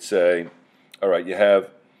this. They'd say, all right, you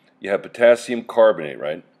have potassium carbonate,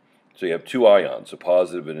 right? So you have 2 ions, a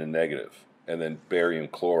positive and a negative, and then barium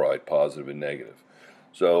chloride, positive and negative.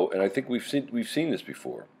 So, and I think we've seen this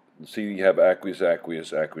before. See, you have aqueous,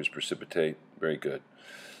 aqueous, aqueous precipitate. Very good.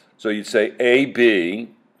 So you'd say AB,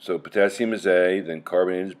 so potassium is A, then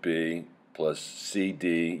carbonate is B, plus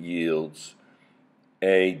CD yields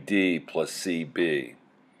AD plus CB.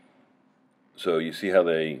 So you see how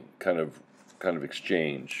they kind of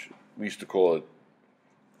exchange. We used to call it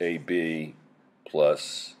AB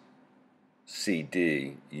plus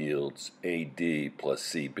CD yields AD plus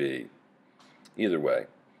CB. Either way.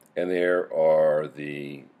 And there are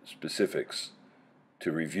the specifics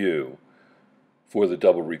to review for the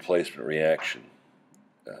double replacement reaction.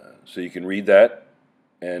 So you can read that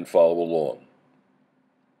and follow along.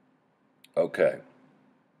 Okay.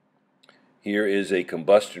 Here is a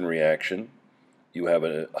combustion reaction. You have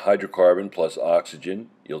a hydrocarbon plus oxygen,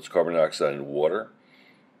 yields carbon dioxide and water.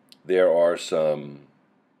 There are some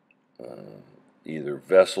either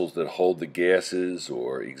vessels that hold the gases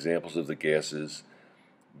or examples of the gases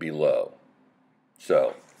below.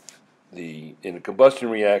 So, in a combustion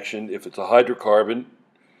reaction, if it's a hydrocarbon,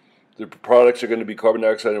 the products are going to be carbon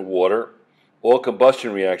dioxide and water. All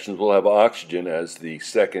combustion reactions will have oxygen as the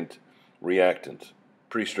second reactant.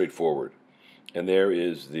 Pretty straightforward. And there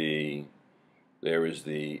is the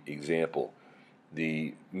example.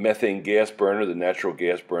 The methane gas burner, the natural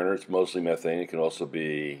gas burner, it's mostly methane. It can also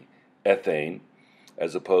be ethane,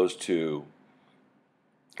 as opposed to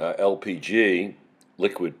LPG,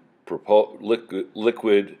 liquid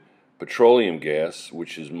petroleum gas,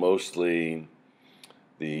 which is mostly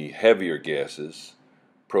the heavier gases,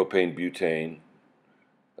 propane, butane,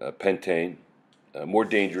 pentane, more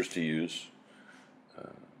dangerous to use,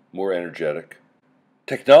 more energetic.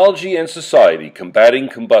 Technology and society combating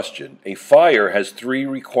combustion. A fire has three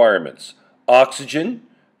requirements: oxygen,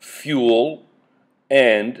 fuel,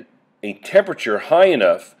 and a temperature high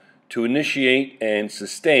enough to initiate and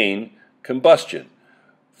sustain combustion.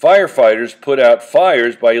 Firefighters put out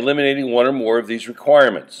fires by eliminating one or more of these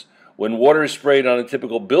requirements. When water is sprayed on a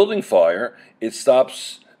typical building fire, it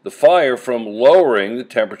stops the fire from lowering the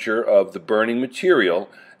temperature of the burning material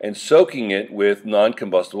and soaking it with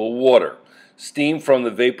non-combustible water. Steam from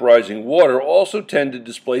the vaporizing water also tend to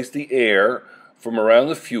displace the air from around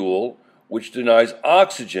the fuel, which denies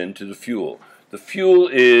oxygen to the fuel. The fuel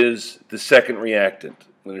is the second reactant.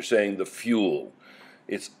 When they're saying the fuel,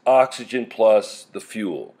 it's oxygen plus the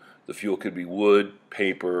fuel. The fuel could be wood,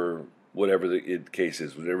 paper, whatever the case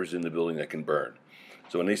is, whatever's in the building that can burn.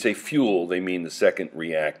 So when they say fuel, they mean the second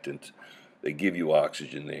reactant. They give you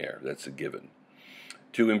oxygen there. That's a given.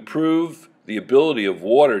 To improve the ability of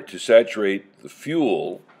water to saturate the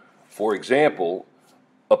fuel, for example,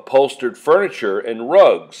 upholstered furniture and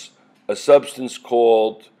rugs, a substance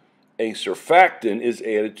called a surfactant is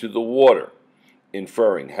added to the water.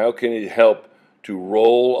 Inferring, how can it help to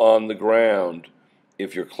roll on the ground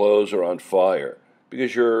if your clothes are on fire?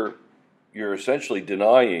 Because you're essentially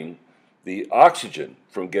denying the oxygen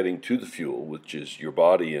from getting to the fuel, which is your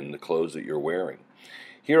body and the clothes that you're wearing.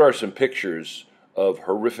 Here are some pictures of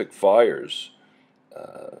horrific fires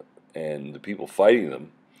and the people fighting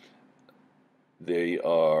them. They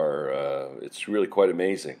are, it's really quite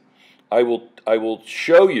amazing. I will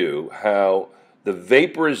show you how the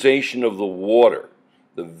vaporization of the water,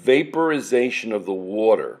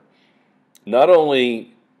 not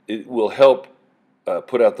only it will help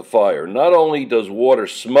put out the fire, not only does water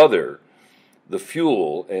smother the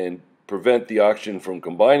fuel and prevent the oxygen from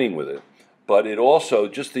combining with it, but it also,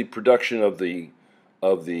 just the production of the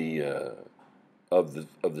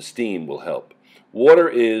steam will help. Water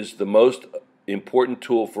is the most important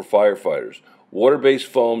tool for firefighters. Water-based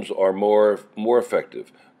foams are more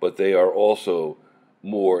effective, but they are also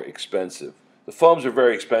more expensive. The foams are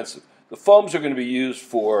very expensive. The foams are going to be used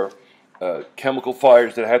for chemical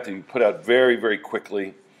fires that have to be put out very, very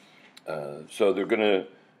quickly. So they're going to,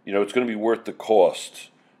 it's going to be worth the cost.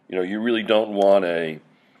 You really don't want a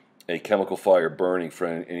chemical fire burning for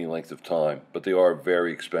any length of time, but they are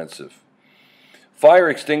very expensive. Fire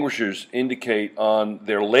extinguishers indicate on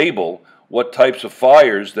their label what types of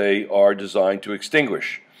fires they are designed to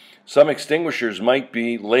extinguish. Some extinguishers might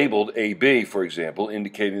be labeled AB, for example,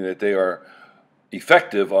 indicating that they are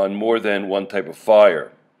effective on more than one type of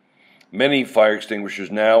fire. Many fire extinguishers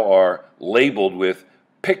now are labeled with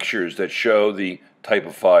pictures that show the type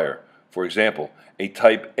of fire. For example, a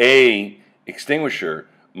type A extinguisher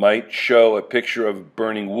might show a picture of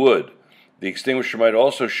burning wood. The extinguisher might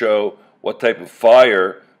also show what type of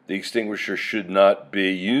fire the extinguisher should not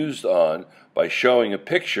be used on by showing a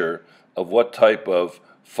picture of what type of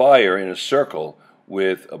fire in a circle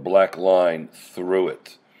with a black line through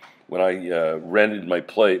it. When I rented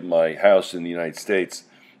my house in the United States,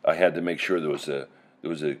 I had to make sure there was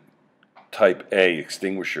a type A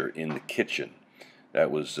extinguisher in the kitchen.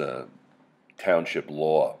 That was township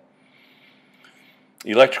law.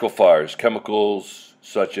 Electrical fires, chemicals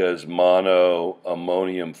such as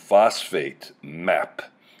monoammonium phosphate, MAP,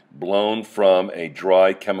 blown from a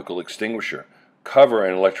dry chemical extinguisher, cover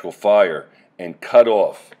an electrical fire and cut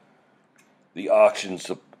off the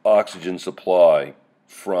oxygen supply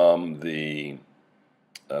from the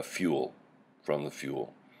fuel.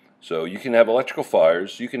 So you can have electrical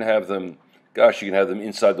fires. You can have them, you can have them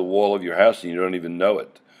inside the wall of your house and you don't even know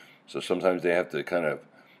it. So sometimes they have to kind of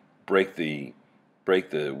break the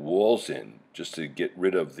walls in just to get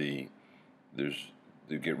rid of there's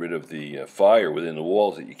to get rid of the fire within the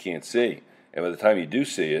walls that you can't see. And by the time you do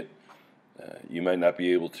see it, you might not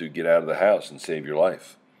be able to get out of the house and save your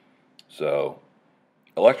life. So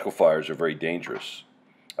electrical fires are very dangerous.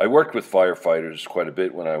 I worked with firefighters quite a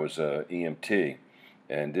bit when I was an EMT,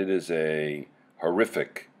 and it is a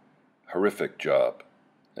horrific job,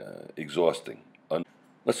 exhausting.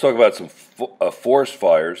 Let's talk about some forest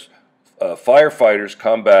fires. Firefighters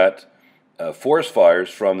combat forest fires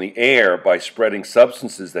from the air by spreading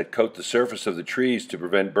substances that coat the surface of the trees to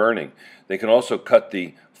prevent burning. They can also cut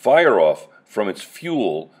the fire off from its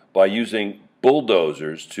fuel by using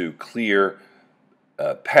bulldozers to clear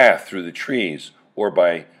path through the trees, or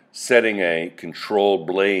by setting a controlled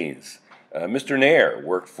blaze. Mr. Nair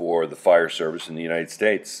worked for the fire service in the United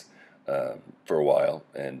States for a while,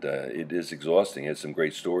 and it is exhausting. He had some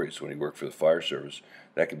great stories when he worked for the fire service.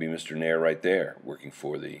 That could be Mr. Nair right there, working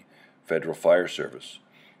for the Federal Fire Service.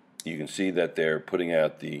 You can see that they're putting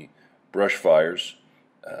out the brush fires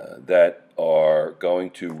that are going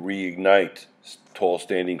to reignite tall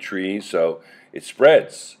standing trees, so it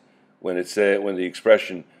spreads. When the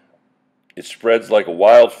expression "it spreads like a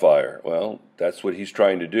wildfire," well, that's what he's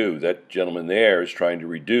trying to do. That gentleman there is trying to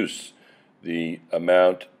reduce the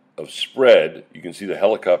amount of spread. You can see the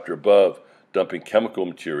helicopter above dumping chemical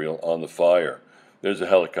material on the fire. There's a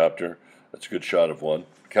helicopter. That's a good shot of one.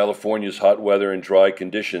 California's hot weather and dry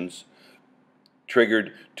conditions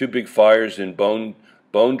triggered two big fires in Bone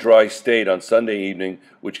Dry State on Sunday evening,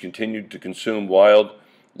 which continued to consume wild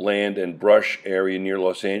land and brush area near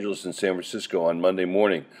Los Angeles and San Francisco on Monday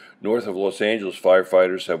morning. North of Los Angeles,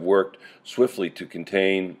 firefighters have worked swiftly to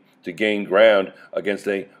gain ground against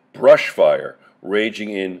a brush fire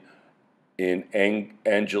raging in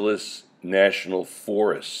Angeles National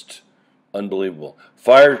Forest. Unbelievable.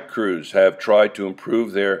 Fire crews have tried to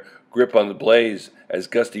improve their grip on the blaze as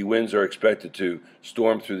gusty winds are expected to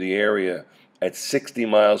storm through the area at 60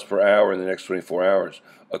 miles per hour in the next 24 hours.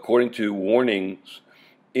 According to warnings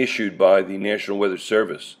issued by the National Weather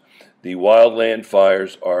Service, the wildland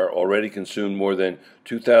fires are already consumed more than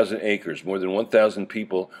 2,000 acres. More than 1,000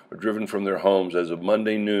 people were driven from their homes. As of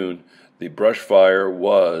Monday noon, the brush fire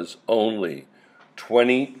was only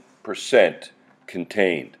 20%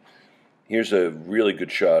 contained. Here's a really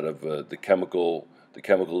good shot of the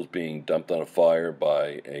chemicals being dumped on a fire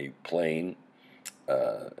by a plane,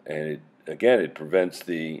 and it prevents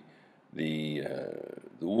the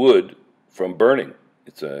wood from burning.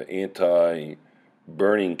 It's an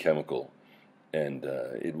anti-burning chemical, and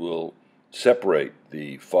it will separate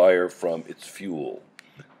the fire from its fuel.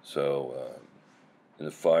 So, and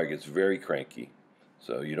the fire gets very cranky.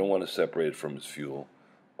 So you don't want to separate it from its fuel.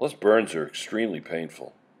 Plus, burns are extremely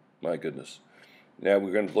painful. My goodness. Now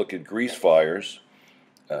we're going to look at grease fires.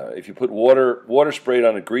 If you put water sprayed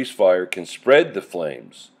on a grease fire, can spread the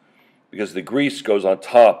flames because the grease goes on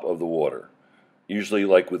top of the water. Usually,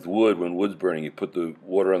 like with wood, when wood's burning, you put the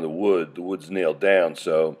water on the wood's nailed down,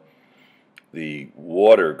 so the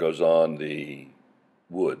water goes on the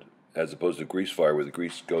wood, as opposed to grease fire where the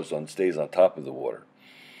grease stays on top of the water.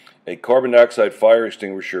 A carbon dioxide fire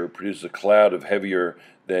extinguisher produces a cloud of heavier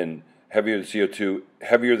than CO2,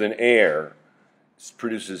 heavier than air. It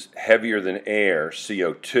produces heavier than air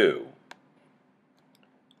CO2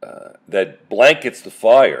 that blankets the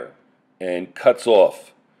fire and cuts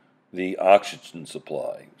off the oxygen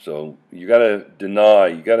supply. So you got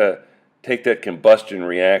to take that combustion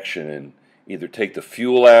reaction and either take the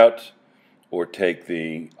fuel out or take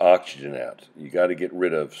the oxygen out. You got to get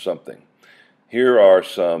rid of something. Here are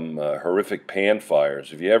some horrific pan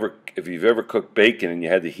fires. If you've ever cooked bacon and you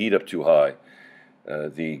had the heat up too high,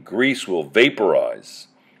 the grease will vaporize,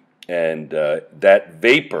 and that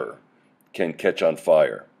vapor can catch on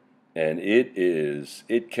fire, and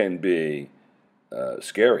it can be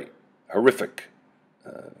scary, horrific,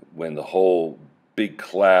 when the whole big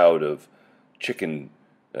cloud of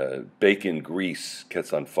bacon grease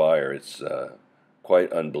gets on fire. It's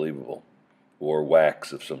quite unbelievable. Or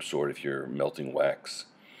wax of some sort if you're melting wax.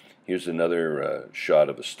 Here's another shot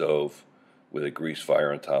of a stove with a grease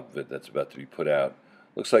fire on top of it that's about to be put out.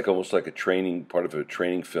 Looks like almost like part of a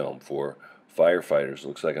training film for firefighters.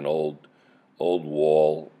 Looks like an old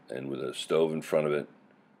wall, and with a stove in front of it.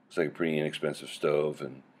 Looks like a pretty inexpensive stove,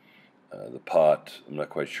 and the pot. I'm not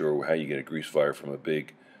quite sure how you get a grease fire from a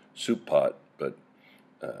big soup pot, but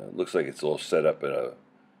looks like it's all set up at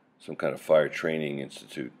some kind of fire training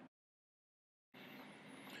institute.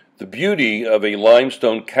 The beauty of a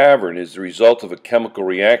limestone cavern is the result of a chemical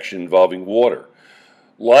reaction involving water.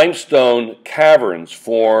 Limestone caverns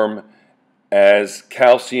form as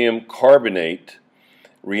calcium carbonate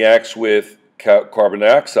reacts with carbon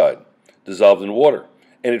dioxide dissolved in water.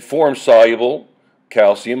 and it forms soluble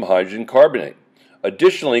calcium hydrogen carbonate.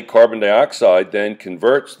 Additionally, carbon dioxide then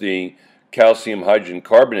converts the calcium hydrogen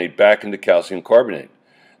carbonate back into calcium carbonate.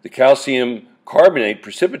 The calcium carbonate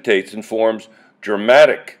precipitates and forms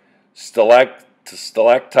dramatic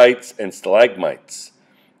stalactites and stalagmites.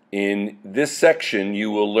 In this section,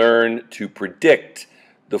 you will learn to predict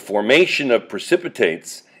the formation of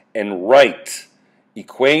precipitates and write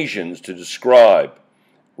equations to describe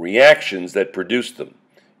reactions that produce them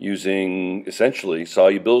using essentially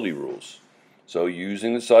solubility rules. So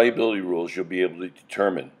using the solubility rules, you'll be able to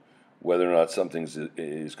determine whether or not something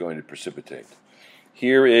is going to precipitate.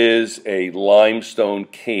 Here is a limestone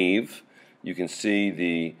cave. You can see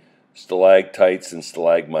the stalactites and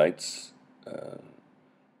stalagmites.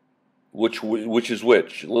 Which is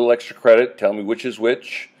which? A little extra credit. Tell me which is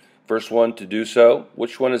which. First one to do so.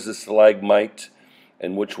 Which one is the stalagmite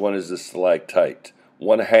and which one is the stalactite?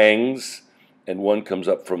 One hangs and one comes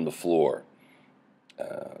up from the floor.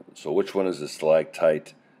 So which one is a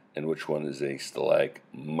stalactite and which one is a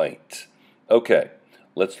stalagmite? Okay,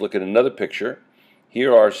 let's look at another picture.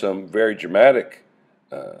 Here are some very dramatic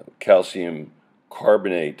calcium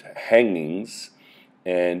carbonate hangings,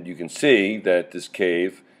 and you can see that this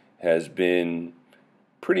cave has been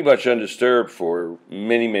pretty much undisturbed for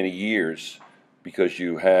many, many years because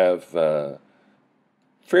you have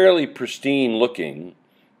fairly pristine looking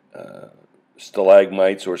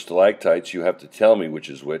stalagmites or stalactites. You have to tell me which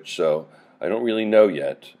is which, so I don't really know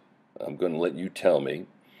yet. I'm going to let you tell me,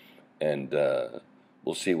 and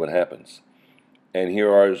we'll see what happens. And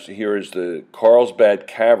here is the Carlsbad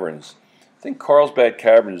Caverns. I think Carlsbad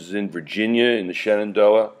Caverns is in Virginia, in the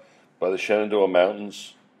Shenandoah, by the Shenandoah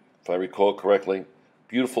Mountains, if I recall correctly.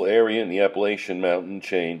 Beautiful area in the Appalachian mountain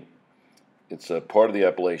chain. It's a part of the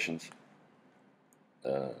Appalachians.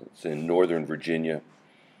 It's in northern Virginia.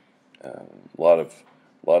 A lot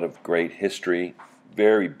of great history.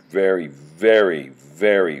 Very, very, very,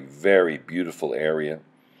 very, very beautiful area.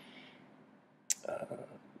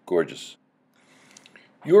 Gorgeous.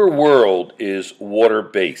 Your world is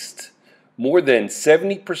water-based. More than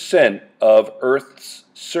 70% of Earth's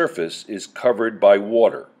surface is covered by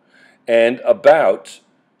water, and about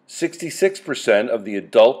 66% of the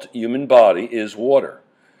adult human body is water.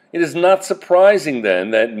 It is not surprising,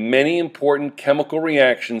 then, that many important chemical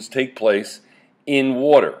reactions take place in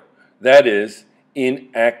water, that is, in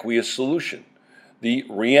aqueous solution. The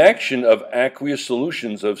reaction of aqueous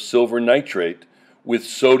solutions of silver nitrate with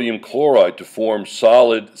sodium chloride to form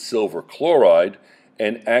solid silver chloride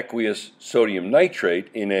and aqueous sodium nitrate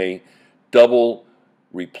in a double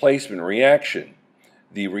replacement reaction.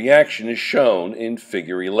 The reaction is shown in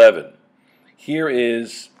Figure 11. Here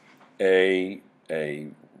is a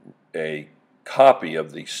copy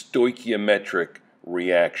of the stoichiometric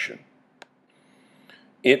reaction.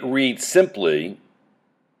 It reads simply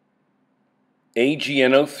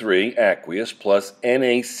AgNO3 aqueous plus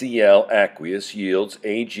NaCl aqueous yields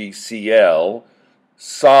AgCl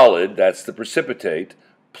solid, that's the precipitate,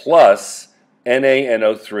 plus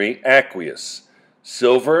NaNO3 aqueous.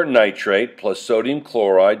 Silver nitrate plus sodium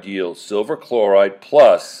chloride yields silver chloride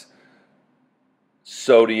plus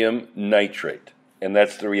sodium nitrate. And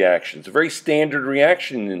that's the reaction. It's a very standard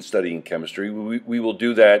reaction in studying chemistry. We will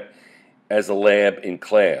do that as a lab in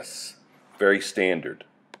class. Very standard.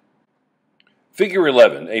 Figure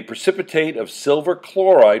 11. A precipitate of silver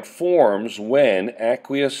chloride forms when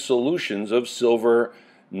aqueous solutions of silver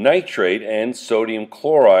nitrate and sodium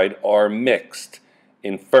chloride are mixed,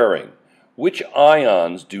 inferring which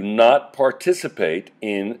ions do not participate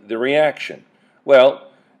in the reaction. Well,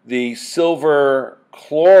 the silver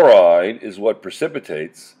chloride is what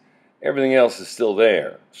precipitates. Everything else is still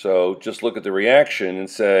there. So just look at the reaction and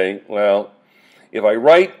say, well, if I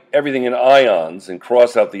write everything in ions and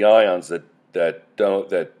cross out the ions that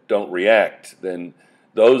don't react, then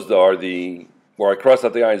those are where I cross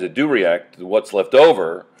out the ions that do react, what's left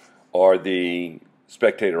over are the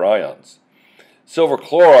spectator ions. Silver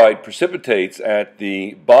chloride precipitates at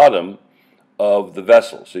the bottom of the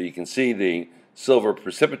vessel. So you can see the silver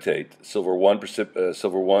precipitate, silver 1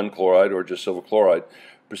 chloride or just silver chloride,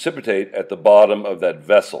 precipitate at the bottom of that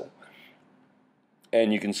vessel.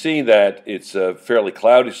 And you can see that it's a fairly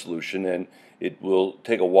cloudy solution and it will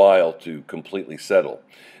take a while to completely settle.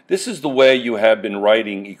 This is the way you have been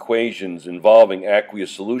writing equations involving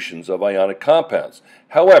aqueous solutions of ionic compounds.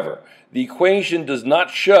 However, the equation does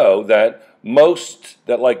not show that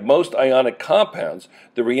like most ionic compounds,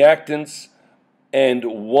 the reactants and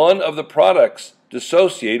one of the products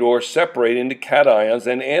dissociate or separate into cations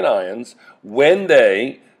and anions when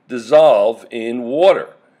they dissolve in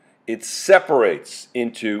water. It separates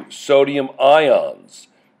into sodium ions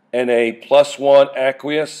Na plus 1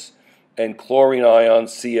 aqueous, and chlorine ion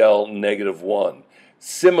Cl negative 1.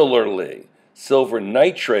 Similarly, silver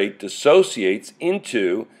nitrate dissociates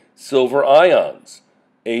into silver ions,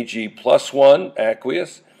 Ag plus 1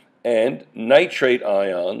 aqueous, and nitrate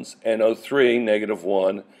ions, NO3 negative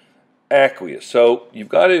 1 aqueous. So you've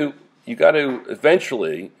got to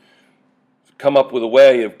eventually come up with a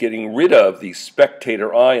way of getting rid of these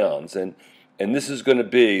spectator ions, and this is going to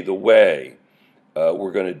be the way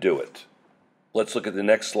we're going to do it. Let's look at the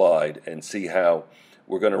next slide and see how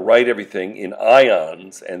we're going to write everything in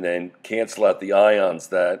ions and then cancel out the ions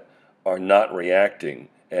that are not reacting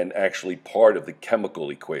and actually part of the chemical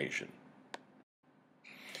equation.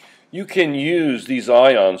 You can use these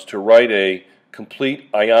ions to write a complete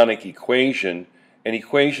ionic equation, an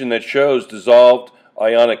equation that shows dissolved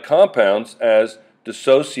ionic compounds as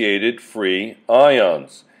dissociated free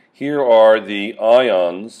ions. Here are the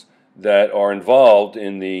ions that are involved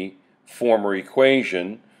in the former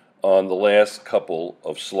equation on the last couple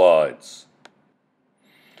of slides.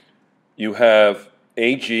 You have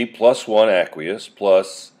Ag plus 1 aqueous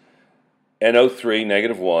plus NO3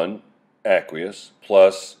 negative 1 aqueous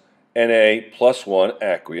plus Na plus 1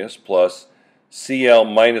 aqueous plus Cl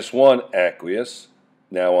minus 1 aqueous.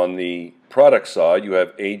 Now on the product side you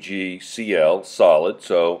have AgCl solid,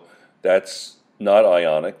 so that's not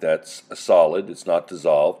ionic, that's a solid, it's not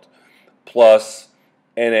dissolved, plus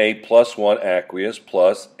Na plus 1 aqueous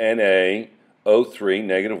plus NaO3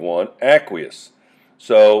 negative 1 aqueous.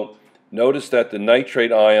 So notice that the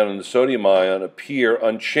nitrate ion and the sodium ion appear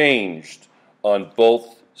unchanged on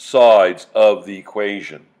both sides of the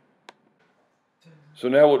equation. So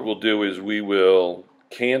now what we'll do is we will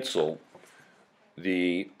cancel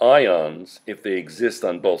the ions if they exist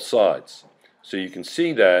on both sides. So you can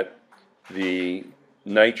see that the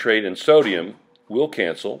nitrate and sodium will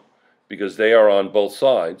cancel because they are on both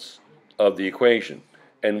sides of the equation.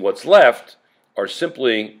 And what's left are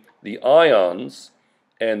simply the ions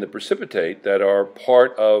and the precipitate that are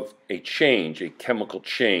part of a change, a chemical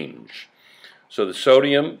change. So the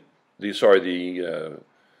sodium, the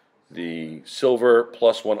silver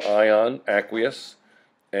plus 1 ion aqueous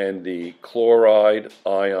and the chloride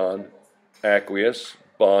ion aqueous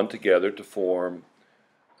bond together to form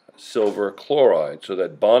silver chloride. So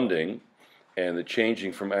that bonding and the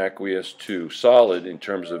changing from aqueous to solid in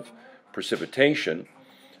terms of precipitation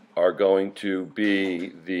are going to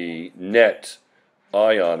be the net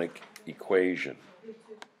ionic equation.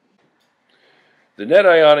 The net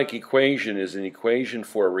ionic equation is an equation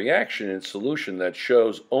for a reaction in solution that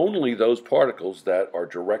shows only those particles that are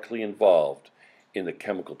directly involved in the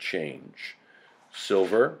chemical change.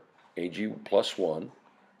 Silver, Ag plus 1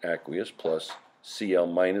 aqueous plus Cl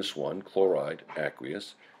minus 1 chloride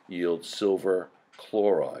aqueous yields silver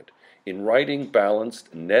chloride. In writing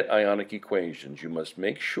balanced net ionic equations, you must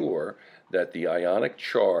make sure that the ionic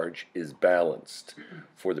charge is balanced.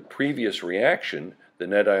 For the previous reaction, the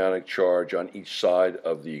net ionic charge on each side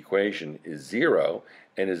of the equation is 0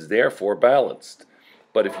 and is therefore balanced.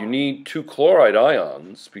 But if you need 2 chloride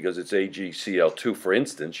ions, because it's AgCl2 for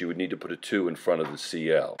instance, you would need to put a 2 in front of the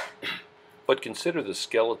Cl. But consider the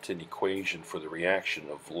skeleton equation for the reaction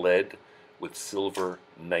of lead with silver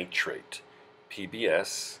nitrate.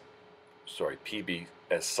 PbS solid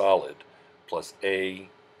plus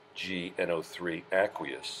AgNO3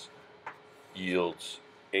 aqueous yields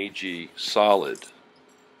Ag solid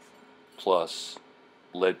plus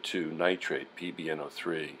lead 2 nitrate,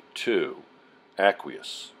 PbNO3, 2,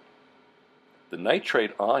 aqueous. The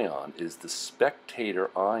nitrate ion is the spectator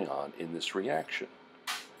ion in this reaction.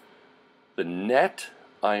 The net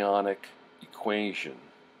ionic equation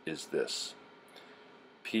is this: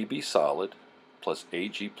 Pb solid plus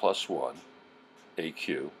Ag plus 1, Aq,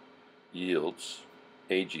 yields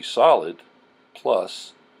Ag solid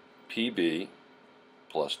plus Pb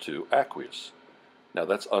plus 2 aqueous. Now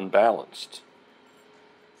that's unbalanced.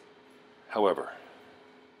 However,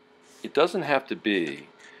 it doesn't have to be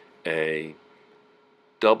a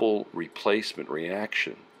double replacement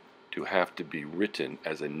reaction to have to be written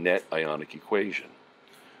as a net ionic equation.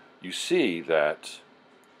 You see that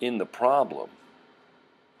in the problem,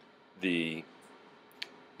 the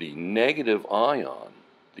negative ion,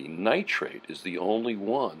 the nitrate, is the only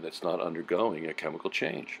one that's not undergoing a chemical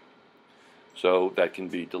change. So that can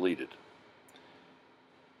be deleted.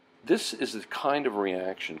 This is the kind of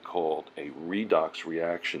reaction called a redox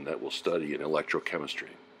reaction that we'll study in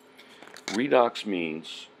electrochemistry. Redox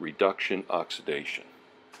means reduction oxidation.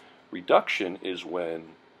 Reduction is when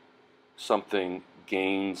something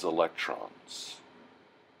gains electrons.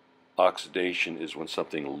 Oxidation is when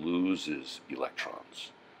something loses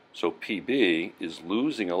electrons. So Pb is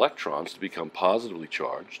losing electrons to become positively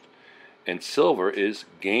charged, and silver is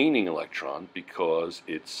gaining electrons because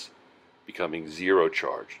it's becoming zero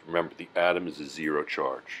charged. Remember, the atom is a zero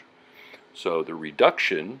charge. So the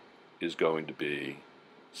reduction is going to be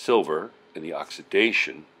silver, and the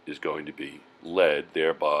oxidation is going to be lead,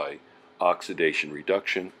 thereby oxidation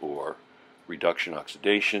reduction, or reduction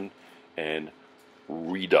oxidation, and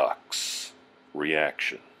redox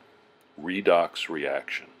reaction. Redox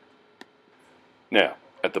reaction. Now,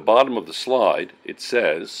 at the bottom of the slide, it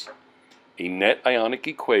says, a net ionic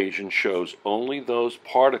equation shows only those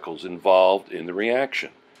particles involved in the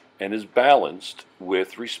reaction and is balanced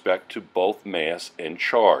with respect to both mass and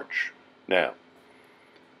charge. Now,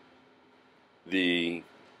 the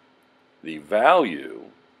value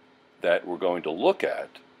that we're going to look at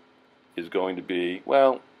is going to be,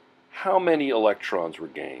 well, how many electrons were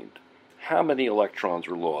gained? How many electrons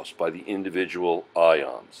were lost by the individual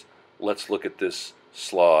ions? Let's look at this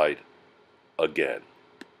slide again.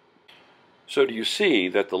 So do you see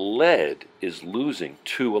that the lead is losing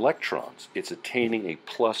 2 electrons? It's attaining a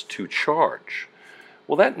 +2 charge.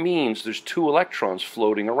 Well, that means there's 2 electrons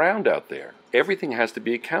floating around out there. Everything has to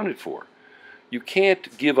be accounted for. You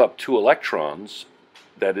can't give up 2 electrons,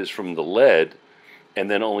 that is from the lead, and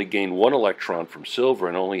then only gain 1 electron from silver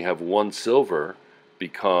and only have 1 silver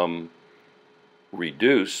become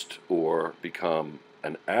reduced or become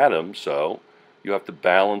an atom. So you have to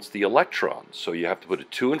balance the electrons. So you have to put a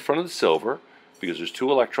 2 in front of the silver because there's 2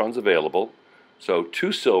 electrons available. So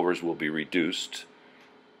 2 silvers will be reduced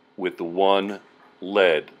with the 1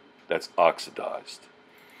 lead that's oxidized.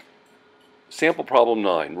 Sample problem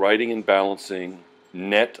 9, writing and balancing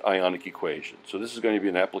net ionic equation. So this is going to be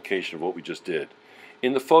an application of what we just did.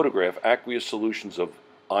 In the photograph, aqueous solutions of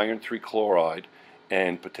iron 3 chloride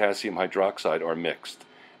and potassium hydroxide are mixed.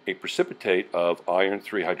 A precipitate of iron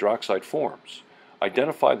 3 hydroxide forms.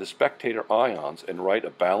 Identify the spectator ions and write a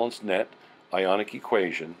balanced net ionic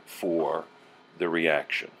equation for the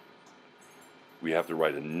reaction. We have to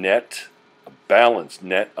write a balanced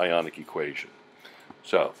net ionic equation.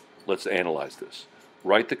 So let's analyze this.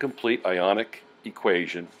 Write the complete ionic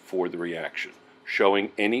equation for the reaction,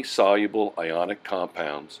 showing any soluble ionic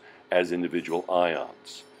compounds as individual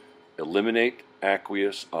ions. Eliminate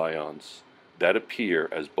aqueous ions that appear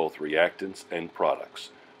as both reactants and products.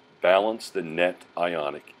 Balance the net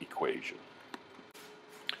ionic equation.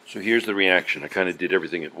 So here's the reaction. I kind of did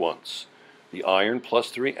everything at once. The iron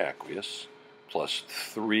 +3 aqueous plus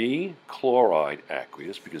 3 chloride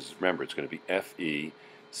aqueous, because remember it's going to be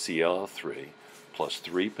FeCl3, plus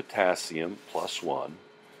 3 potassium +1,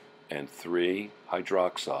 and 3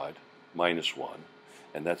 hydroxide -1,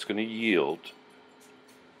 and that's going to yield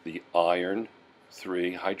the iron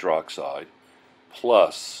 3 hydroxide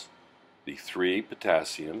plus the 3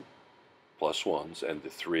 potassium +1s and the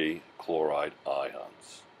 3 chloride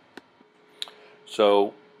ions.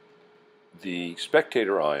 So the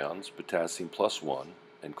spectator ions, potassium +1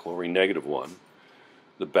 and chlorine -1,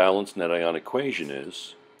 the balanced net ionic equation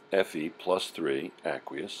is Fe +3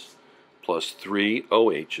 aqueous plus 3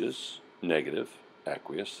 OHs negative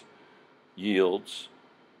aqueous yields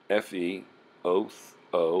FeO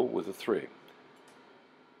with a 3.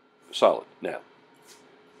 Solid. Now,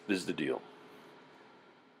 this is the deal.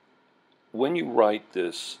 When you write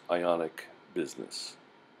this ionic business,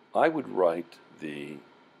 I would write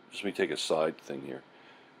just let me take a side thing here.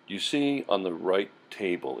 You see on the right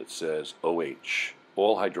table it says OH.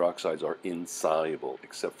 All hydroxides are insoluble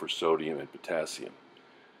except for sodium and potassium.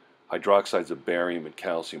 Hydroxides of barium and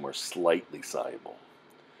calcium are slightly soluble.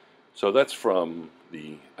 So that's from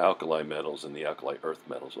the alkali metals and the alkali earth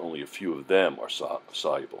metals. Only a few of them are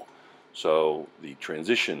soluble. So the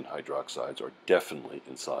transition hydroxides are definitely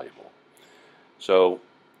insoluble. So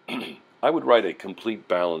I would write a complete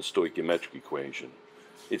balanced stoichiometric equation.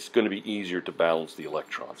 It's going to be easier to balance the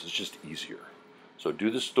electrons. It's just easier. So do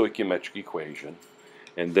the stoichiometric equation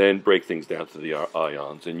and then break things down to the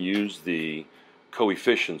ions and use the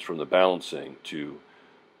coefficients from the balancing to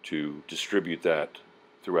distribute that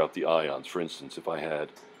throughout the ions. For instance, if I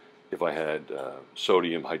had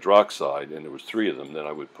sodium hydroxide and there was 3 of them, then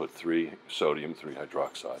I would put 3 sodium, 3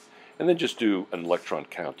 hydroxide, and then just do an electron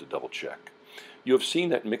count to double check. You have seen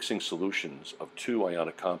that mixing solutions of 2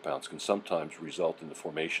 ionic compounds can sometimes result in the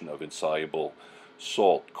formation of insoluble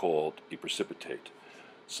salt called a precipitate.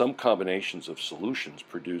 Some combinations of solutions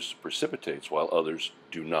produce precipitates while others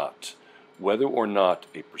do not. Whether or not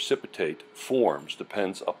a precipitate forms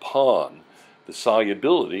depends upon the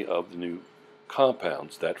solubility of the new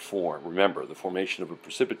compounds that form. Remember, the formation of a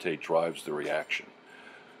precipitate drives the reaction.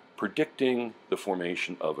 Predicting the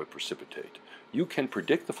formation of a precipitate. you can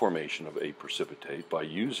predict the formation of a precipitate by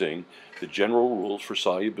using the general rules for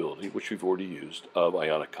solubility, which we've already used, of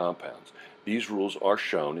ionic compounds. These rules are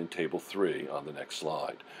shown in Table 3 on the next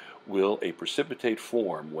slide. Will a precipitate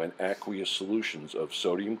form when aqueous solutions of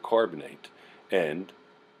sodium carbonate and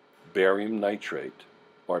barium nitrate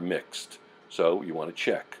are mixed? So you want to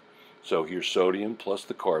check. So here's sodium plus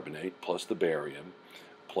the carbonate plus the barium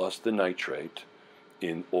plus the nitrate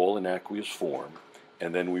all in aqueous form,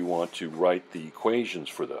 and then we want to write the equations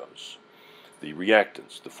for those, the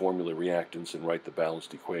reactants, the formula reactants, and write the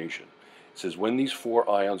balanced equation. It says when these four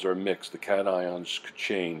ions are mixed, the cations could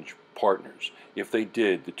change partners. If they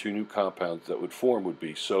did, the two new compounds that would form would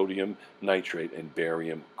be sodium nitrate and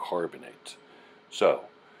barium carbonate. So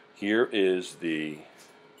here is the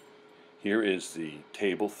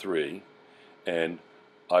Table 3, and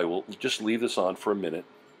I will just leave this on for a minute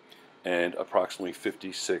and approximately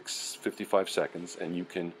 55 seconds, and you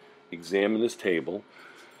can examine this table,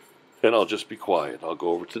 and I'll just be quiet. I'll go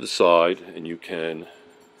over to the side and you can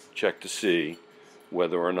check to see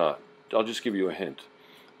whether or not. I'll just give you a hint.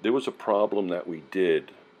 There was a problem that we did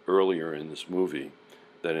earlier in this movie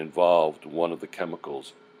that involved one of the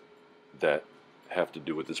chemicals that have to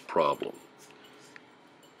do with this problem.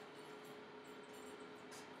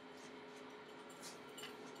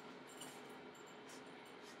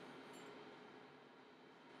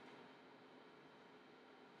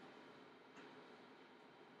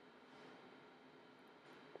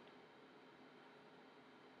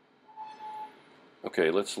 Okay,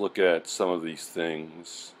 let's look at some of these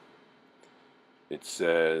things. It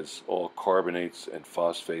says all carbonates and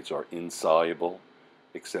phosphates are insoluble,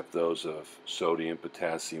 except those of sodium,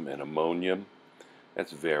 potassium, and ammonium.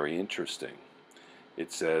 That's very interesting.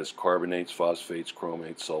 It says carbonates, phosphates,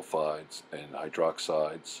 chromates, sulfides, and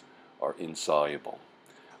hydroxides are insoluble.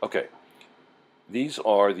 Okay, these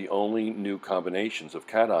are the only new combinations of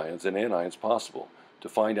cations and anions possible. To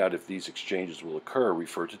find out if these exchanges will occur,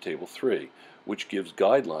 refer to Table 3, which gives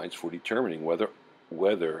guidelines for determining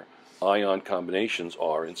whether ion combinations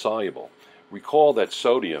are insoluble. Recall that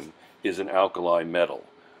sodium is an alkali metal.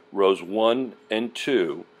 Rows 1 and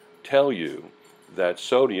 2 tell you that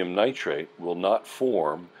sodium nitrate will not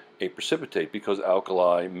form a precipitate because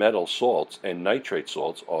alkali metal salts and nitrate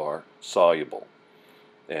salts are soluble.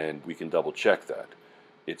 And we can double check that.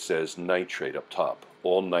 It says nitrate up top.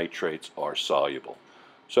 All nitrates are soluble.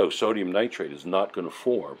 So sodium nitrate is not going to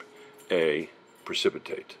form a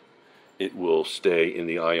precipitate. It will stay in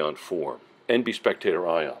the ion form and be spectator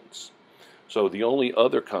ions. So the only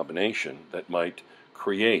other combination that might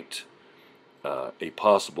create a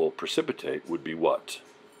possible precipitate would be what?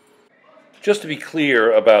 Just to be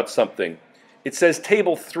clear about something, it says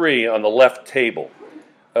Table 3 on the left table.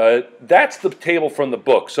 That's the table from the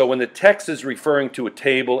book. So when the text is referring to a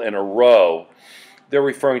table and a row, they're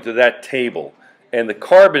referring to that table. And the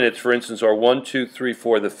carbonates, for instance, are 1, 2, 3,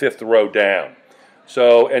 4, the fifth row down.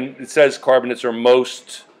 So, and it says carbonates are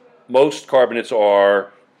most carbonates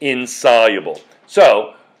are insoluble.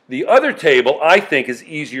 So the other table, I think, is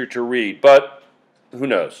easier to read, but who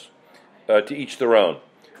knows? To each their own.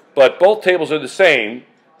 But both tables are the same.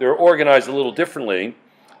 They're organized a little differently.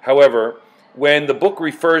 However, when the book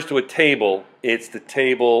refers to a table, it's the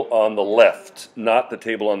table on the left, not the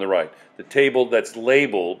table on the right. The table that's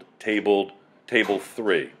labeled Table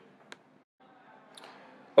 3.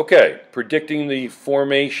 Okay, predicting the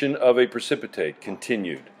formation of a precipitate,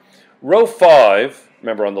 continued. Row 5,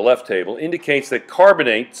 remember on the left table, indicates that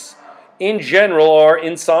carbonates in general are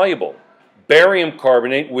insoluble. Barium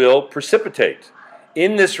carbonate will precipitate.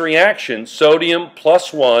 In this reaction, sodium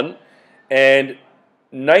 +1 and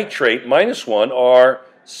nitrate -1 are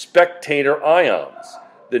spectator ions.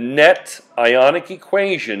 The net ionic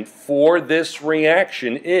equation for this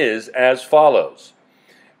reaction is as follows.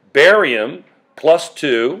 Barium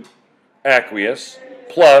 +2 aqueous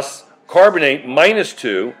plus carbonate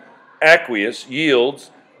 -2 aqueous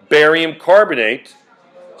yields barium carbonate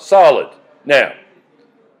solid. Now,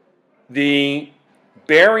 the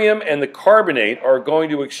barium and the carbonate are going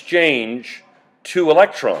to exchange 2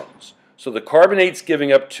 electrons. So the carbonate's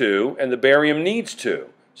giving up 2 and the barium needs 2.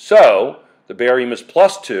 So the barium is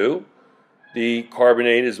 +2, the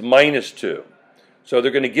carbonate is -2. So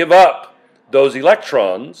they're going to give up those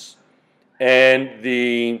electrons, and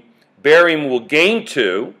the barium will gain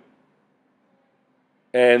 2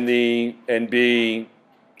 and be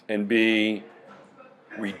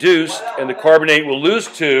reduced, and the carbonate will lose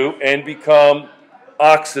 2 and become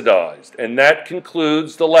oxidized. And that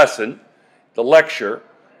concludes the lesson, the lecture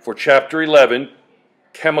for Chapter 11,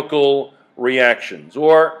 Chemical Reactions,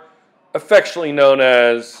 or affectionately known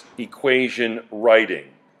as equation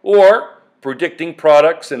writing, or predicting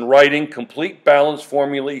products and writing complete balance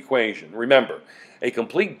formula equation. Remember, a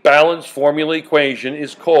complete balance formula equation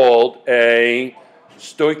is called a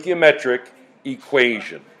stoichiometric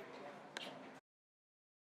equation.